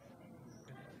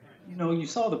 You know, you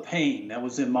saw the pain that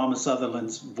was in Mama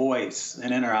Sutherland's voice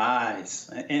and in her eyes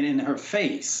and in her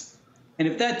face. And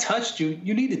if that touched you,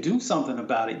 you need to do something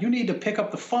about it. You need to pick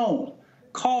up the phone,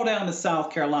 call down to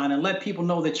South Carolina and let people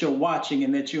know that you're watching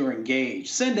and that you're engaged.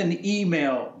 Send an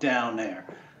email down there.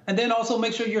 And then also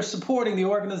make sure you're supporting the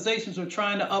organizations who are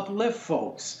trying to uplift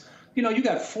folks. You know, you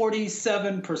got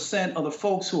 47% of the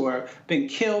folks who are been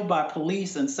killed by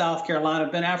police in South Carolina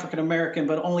have been African-American,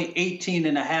 but only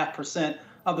 18.5%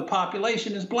 of the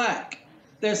population is black.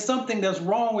 There's something that's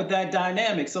wrong with that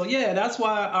dynamic. So yeah, that's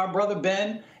why our brother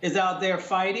Ben is out there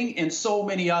fighting and so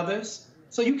many others.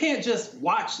 So you can't just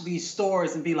watch these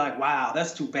stories and be like, wow,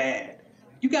 that's too bad.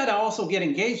 You got to also get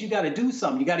engaged. You got to do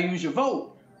something. You got to use your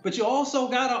vote. But you also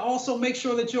got to also make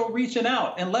sure that you're reaching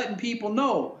out and letting people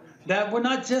know that we're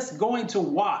not just going to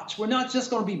watch. We're not just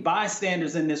going to be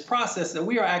bystanders in this process, that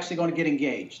we are actually going to get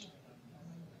engaged.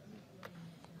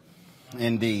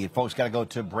 Indeed. Folks, got to go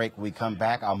to a break. When we come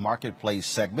back, our marketplace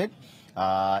segment.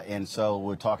 And so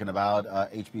we're talking about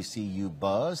HBCU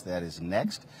Buzz. That is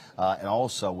next. And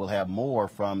also we'll have more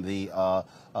from the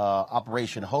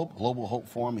Operation Hope, Global Hope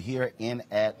Forum here in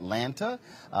Atlanta.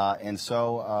 And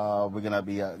so we're going to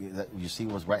be, you see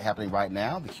what's happening right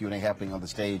now, the Q&A happening on the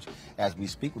stage as we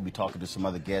speak. We'll be talking to some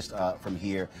other guests from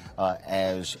here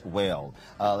as well.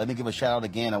 Let me give a shout out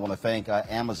again. I want to thank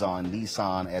Amazon,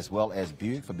 Nissan, as well as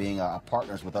Buick for being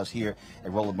partners with us here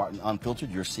at Roland Martin Unfiltered.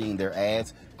 You're seeing their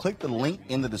ads. Click the link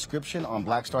in the description on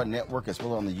Black Star Network as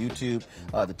well on the YouTube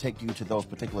to take you to those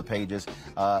particular pages.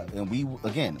 And we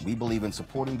believe in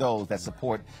supporting those that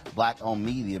support Black-owned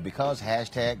media because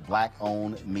hashtag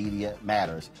Black-owned media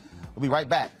matters. We'll be right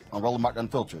back on Roland Martin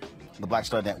Unfiltered, the Black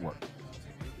Star Network.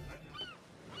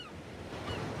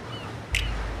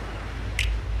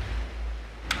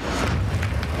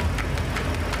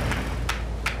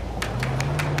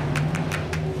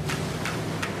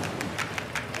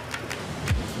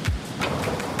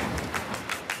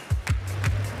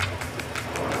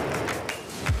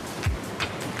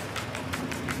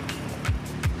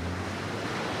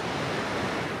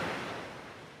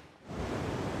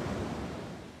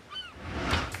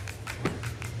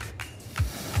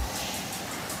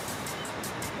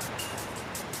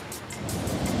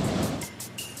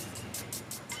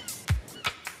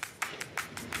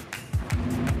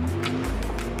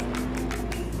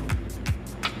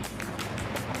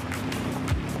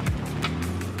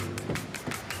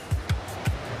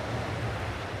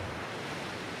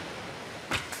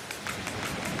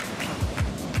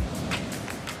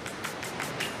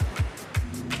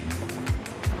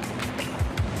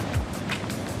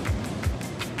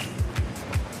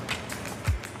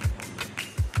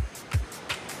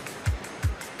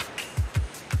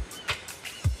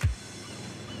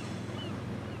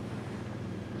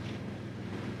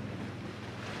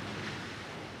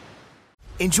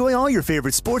 Enjoy all your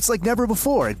favorite sports like never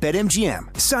before at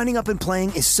BetMGM. Signing up and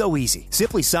playing is so easy.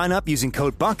 Simply sign up using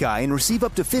code Buckeye and receive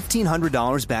up to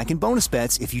 $1,500 back in bonus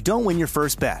bets if you don't win your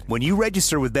first bet. When you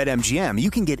register with BetMGM,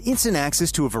 you can get instant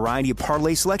access to a variety of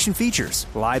parlay selection features,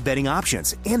 live betting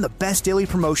options, and the best daily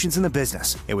promotions in the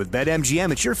business. And with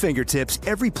BetMGM at your fingertips,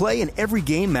 every play and every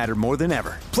game matter more than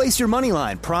ever. Place your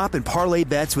moneyline, prop, and parlay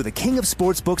bets with the king of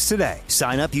sportsbooks today.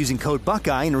 Sign up using code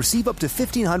Buckeye and receive up to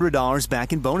 $1,500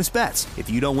 back in bonus bets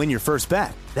if you don't win your first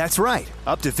bet. That's right,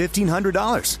 up to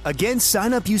 $1,500. Again,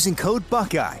 sign up using code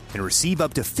Buckeye and receive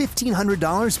up to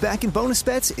 $1,500 back in bonus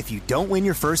bets if you don't win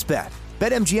your first bet.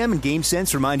 BetMGM and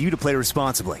GameSense remind you to play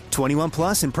responsibly. 21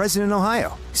 plus and present in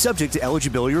Ohio. Subject to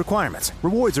eligibility requirements.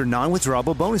 Rewards are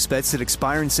non-withdrawable bonus bets that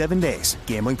expire in 7 days.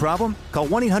 Gambling problem? Call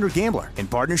 1-800-GAMBLER in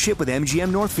partnership with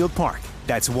MGM Northfield Park.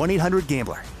 That's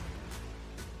 1-800-GAMBLER.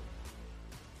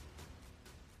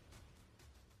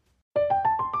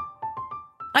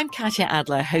 I'm Katya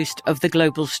Adler, host of The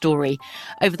Global Story.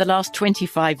 Over the last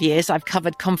 25 years, I've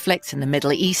covered conflicts in the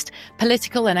Middle East,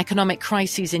 political and economic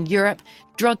crises in Europe,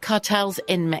 drug cartels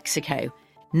in Mexico.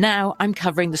 Now I'm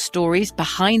covering the stories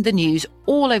behind the news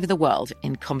all over the world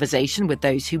in conversation with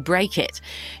those who break it.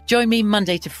 Join me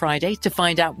Monday to Friday to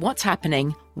find out what's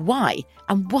happening, why,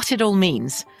 and what it all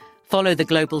means. Follow The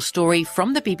Global Story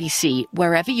from the BBC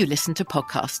wherever you listen to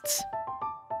podcasts.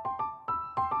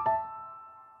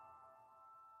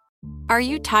 Are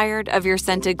you tired of your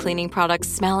scented cleaning products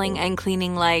smelling and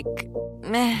cleaning like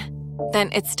meh?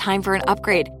 Then it's time for an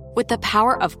upgrade with the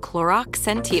power of Clorox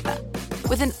Scentiva.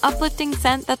 With an uplifting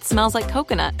scent that smells like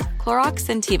coconut, Clorox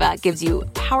Scentiva gives you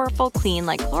powerful clean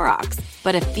like Clorox,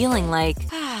 but a feeling like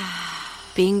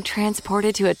being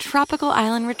transported to a tropical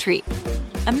island retreat.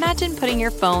 Imagine putting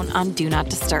your phone on Do Not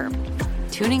Disturb,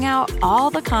 tuning out all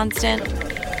the constant,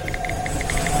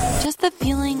 just the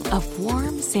feeling of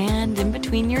warm sand in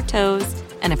between your toes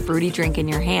and a fruity drink in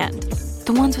your hand.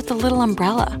 The ones with the little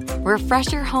umbrella.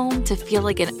 Refresh your home to feel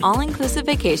like an all-inclusive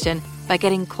vacation by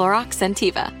getting Clorox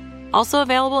Scentiva. Also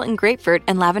available in grapefruit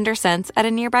and lavender scents at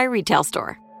a nearby retail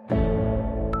store.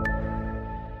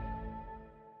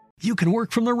 You can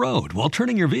work from the road while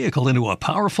turning your vehicle into a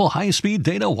powerful high-speed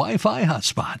data Wi-Fi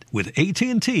hotspot with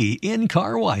AT&T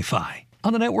in-car Wi-Fi.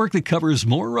 On a network that covers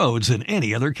more roads than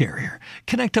any other carrier.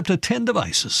 Connect up to 10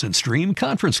 devices and stream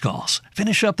conference calls.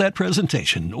 Finish up that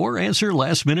presentation or answer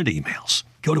last-minute emails.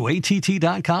 Go to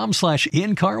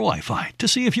att.com/in-car Wi-Fi to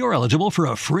see if you're eligible for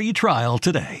a free trial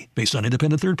today. Based on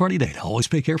independent third-party data, always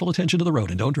pay careful attention to the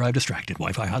road and don't drive distracted.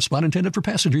 Wi-Fi hotspot intended for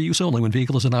passenger use only when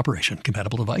vehicle is in operation.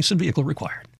 Compatible device and vehicle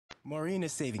required. Maureen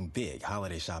is saving big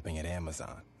holiday shopping at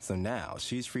Amazon. So now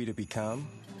she's free to become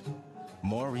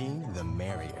Maureen the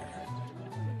Merrier.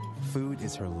 Food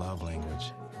is her love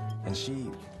language, and she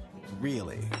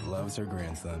really loves her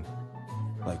grandson.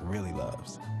 Like, really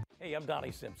loves. Hey, I'm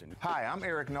Donnie Simpson. Hi, I'm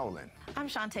Eric Nolan. I'm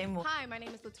Shantae Moore. Hi, my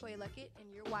name is LaToya Luckett,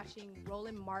 and you're watching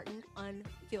Roland Martin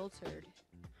Unfiltered.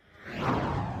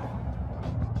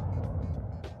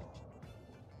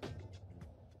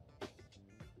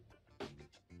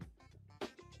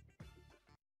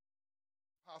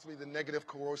 Possibly the negative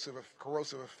corrosive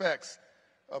effects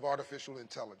of artificial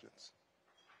intelligence.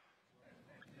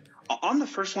 On the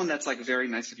first one, that's very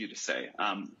nice of you to say.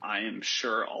 I am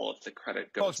sure all of the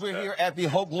credit goes. Folks, we're here at the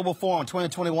Hope Global Forum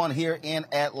 2021 here in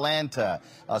Atlanta,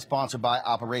 sponsored by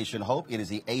Operation Hope. It is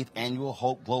the 8th annual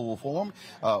Hope Global Forum.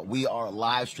 We are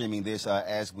live streaming this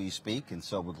as we speak, and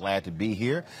so we're glad to be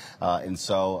here.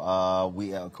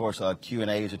 We, of course,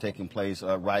 Q&As are taking place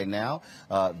right now.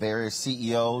 Various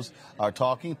CEOs are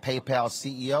talking. PayPal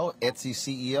CEO, Etsy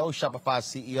CEO, Shopify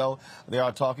CEO, they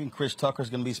are talking. Chris Tucker is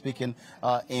going to be speaking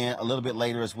in a little bit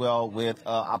later as well with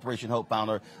Operation Hope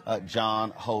founder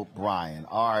John Hope Bryan.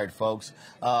 All right, folks,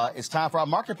 it's time for our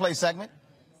Marketplace segment.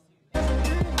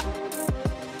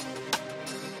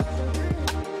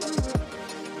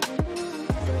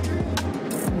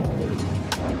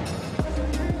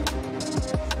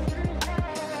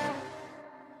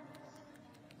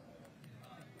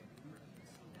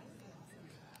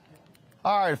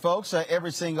 All right, folks,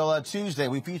 every single Tuesday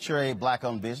we feature a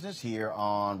black-owned business here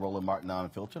on Roland Martin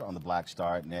Unfiltered on the Black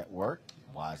Star Network.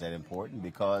 Why is that important?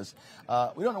 Because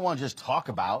we don't want to just talk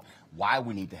about why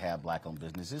we need to have black-owned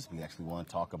businesses. We actually want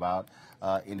to talk about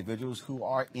individuals who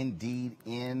are indeed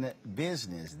in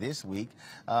business. This week,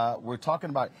 we're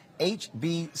talking about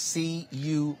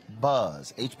HBCU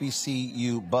Buzz.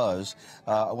 HBCU Buzz.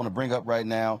 I want to bring up right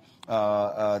now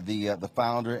the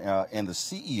founder and the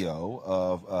CEO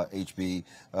of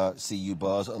HBCU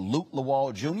Buzz, Luke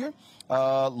Lawal Jr.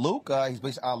 Luke, he's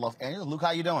based out of Los Angeles. Luke,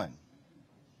 how you doing?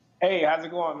 Hey, how's it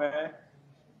going, man?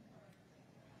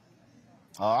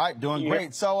 All right, doing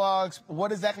great. So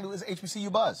what exactly is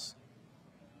HBCU Buzz?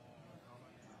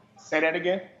 Say that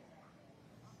again.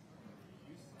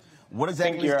 What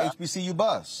exactly is HBCU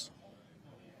Buzz?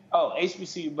 Oh,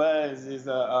 HBCU Buzz is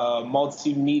a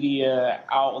multimedia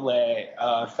outlet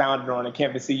founded on the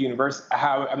campus of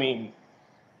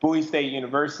Bowie State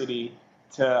University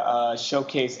to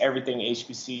showcase everything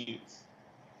HBCUs.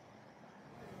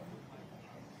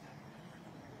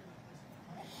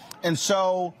 And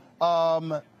so,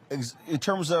 in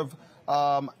terms of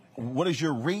what is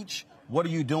your reach? What are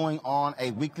you doing on a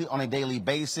weekly, on a daily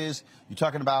basis? You're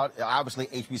talking about, obviously,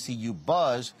 HBCU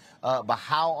Buzz, but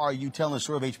how are you telling the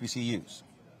story of HBCUs?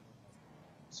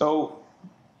 So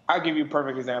I'll give you a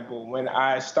perfect example. When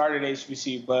I started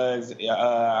HBCU Buzz,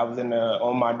 I was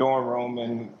on my dorm room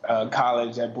in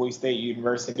college at Bowie State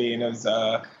University, and it was,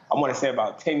 I want to say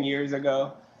about 10 years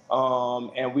ago,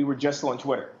 and we were just on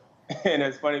Twitter. And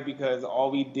it's funny because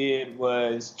all we did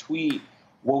was tweet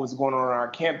what was going on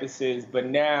our campuses, but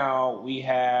now we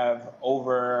have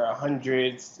over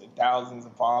hundreds, thousands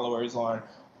of followers on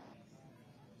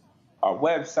our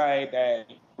website that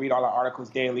read all our articles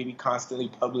daily. We constantly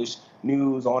publish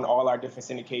news on all our different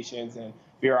syndications, and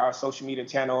via our social media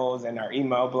channels and our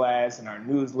email blasts and our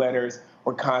newsletters,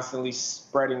 we're constantly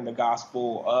spreading the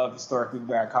gospel of historically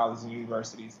Black colleges and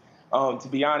universities. To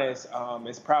be honest,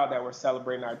 it's proud that we're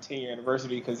celebrating our 10-year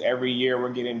anniversary because every year we're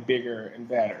getting bigger and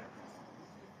better.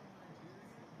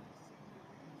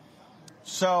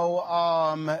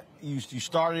 So you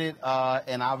started,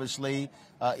 and obviously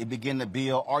it began to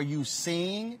build. Are you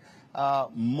seeing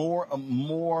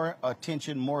more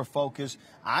attention, more focus?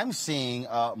 I'm seeing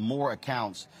more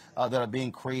accounts that are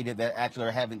being created that actually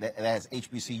are having that has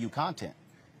HBCU content.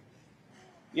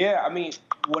 Yeah, I mean,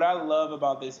 what I love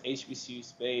about this HBCU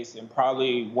space, and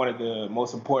probably one of the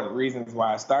most important reasons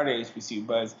why I started HBCU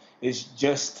Buzz, is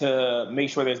just to make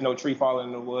sure there's no tree falling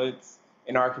in the woods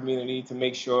in our community, to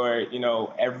make sure, you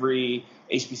know, every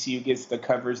HBCU gets the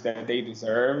coverage that they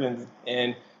deserve,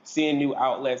 and seeing new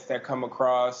outlets that come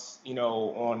across, you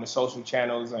know, on the social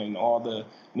channels and all the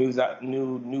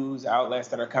new news outlets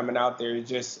that are coming out there is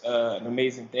just an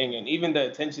amazing thing. And even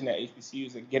the attention that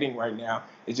HBCUs are getting right now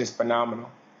is just phenomenal.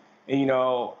 And, you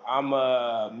know, I'm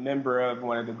a member of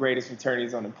one of the greatest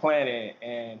fraternities on the planet,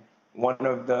 and one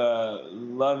of the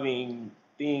loving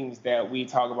things that we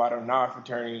talk about in our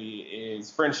fraternity is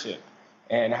friendship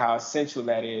and how essential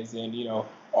that is. And, you know,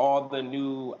 all the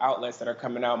new outlets that are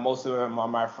coming out, most of them are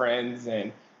my friends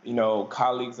and, you know,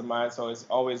 colleagues of mine. So it's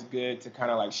always good to kind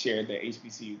of like share the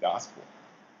HBCU gospel.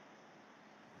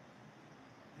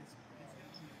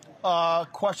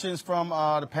 Questions from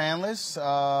the panelists.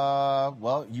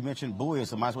 Well, you mentioned Bowie,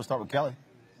 so might as well start with Kelly.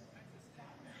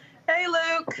 Hey,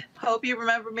 Luke. Hope you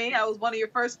remember me. I was one of your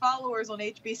first followers on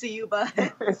HBCU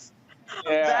Buzz.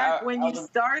 Back when you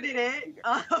started it.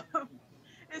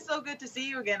 It's so good to see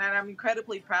you again, and I'm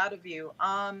incredibly proud of you.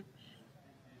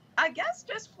 I guess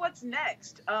just what's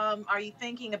next? Are you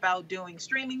thinking about doing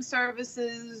streaming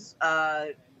services,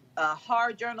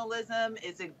 hard journalism?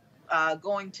 Is it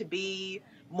going to be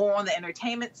more on the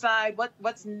entertainment side?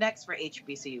 What's next for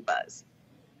HBCU Buzz?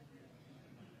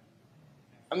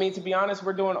 I mean, to be honest,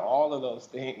 we're doing all of those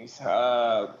things.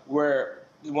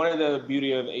 One of the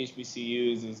beauty of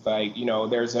HBCUs is, like, you know,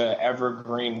 there's an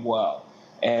evergreen well,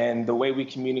 and the way we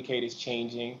communicate is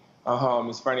changing.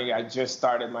 It's funny, I just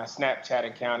started my Snapchat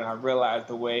account, and I realized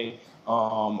the way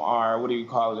our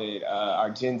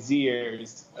Gen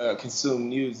Zers consume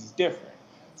news is different.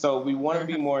 So we want to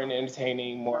be more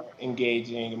entertaining, more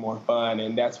engaging, and more fun,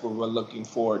 and that's what we're looking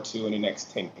forward to in the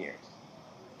next 10 years.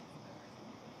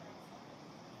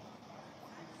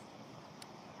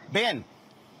 Ben.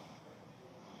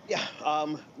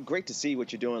 Yeah, great to see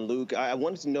what you're doing, Luke. I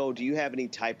wanted to know, do you have any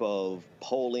type of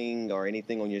polling or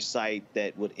anything on your site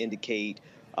that would indicate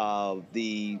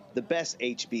the best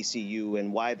HBCU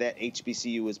and why that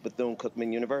HBCU is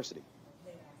Bethune-Cookman University?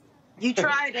 You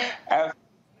tried it.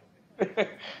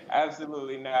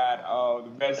 Absolutely not.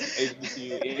 The best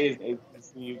HBCU is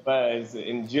HBCU Buzz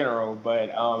in general,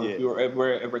 but if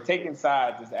we're taking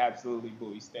sides, it's absolutely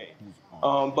Bowie State.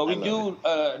 But we do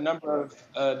a number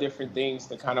of different things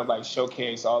to kind of like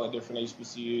showcase all the different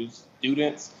HBCU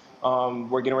students.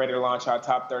 We're getting ready to launch our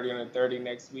Top 30 Under 30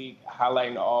 next week,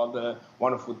 highlighting all the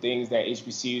wonderful things that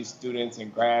HBCU students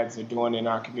and grads are doing in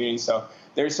our community. So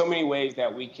there's so many ways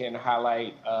that we can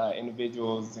highlight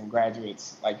individuals and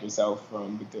graduates like yourself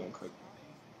from Bethune-Cookman.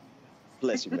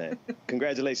 Bless you, man.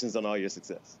 Congratulations on all your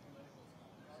success.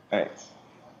 Thanks.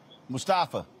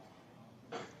 Mustafa.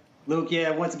 Luke, yeah,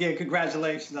 once again,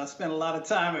 congratulations. I spent a lot of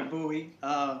time at Bowie,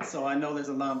 so I know there's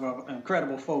a number of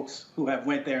incredible folks who have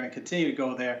went there and continue to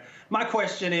go there. My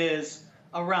question is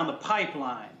around the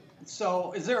pipeline.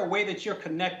 So is there a way that you're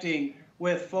connecting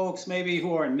with folks maybe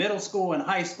who are in middle school and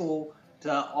high school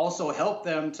to also help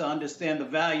them to understand the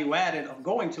value added of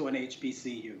going to an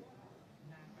HBCU?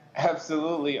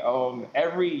 Absolutely.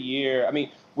 Every year, I mean,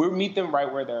 we meet them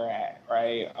right where they're at,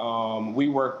 right? We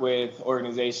work with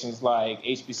organizations like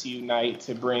HBCU Unite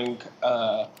to bring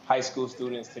high school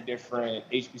students to different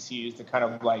HBCUs to kind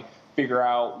of like figure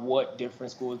out what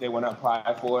different schools they want to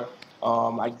apply for.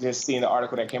 I just seen the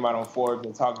article that came out on Forbes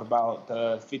that talked about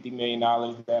the $50 million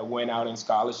that went out in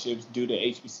scholarships due to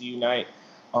HBCU Unite.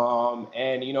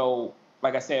 And, you know,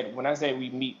 like I said, when I say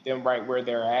we meet them right where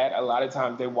they're at, a lot of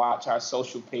times they watch our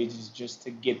social pages just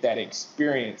to get that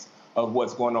experience of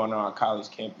what's going on our college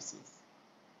campuses.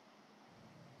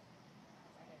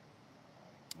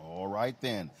 All right,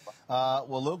 then.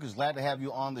 Well, Luke, is glad to have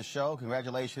you on the show.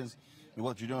 Congratulations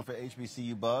what you're doing for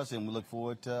HBCU Buzz, and we look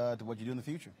forward to what you do in the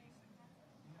future.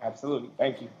 Absolutely.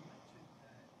 Thank you.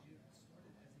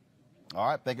 All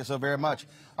right, thank you so very much.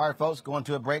 All right, folks, going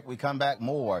to a break. We come back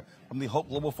more from the Hope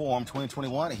Global Forum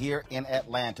 2021 here in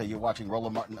Atlanta. You're watching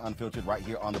Roland Martin Unfiltered right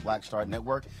here on the Black Star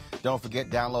Network. Don't forget,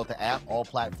 download the app, all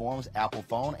platforms, Apple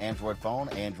phone, Android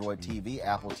TV,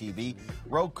 Apple TV,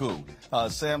 Roku,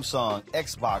 Samsung,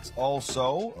 Xbox.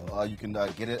 Also, you can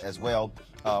get it as well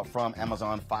from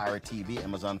Amazon Fire TV,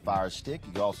 Amazon Fire Stick.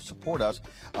 You can also support us,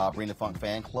 Bring the Funk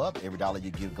Fan Club. Every dollar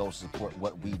you give goes to support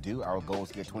what we do. Our goal is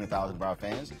to get 20,000 of our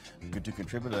fans to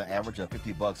contribute at an average of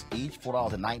 $50 each,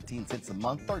 $4.19 a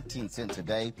month, 13 cents a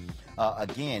day.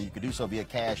 Again, you can do so via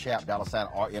Cash App,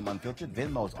 $RM Unfiltered,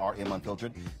 Venmo's RM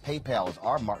Unfiltered, PayPal is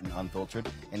R Martin Unfiltered,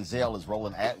 and Zelle is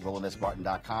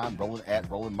Roland@RolandSMartin.com,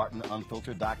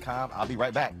 Roland@RolandMartinUnfiltered.com. I'll be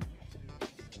right back.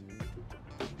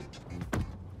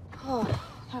 Oh,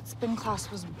 that spin class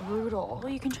was brutal.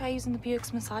 Well, you can try using the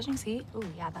Buick's massaging seat. Ooh,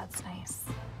 yeah, that's nice.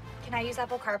 Can I use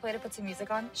Apple CarPlay to put some music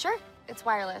on? Sure, it's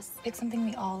wireless. Pick something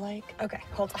we all like. Okay,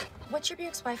 hold on. What's your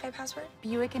Buick's Wi-Fi password?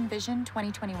 Buick Envision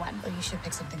 2021. Oh, you should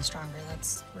pick something stronger.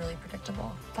 That's really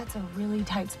predictable. That's a really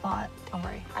tight spot. Don't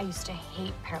worry, I used to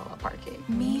hate parallel parking.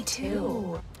 Me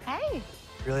too. Hey.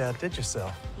 Really outdid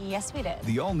yourself. Yes, we did.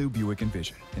 The all-new Buick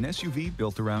Envision, an SUV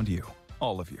built around you,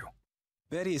 all of you.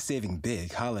 Betty is saving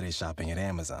big holiday shopping at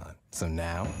Amazon. So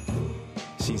now,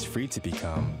 she's free to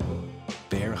become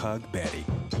Bear Hug Betty.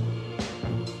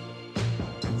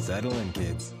 Settle in,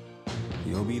 kids.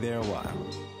 You'll be there a while.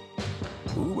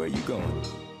 Ooh, where you going?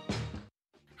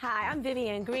 Hi, I'm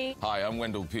Vivian Green. Hi, I'm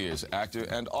Wendell Pierce, actor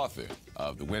and author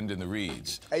of The Wind in the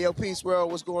Reeds. Hey, yo, Peace World,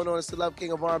 what's going on? It's the Love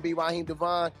King of R&B, Raheem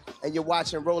Devon, and you're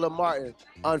watching Roland Martin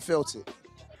Unfiltered.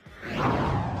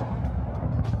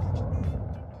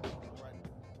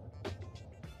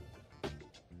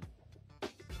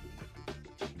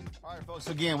 Folks,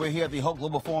 again, we're here at the Hope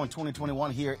Global Forum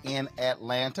 2021 here in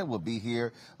Atlanta. We'll be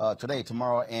here today,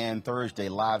 tomorrow, and Thursday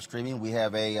live streaming. We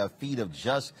have a feed of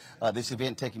just this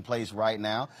event taking place right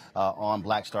now on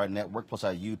Black Star Network, plus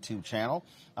our YouTube channel.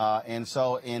 And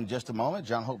so in just a moment,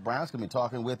 John Hope Brown's going to be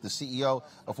talking with the CEO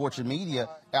of Fortune Media,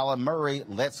 Alan Murray.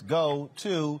 Let's go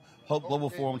to Hope Global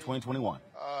Forum 2021.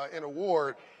 An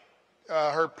award,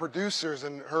 her producers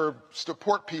and her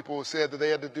support people said that they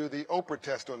had to do the Oprah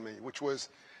test on me, which was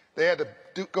they had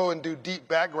to go and do deep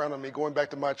background on me, going back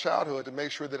to my childhood, to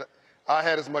make sure that I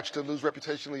had as much to lose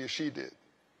reputationally as she did.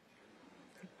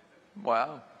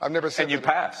 Wow. I've never said And you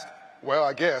passed. Well,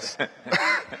 I guess. And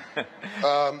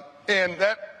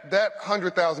that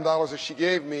 $100,000 that she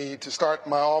gave me to start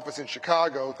my office in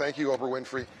Chicago, thank you, Oprah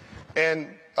Winfrey,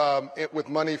 and with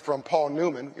money from Paul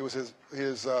Newman, it was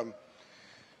his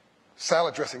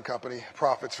salad dressing company,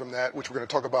 profits from that, which we're going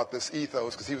to talk about this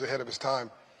ethos because he was ahead of his time.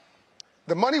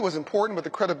 The money was important, but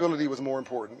the credibility was more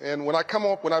important. And when I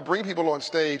bring people on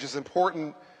stage, it's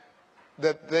important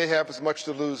that they have as much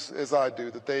to lose as I do,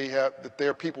 that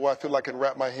they're people I feel like I can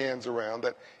wrap my hands around,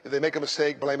 that if they make a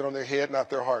mistake, blame it on their head,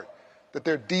 not their heart, that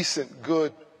they're decent,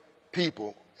 good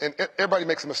people. And everybody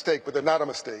makes a mistake, but they're not a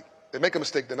mistake. They make a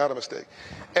mistake, they're not a mistake.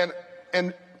 And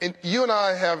you and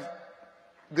I have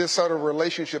this sort of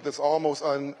relationship that's almost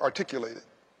unarticulated.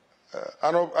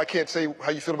 I can't say how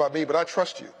you feel about me, but I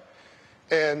trust you.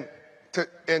 And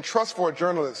trust for a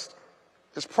journalist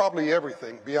is probably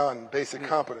everything beyond basic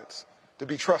competence, to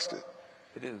be trusted.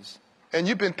 It is. And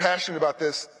you've been passionate about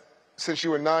this since you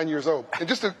were 9 years old. And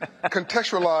just to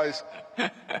contextualize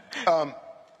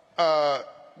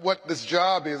what this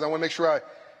job is, I want to make sure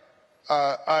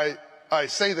I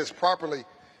say this properly.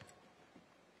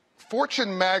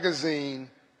 Fortune magazine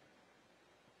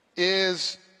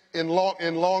is, in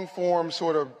long form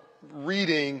sort of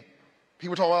reading,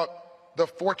 people talk about the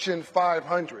Fortune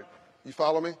 500. You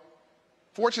follow me?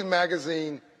 Fortune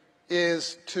magazine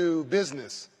is to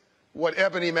business what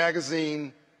Ebony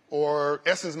magazine or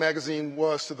Essence magazine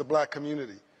was to the black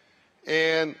community.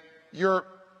 And your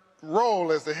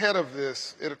role as the head of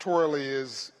this editorially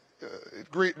is,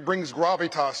 it brings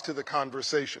gravitas to the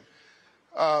conversation.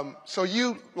 So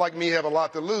you, like me, have a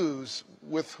lot to lose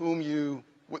with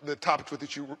the topics with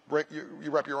which you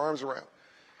wrap your arms around.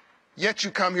 Yet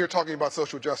you come here talking about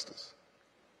social justice,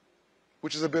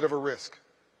 which is a bit of a risk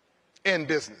in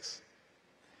business.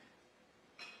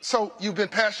 So you've been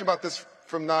passionate about this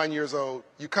from 9 years old.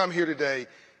 You come here today.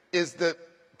 Is the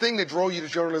thing that drove you to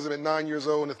journalism at 9 years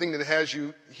old and the thing that has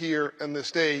you here on the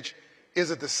stage, is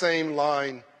it the same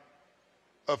line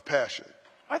of passion?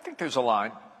 I think there's a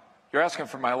line. You're asking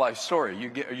for my life story. Are you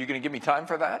going to give me time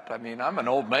for that? I mean, I'm an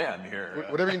old man here.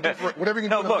 Whatever you can do, whatever you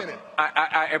can do in a minute.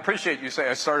 I appreciate you say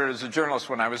I started as a journalist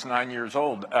when I was 9 years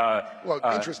old.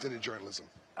 Interested in journalism.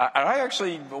 I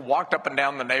actually walked up and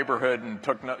down the neighborhood and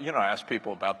took, asked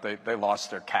people about they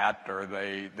lost their cat or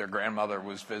their grandmother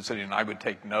was visiting, and I would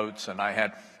take notes. And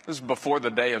this was before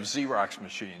the day of Xerox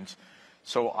machines.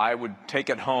 So I would take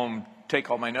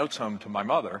all my notes home to my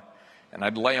mother, and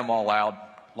I'd lay them all out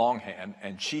longhand,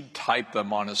 and she'd type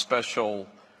them on a special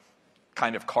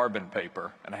kind of carbon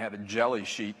paper, and I had a jelly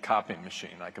sheet copying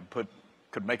machine. I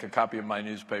could make a copy of my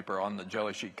newspaper on the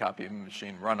jelly sheet copying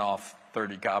machine, run off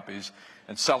 30 copies,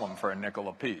 and sell them for a nickel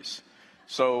a piece.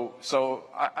 So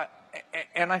I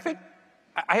think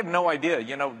I have no idea.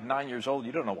 9 years old,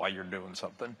 you don't know why you're doing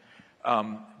something,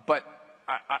 but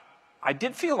I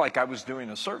did feel like I was doing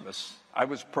a service. I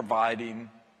was providing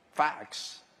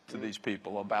facts to these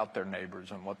people about their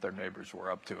neighbors and what their neighbors were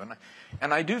up to.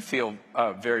 And I do feel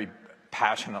very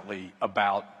passionately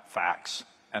about facts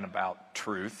and about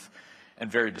truth,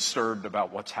 and very disturbed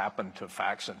about what's happened to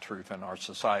facts and truth in our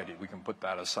society. We can put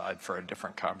that aside for a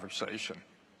different conversation.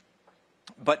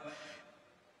 But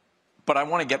I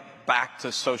want to get back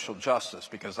to social justice,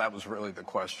 because that was really the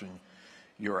question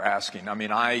you were asking. I mean,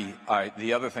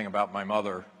 the other thing about my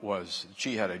mother was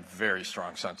she had a very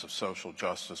strong sense of social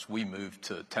justice. We moved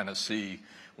to Tennessee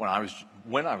when I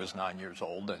was 9 years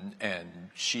old, and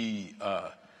she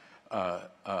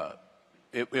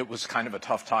it was kind of a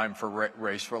tough time for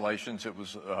race relations. It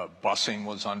was busing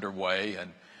was underway,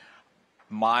 and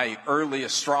my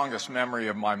earliest, strongest memory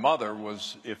of my mother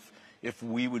was if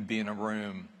we would be in a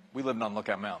room. We lived on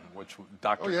Lookout Mountain, which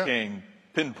Dr. King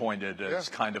pinpointed as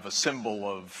kind of a symbol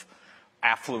of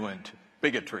affluent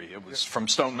bigotry. It was from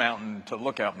Stone Mountain to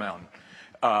Lookout Mountain.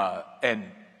 And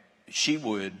she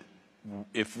would,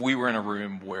 if we were in a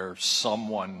room where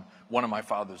one of my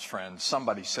father's friends,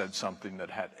 somebody said something that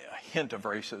had a hint of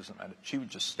racism in it, she would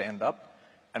just stand up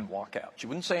and walk out. She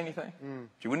wouldn't say anything.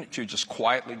 She would just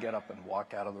quietly get up and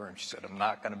walk out of the room. She said, I'm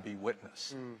not going to be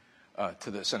witness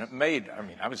to this. And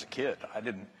I was a kid. I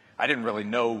didn't really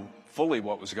know fully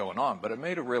what was going on, but it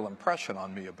made a real impression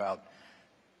on me about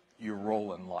your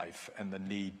role in life and the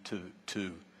need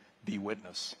to be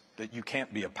witness, that you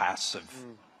can't be a passive.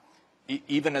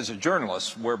 Even as a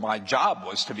journalist, where my job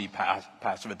was to be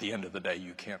passive, at the end of the day,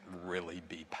 you can't really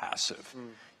be passive.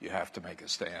 You have to make a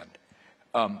stand.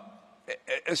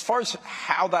 As far as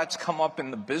how that's come up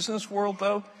in the business world,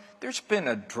 though, there's been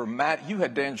a dramatic, you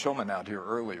had Dan Schulman out here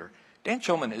earlier. Dan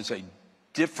Schulman is a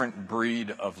different breed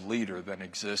of leader than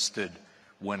existed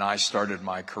when I started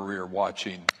my career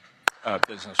watching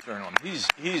business journalism.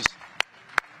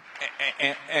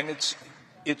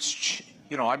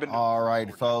 I've been. All right,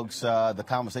 folks. The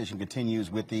conversation continues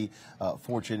with the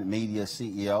Fortune Media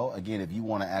CEO. Again, if you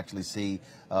want to actually see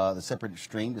the separate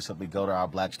stream, just simply go to our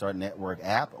Black Star Network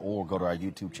app or go to our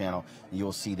YouTube channel, and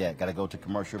you'll see that. Got to go to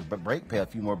commercial break, pay a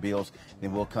few more bills,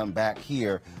 then we'll come back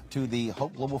here to the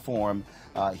Hope Global Forum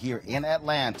here in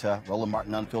Atlanta. Roland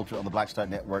Martin Unfiltered on the Black Star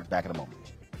Network. Back in a moment.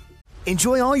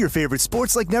 Enjoy all your favorite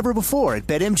sports like never before at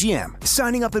BetMGM.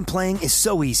 Signing up and playing is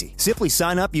so easy. Simply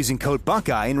sign up using code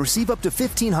Buckeye and receive up to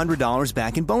 $1,500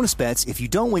 back in bonus bets if you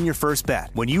don't win your first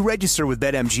bet. When you register with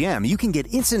BetMGM, you can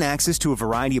get instant access to a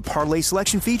variety of parlay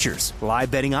selection features, live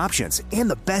betting options, and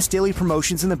the best daily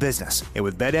promotions in the business. And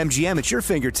with BetMGM at your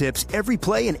fingertips, every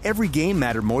play and every game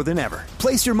matter more than ever.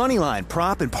 Place your moneyline,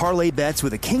 prop, and parlay bets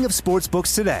with the king of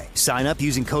sportsbooks today. Sign up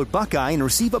using code Buckeye and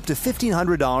receive up to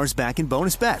 $1,500 back in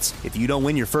bonus bets if you don't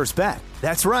win your first bet.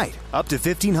 That's right, up to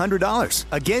 $1,500.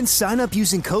 Again, sign up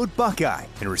using code Buckeye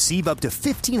and receive up to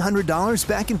 $1,500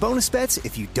 back in bonus bets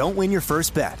if you don't win your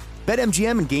first bet.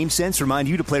 BetMGM and GameSense remind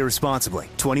you to play responsibly.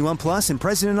 21 plus and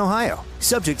present in Ohio.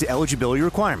 Subject to eligibility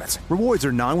requirements. Rewards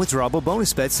are non-withdrawable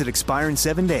bonus bets that expire in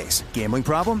 7 days. Gambling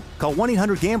problem? Call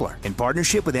 1-800-GAMBLER in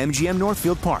partnership with MGM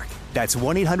Northfield Park. That's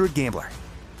 1-800-GAMBLER.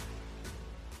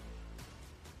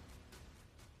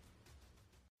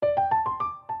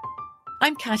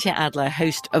 I'm Katya Adler,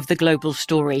 host of The Global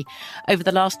Story. Over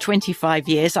the last 25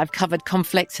 years, I've covered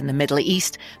conflicts in the Middle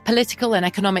East, political and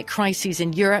economic crises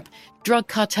in Europe, drug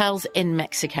cartels in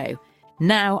Mexico.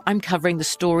 Now I'm covering the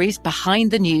stories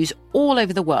behind the news all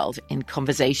over the world in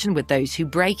conversation with those who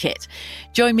break it.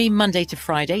 Join me Monday to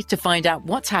Friday to find out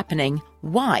what's happening,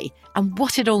 why, and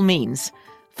what it all means.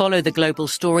 Follow The Global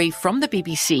Story from the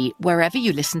BBC wherever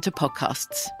you listen to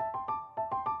podcasts.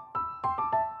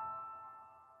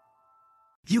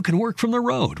 You can work from the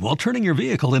road while turning your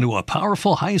vehicle into a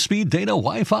powerful high-speed data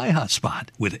Wi-Fi hotspot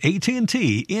with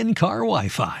AT&T in-car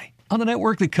Wi-Fi. on the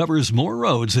network that covers more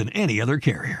roads than any other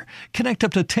carrier. Connect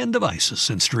up to 10 devices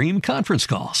and stream conference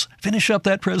calls. Finish up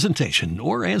that presentation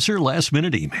or answer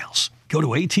last-minute emails. Go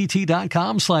to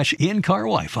att.com/in-car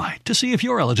Wi-Fi to see if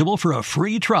you're eligible for a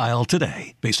free trial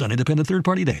today. Based on independent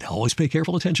third-party data, always pay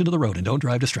careful attention to the road and don't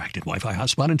drive distracted. Wi-Fi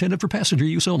hotspot intended for passenger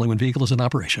use only when vehicle is in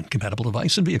operation. Compatible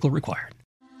device and vehicle required.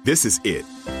 This is it.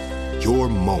 Your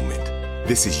moment.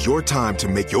 This is your time to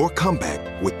make your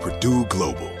comeback with Purdue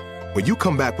Global. When you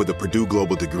come back with a Purdue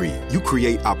Global degree, you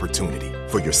create opportunity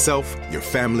for yourself, your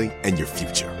family, and your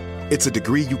future. It's a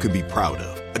degree you can be proud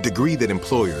of, a degree that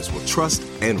employers will trust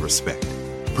and respect.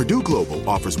 Purdue Global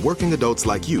offers working adults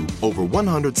like you over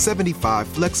 175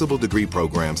 flexible degree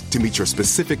programs to meet your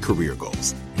specific career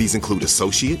goals. These include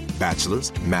associate,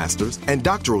 bachelor's, master's, and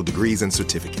doctoral degrees and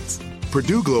certificates.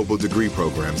 Purdue Global degree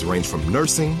programs range from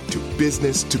nursing to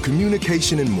business to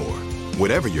communication and more.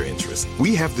 Whatever your interest,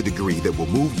 we have the degree that will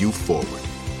move you forward.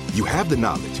 You have the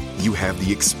knowledge, you have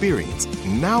the experience.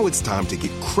 Now it's time to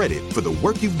get credit for the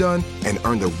work you've done and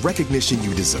earn the recognition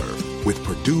you deserve with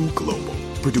Purdue Global,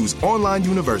 Purdue's online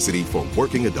university for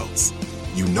working adults.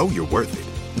 You know you're worth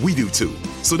it. We do too.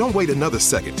 So don't wait another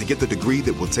second to get the degree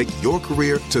that will take your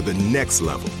career to the next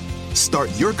level. Start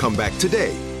your comeback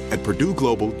today at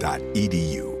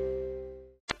purdueglobal.edu.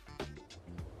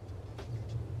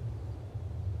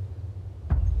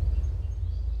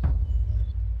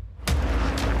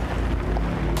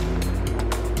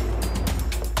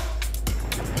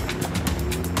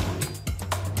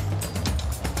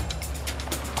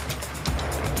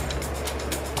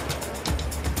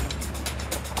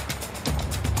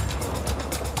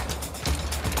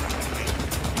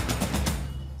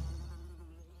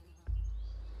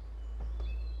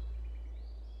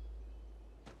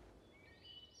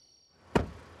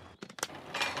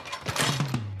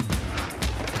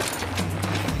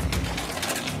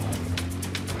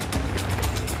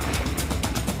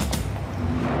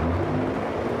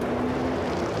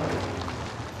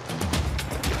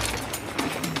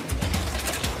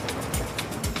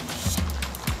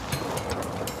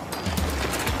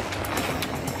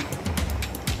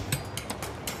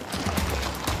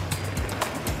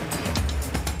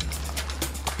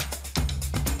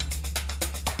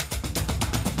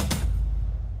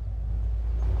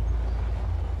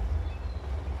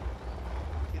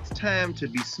 Time to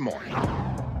be smart.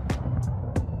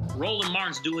 Roland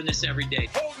Martin's doing this every day.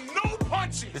 Oh, no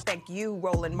punches! Thank you,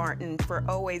 Roland Martin, for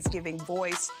always giving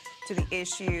voice to the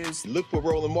issues. Look for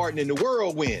Roland Martin in the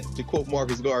whirlwind, to quote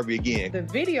Marcus Garvey again. The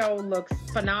video looks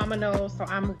phenomenal, so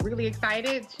I'm really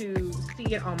excited to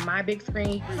see it on my big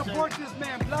screen. Support this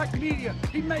man, Black Media.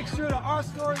 He makes sure that our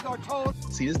stories are told.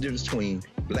 See, this difference between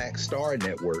Black Star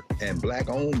Network and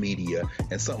Black-owned media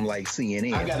and something like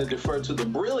CNN. I got to defer to the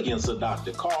brilliance of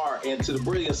Dr. Carr and to the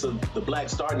brilliance of the Black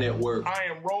Star Network. I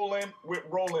am rolling with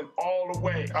Roland all the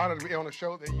way. Honored to be on a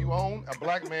show that you own. A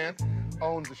black man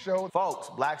owns the show. Folks,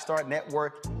 Black Star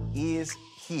Network is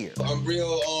here. I'm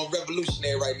real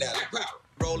revolutionary right now.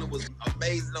 Roland was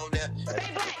amazing on there. Stay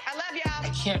black. I love y'all. I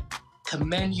can't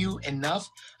commend you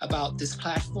enough about this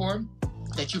platform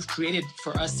that you've created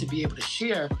for us to be able to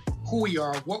share who we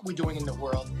are, what we're doing in the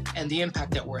world, and the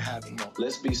impact that we're having.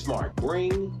 Let's be smart.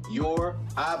 Bring your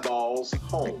eyeballs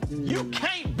home. You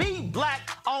can't be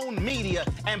Black-owned media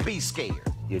and be scared.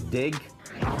 You dig?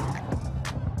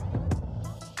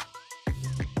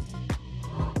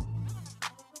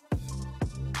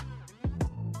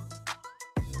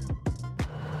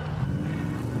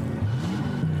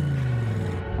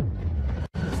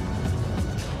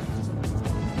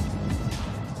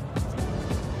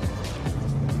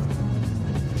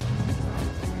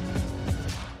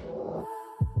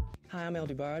 I'm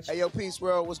LD Barge. Hey, yo, Peace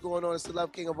World, what's going on? It's the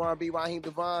Love King of R&B, Raheem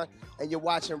Devon, and you're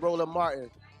watching Roland Martin,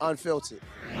 Unfiltered.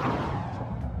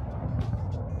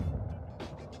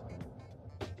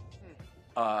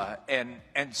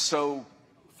 And so,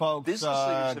 folks,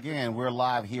 again, we're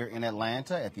live here in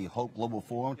Atlanta at the Hope Global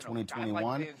Forum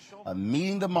 2021,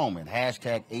 meeting the moment,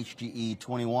 hashtag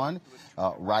HGE21.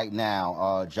 Right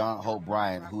now, John Hope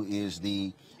Bryant, who is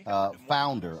the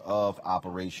founder of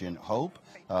Operation Hope,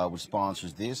 which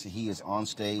sponsors this. He is on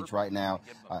stage right now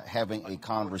having a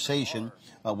conversation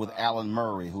with Alan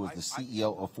Murray, who is the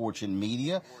CEO of Fortune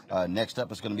Media. Next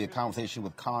up is going to be a conversation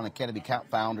with Khan Academy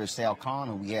founder Sal Khan,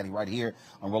 who we had right here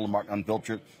on Roland Martin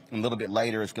Unfiltered. And a little bit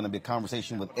later, it's going to be a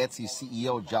conversation with Etsy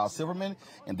CEO Giles Silverman.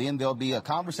 And then there'll be a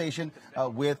conversation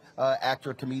with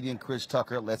actor, comedian Chris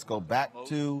Tucker. Let's go back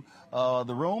to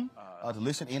the room to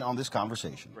listen in on this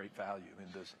conversation. Great value in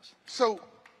business. So,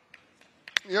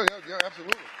 yeah,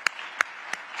 absolutely.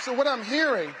 So what I'm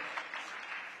hearing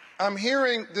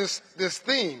this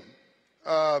theme.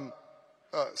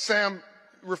 Sam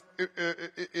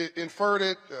inferred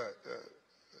it.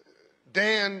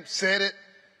 Dan said it.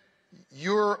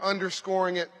 You're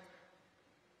underscoring it.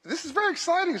 This is very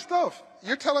exciting stuff.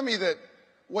 You're telling me that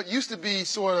what used to be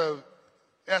sort of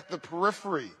at the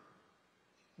periphery,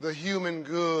 the human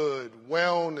good,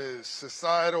 wellness,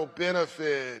 societal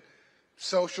benefit,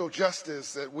 social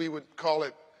justice, that we would call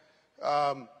it,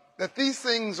 that these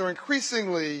things are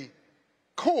increasingly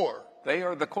core. They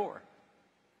are the core.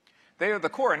 They are the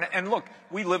core. And look,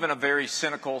 we live in a very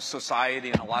cynical society,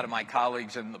 and a lot of my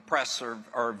colleagues in the press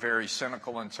are very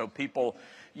cynical. And so people,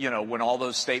 you know, when all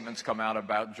those statements come out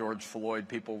about George Floyd,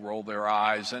 people roll their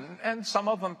eyes. And some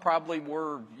of them probably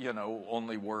were, you know,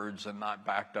 only words and not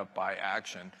backed up by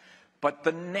action. But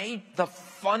the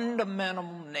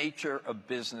fundamental nature of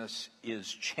business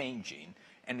is changing,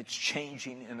 and it's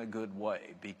changing in a good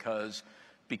way because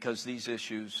these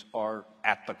issues are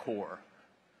at the core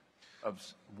of.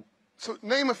 So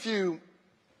name a few,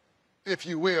 if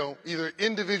you will, either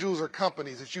individuals or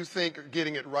companies that you think are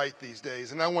getting it right these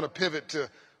days. And I want to pivot to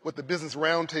what the Business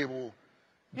Roundtable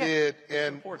did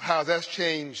and how that's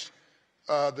changed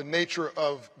the nature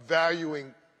of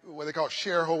valuing what they call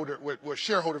shareholder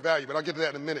value. But I'll get to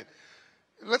that in a minute.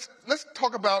 Let's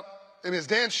talk about, and is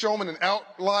Dan Schulman an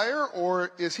outlier,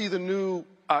 or is he the new?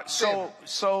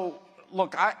 So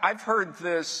look, I've heard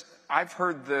this.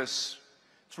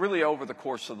 It's really over the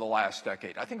course of the last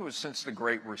decade. I think it was since the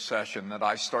Great Recession that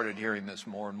I started hearing this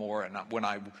more and more. And when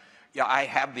I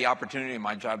have the opportunity in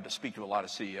my job to speak to a lot of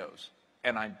CEOs,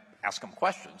 and I ask them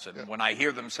questions. And when I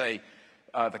hear them say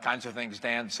the kinds of things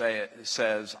Dan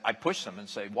says, I push them and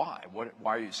say, why?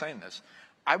 Why are you saying this?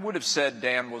 I would have said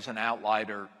Dan was an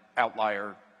outlier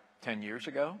 10 years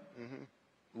ago,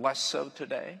 less so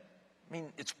today. I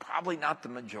mean, it's probably not the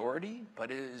majority,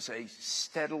 but it is a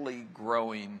steadily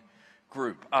growing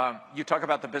group. You talk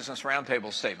about the Business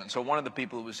Roundtable statement. So one of the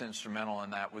people who was instrumental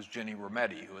in that was Ginny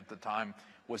Rometty, who at the time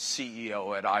was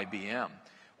CEO at IBM.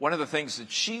 One of the things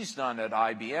that she's done at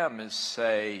IBM is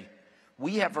say,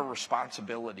 we have a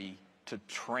responsibility to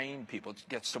train people. It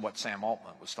gets to what Sam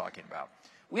Altman was talking about.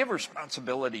 We have a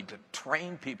responsibility to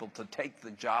train people to take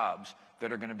the jobs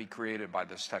that are going to be created by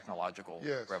this technological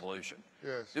revolution.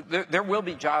 There will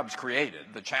be jobs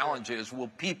created. The challenge is,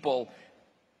 will people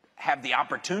have the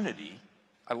opportunity?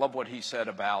 I love what he said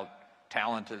about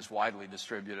talent is widely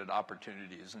distributed,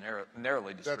 opportunity is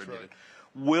narrowly distributed. That's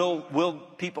right. Will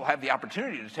people have the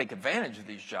opportunity to take advantage of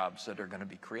these jobs that are going to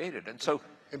be created? And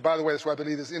by the way, that's why I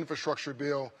believe this infrastructure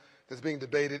bill that's being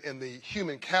debated and the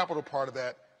human capital part of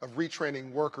that, of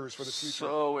retraining workers for the future,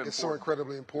 is so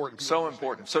incredibly important. So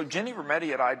important. So Ginny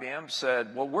Rometty at IBM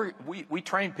said, well, we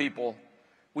train people.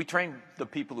 We train the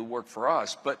people who work for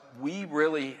us, but we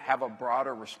really have a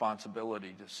broader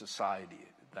responsibility to society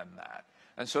than that.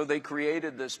 And so they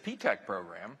created this P-Tech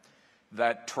program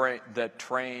that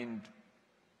trained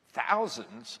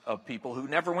thousands of people who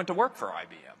never went to work for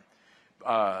IBM.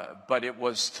 But it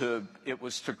was to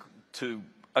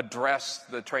address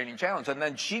the training challenge. And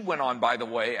then she went on, by the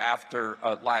way, after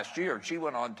last year, she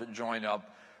went on to join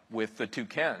up with the two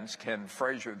Kens, Ken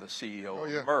Frazier, the CEO of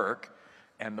Merck,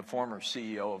 and the former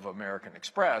CEO of American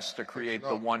Express, to create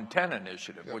the 110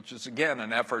 Initiative, which is, again,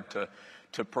 an effort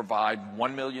to provide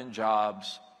 1 million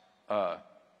jobs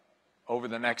over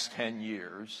the next 10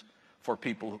 years for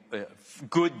people,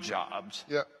 good jobs,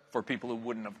 for people who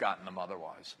wouldn't have gotten them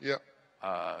otherwise.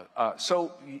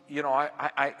 So, you know,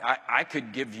 I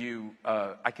could give you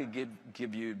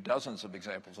dozens of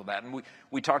examples of that. And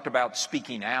we talked about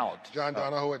speaking out. John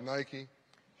Donahoe at Nike.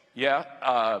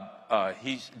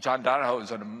 John Donahoe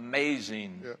is an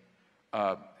amazing,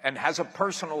 and has a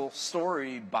personal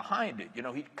story behind it. You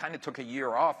know, he kind of took a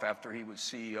year off after he was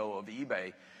CEO of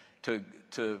eBay to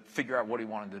figure out what he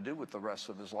wanted to do with the rest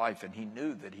of his life, and he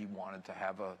knew that he wanted to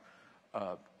have a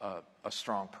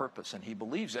strong purpose, and he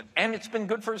believes it. And it's been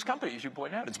good for his company, as you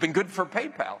point out. It's been good for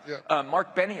PayPal.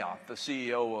 Mark Benioff, the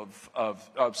CEO of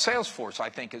Salesforce, I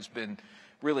think has been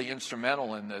really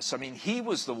instrumental in this. I mean, he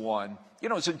was the one, you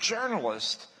know, as a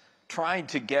journalist, trying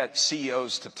to get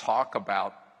CEOs to talk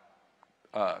about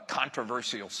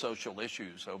controversial social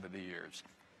issues over the years.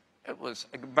 It was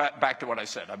back to what I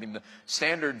said. I mean, the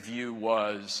standard view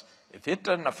was, if it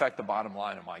doesn't affect the bottom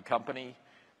line of my company,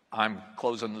 I'm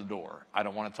closing the door. I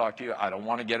don't want to talk to you. I don't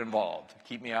want to get involved.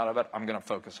 Keep me out of it. I'm going to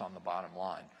focus on the bottom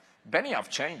line. Benioff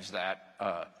changed that.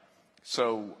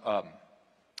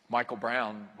 Michael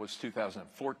Brown was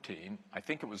 2014. I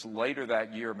think it was later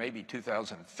that year, maybe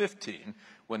 2015,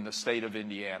 when the state of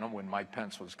Indiana, when Mike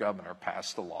Pence was governor,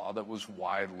 passed a law that was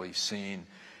widely seen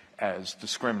as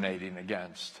discriminating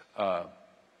against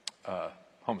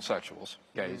homosexuals,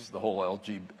 gays, the whole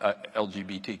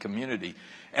LGBT community.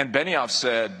 And Benioff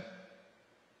said,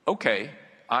 okay,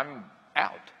 I'm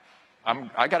out.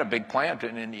 I got a big plant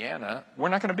in Indiana. We're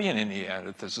not going to be in Indiana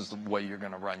if this is the way you're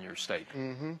going to run your state.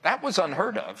 That was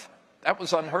unheard of. That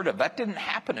was unheard of. That didn't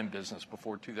happen in business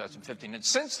before 2015. And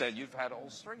since then, you've had a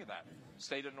whole string of that.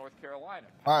 State of North Carolina.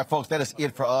 All right, folks, that is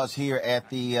it for us here at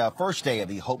the first day of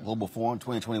the Hope Global Forum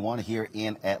 2021 here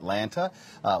in Atlanta.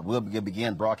 We'll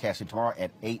begin broadcasting tomorrow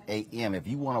at 8 a.m. If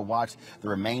you want to watch the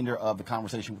remainder of the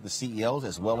conversation with the CEOs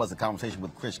as well as the conversation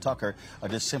with Chris Tucker,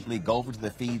 just simply go over to the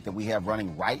feed that we have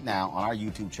running right now on our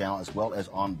YouTube channel as well as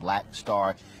on Black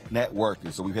Star Network.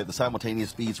 And so we've had the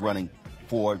simultaneous feeds running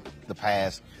for the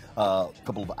past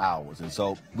couple of hours. And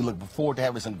so we look forward to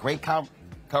having some great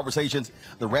conversations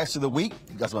the rest of the week.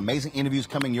 We've got some amazing interviews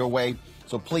coming your way.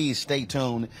 So please stay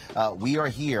tuned. We are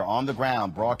here on the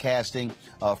ground broadcasting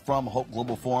from Hope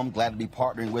Global Forum. Glad to be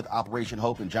partnering with Operation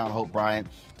Hope and John Hope Bryant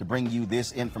to bring you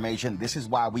this information. This is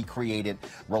why we created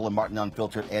Roland Martin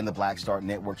Unfiltered and the Black Star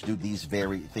Network to do these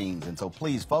very things. And so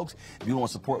please, folks, if you want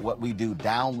to support what we do,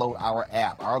 download our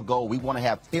app. Our goal, we want to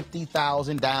have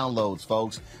 50,000 downloads,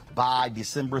 folks, by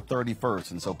December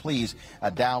 31st. And so please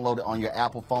download it on your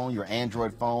Apple phone, your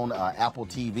Android phone, Apple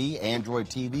TV, Android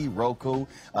TV, Roku,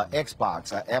 Xbox,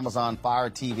 Amazon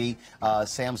Fire TV,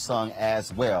 Samsung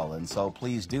as well. And so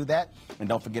please do that. And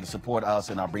don't forget to support us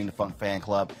in our Bring the Funk fan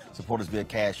club. Support us via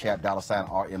Cash App,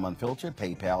 $RM Unfiltered.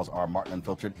 PayPal's R Martin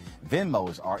Unfiltered. Venmo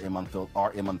is RM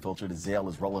Unfiltered. Zelle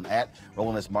is Roland at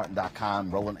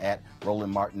RolandSMartin.com. Roland at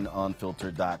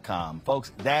RolandMartinUnfiltered.com.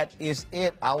 Folks, that is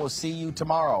it. I will see you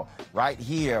tomorrow right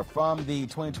here from the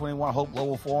 2021 Hope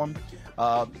Global Forum.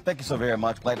 Thank you so very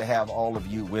much. Glad to have all of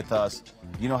you with us.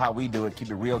 You know how we do it. Keep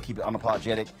it real, keep it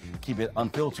unapologetic, keep it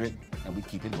unfiltered, and we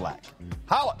keep it black.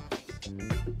 Holla!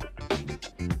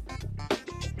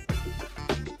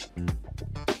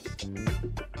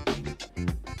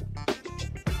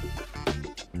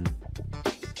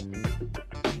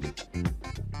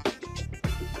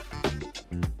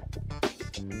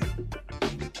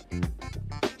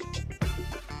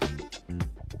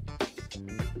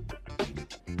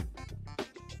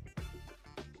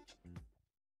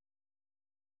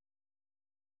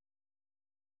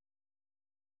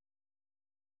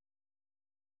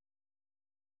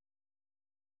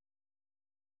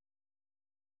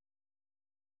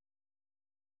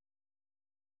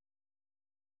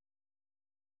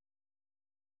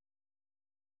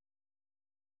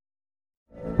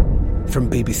 From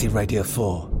BBC Radio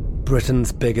 4,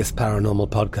 Britain's biggest paranormal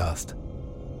podcast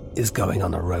is going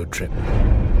on a road trip.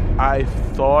 I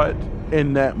thought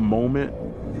in that moment,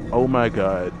 oh my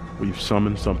God, we've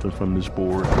summoned something from this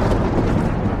board.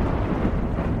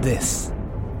 This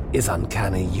is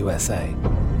Uncanny USA.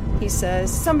 He says,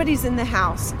 somebody's in the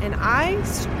house, and I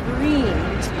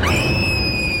screamed.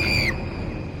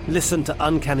 Listen to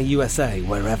Uncanny USA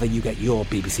wherever you get your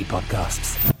BBC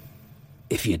podcasts,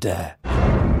 if you dare.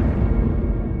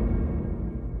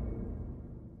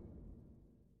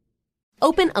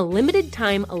 Open a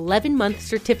limited-time 11-month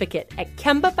certificate at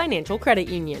Kemba Financial Credit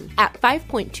Union. At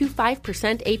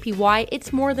 5.25% APY,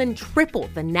 it's more than triple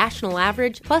the national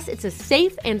average, plus it's a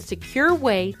safe and secure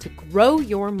way to grow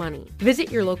your money.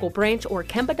 Visit your local branch or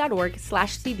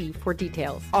kemba.org/cb for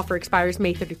details. Offer expires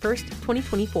May 31st,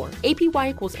 2024.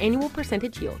 APY equals annual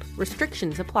percentage yield.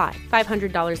 Restrictions apply.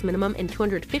 $500 minimum and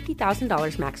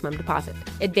 $250,000 maximum deposit.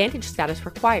 Advantage status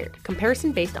required.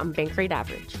 Comparison based on bank rate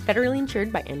average. Federally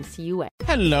insured by NCUA.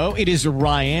 Hello, it is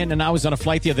Ryan, and I was on a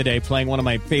flight the other day playing one of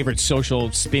my favorite social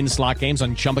spin slot games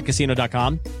on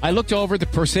ChumbaCasino.com. I looked over at the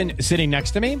person sitting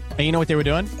next to me, and you know what they were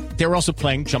doing? They were also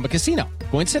playing Chumba Casino.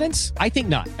 Coincidence? I think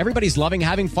not. Everybody's loving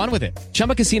having fun with it.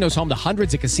 Chumba Casino is home to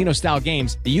hundreds of casino-style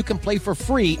games that you can play for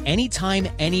free anytime,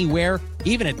 anywhere,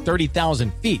 even at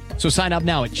 30,000 feet. So sign up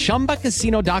now at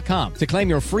ChumbaCasino.com to claim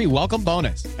your free welcome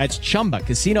bonus. That's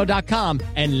ChumbaCasino.com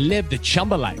and live the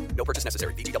Chumba life. No purchase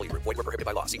necessary. VGW. Void where prohibited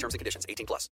by law. See terms and conditions.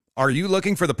 18+. Are you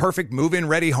looking for the perfect move-in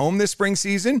ready home this spring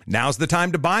season? Now's the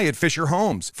time to buy at Fisher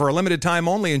Homes. For a limited time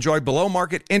only, enjoy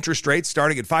below-market interest rates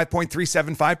starting at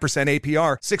 5.375%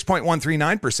 APR,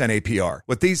 6.139% APR.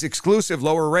 With these exclusive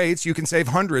lower rates, you can save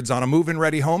hundreds on a move-in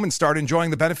ready home and start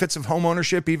enjoying the benefits of home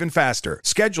ownership even faster.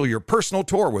 Schedule your personal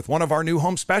tour with one of our new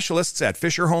home specialists at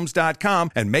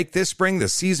FisherHomes.com and make this spring the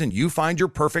season you find your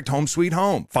perfect home sweet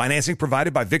home. Financing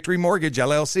provided by Victory Mortgage,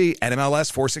 LLC,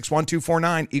 NMLS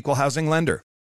 461249, Equal Housing Lender.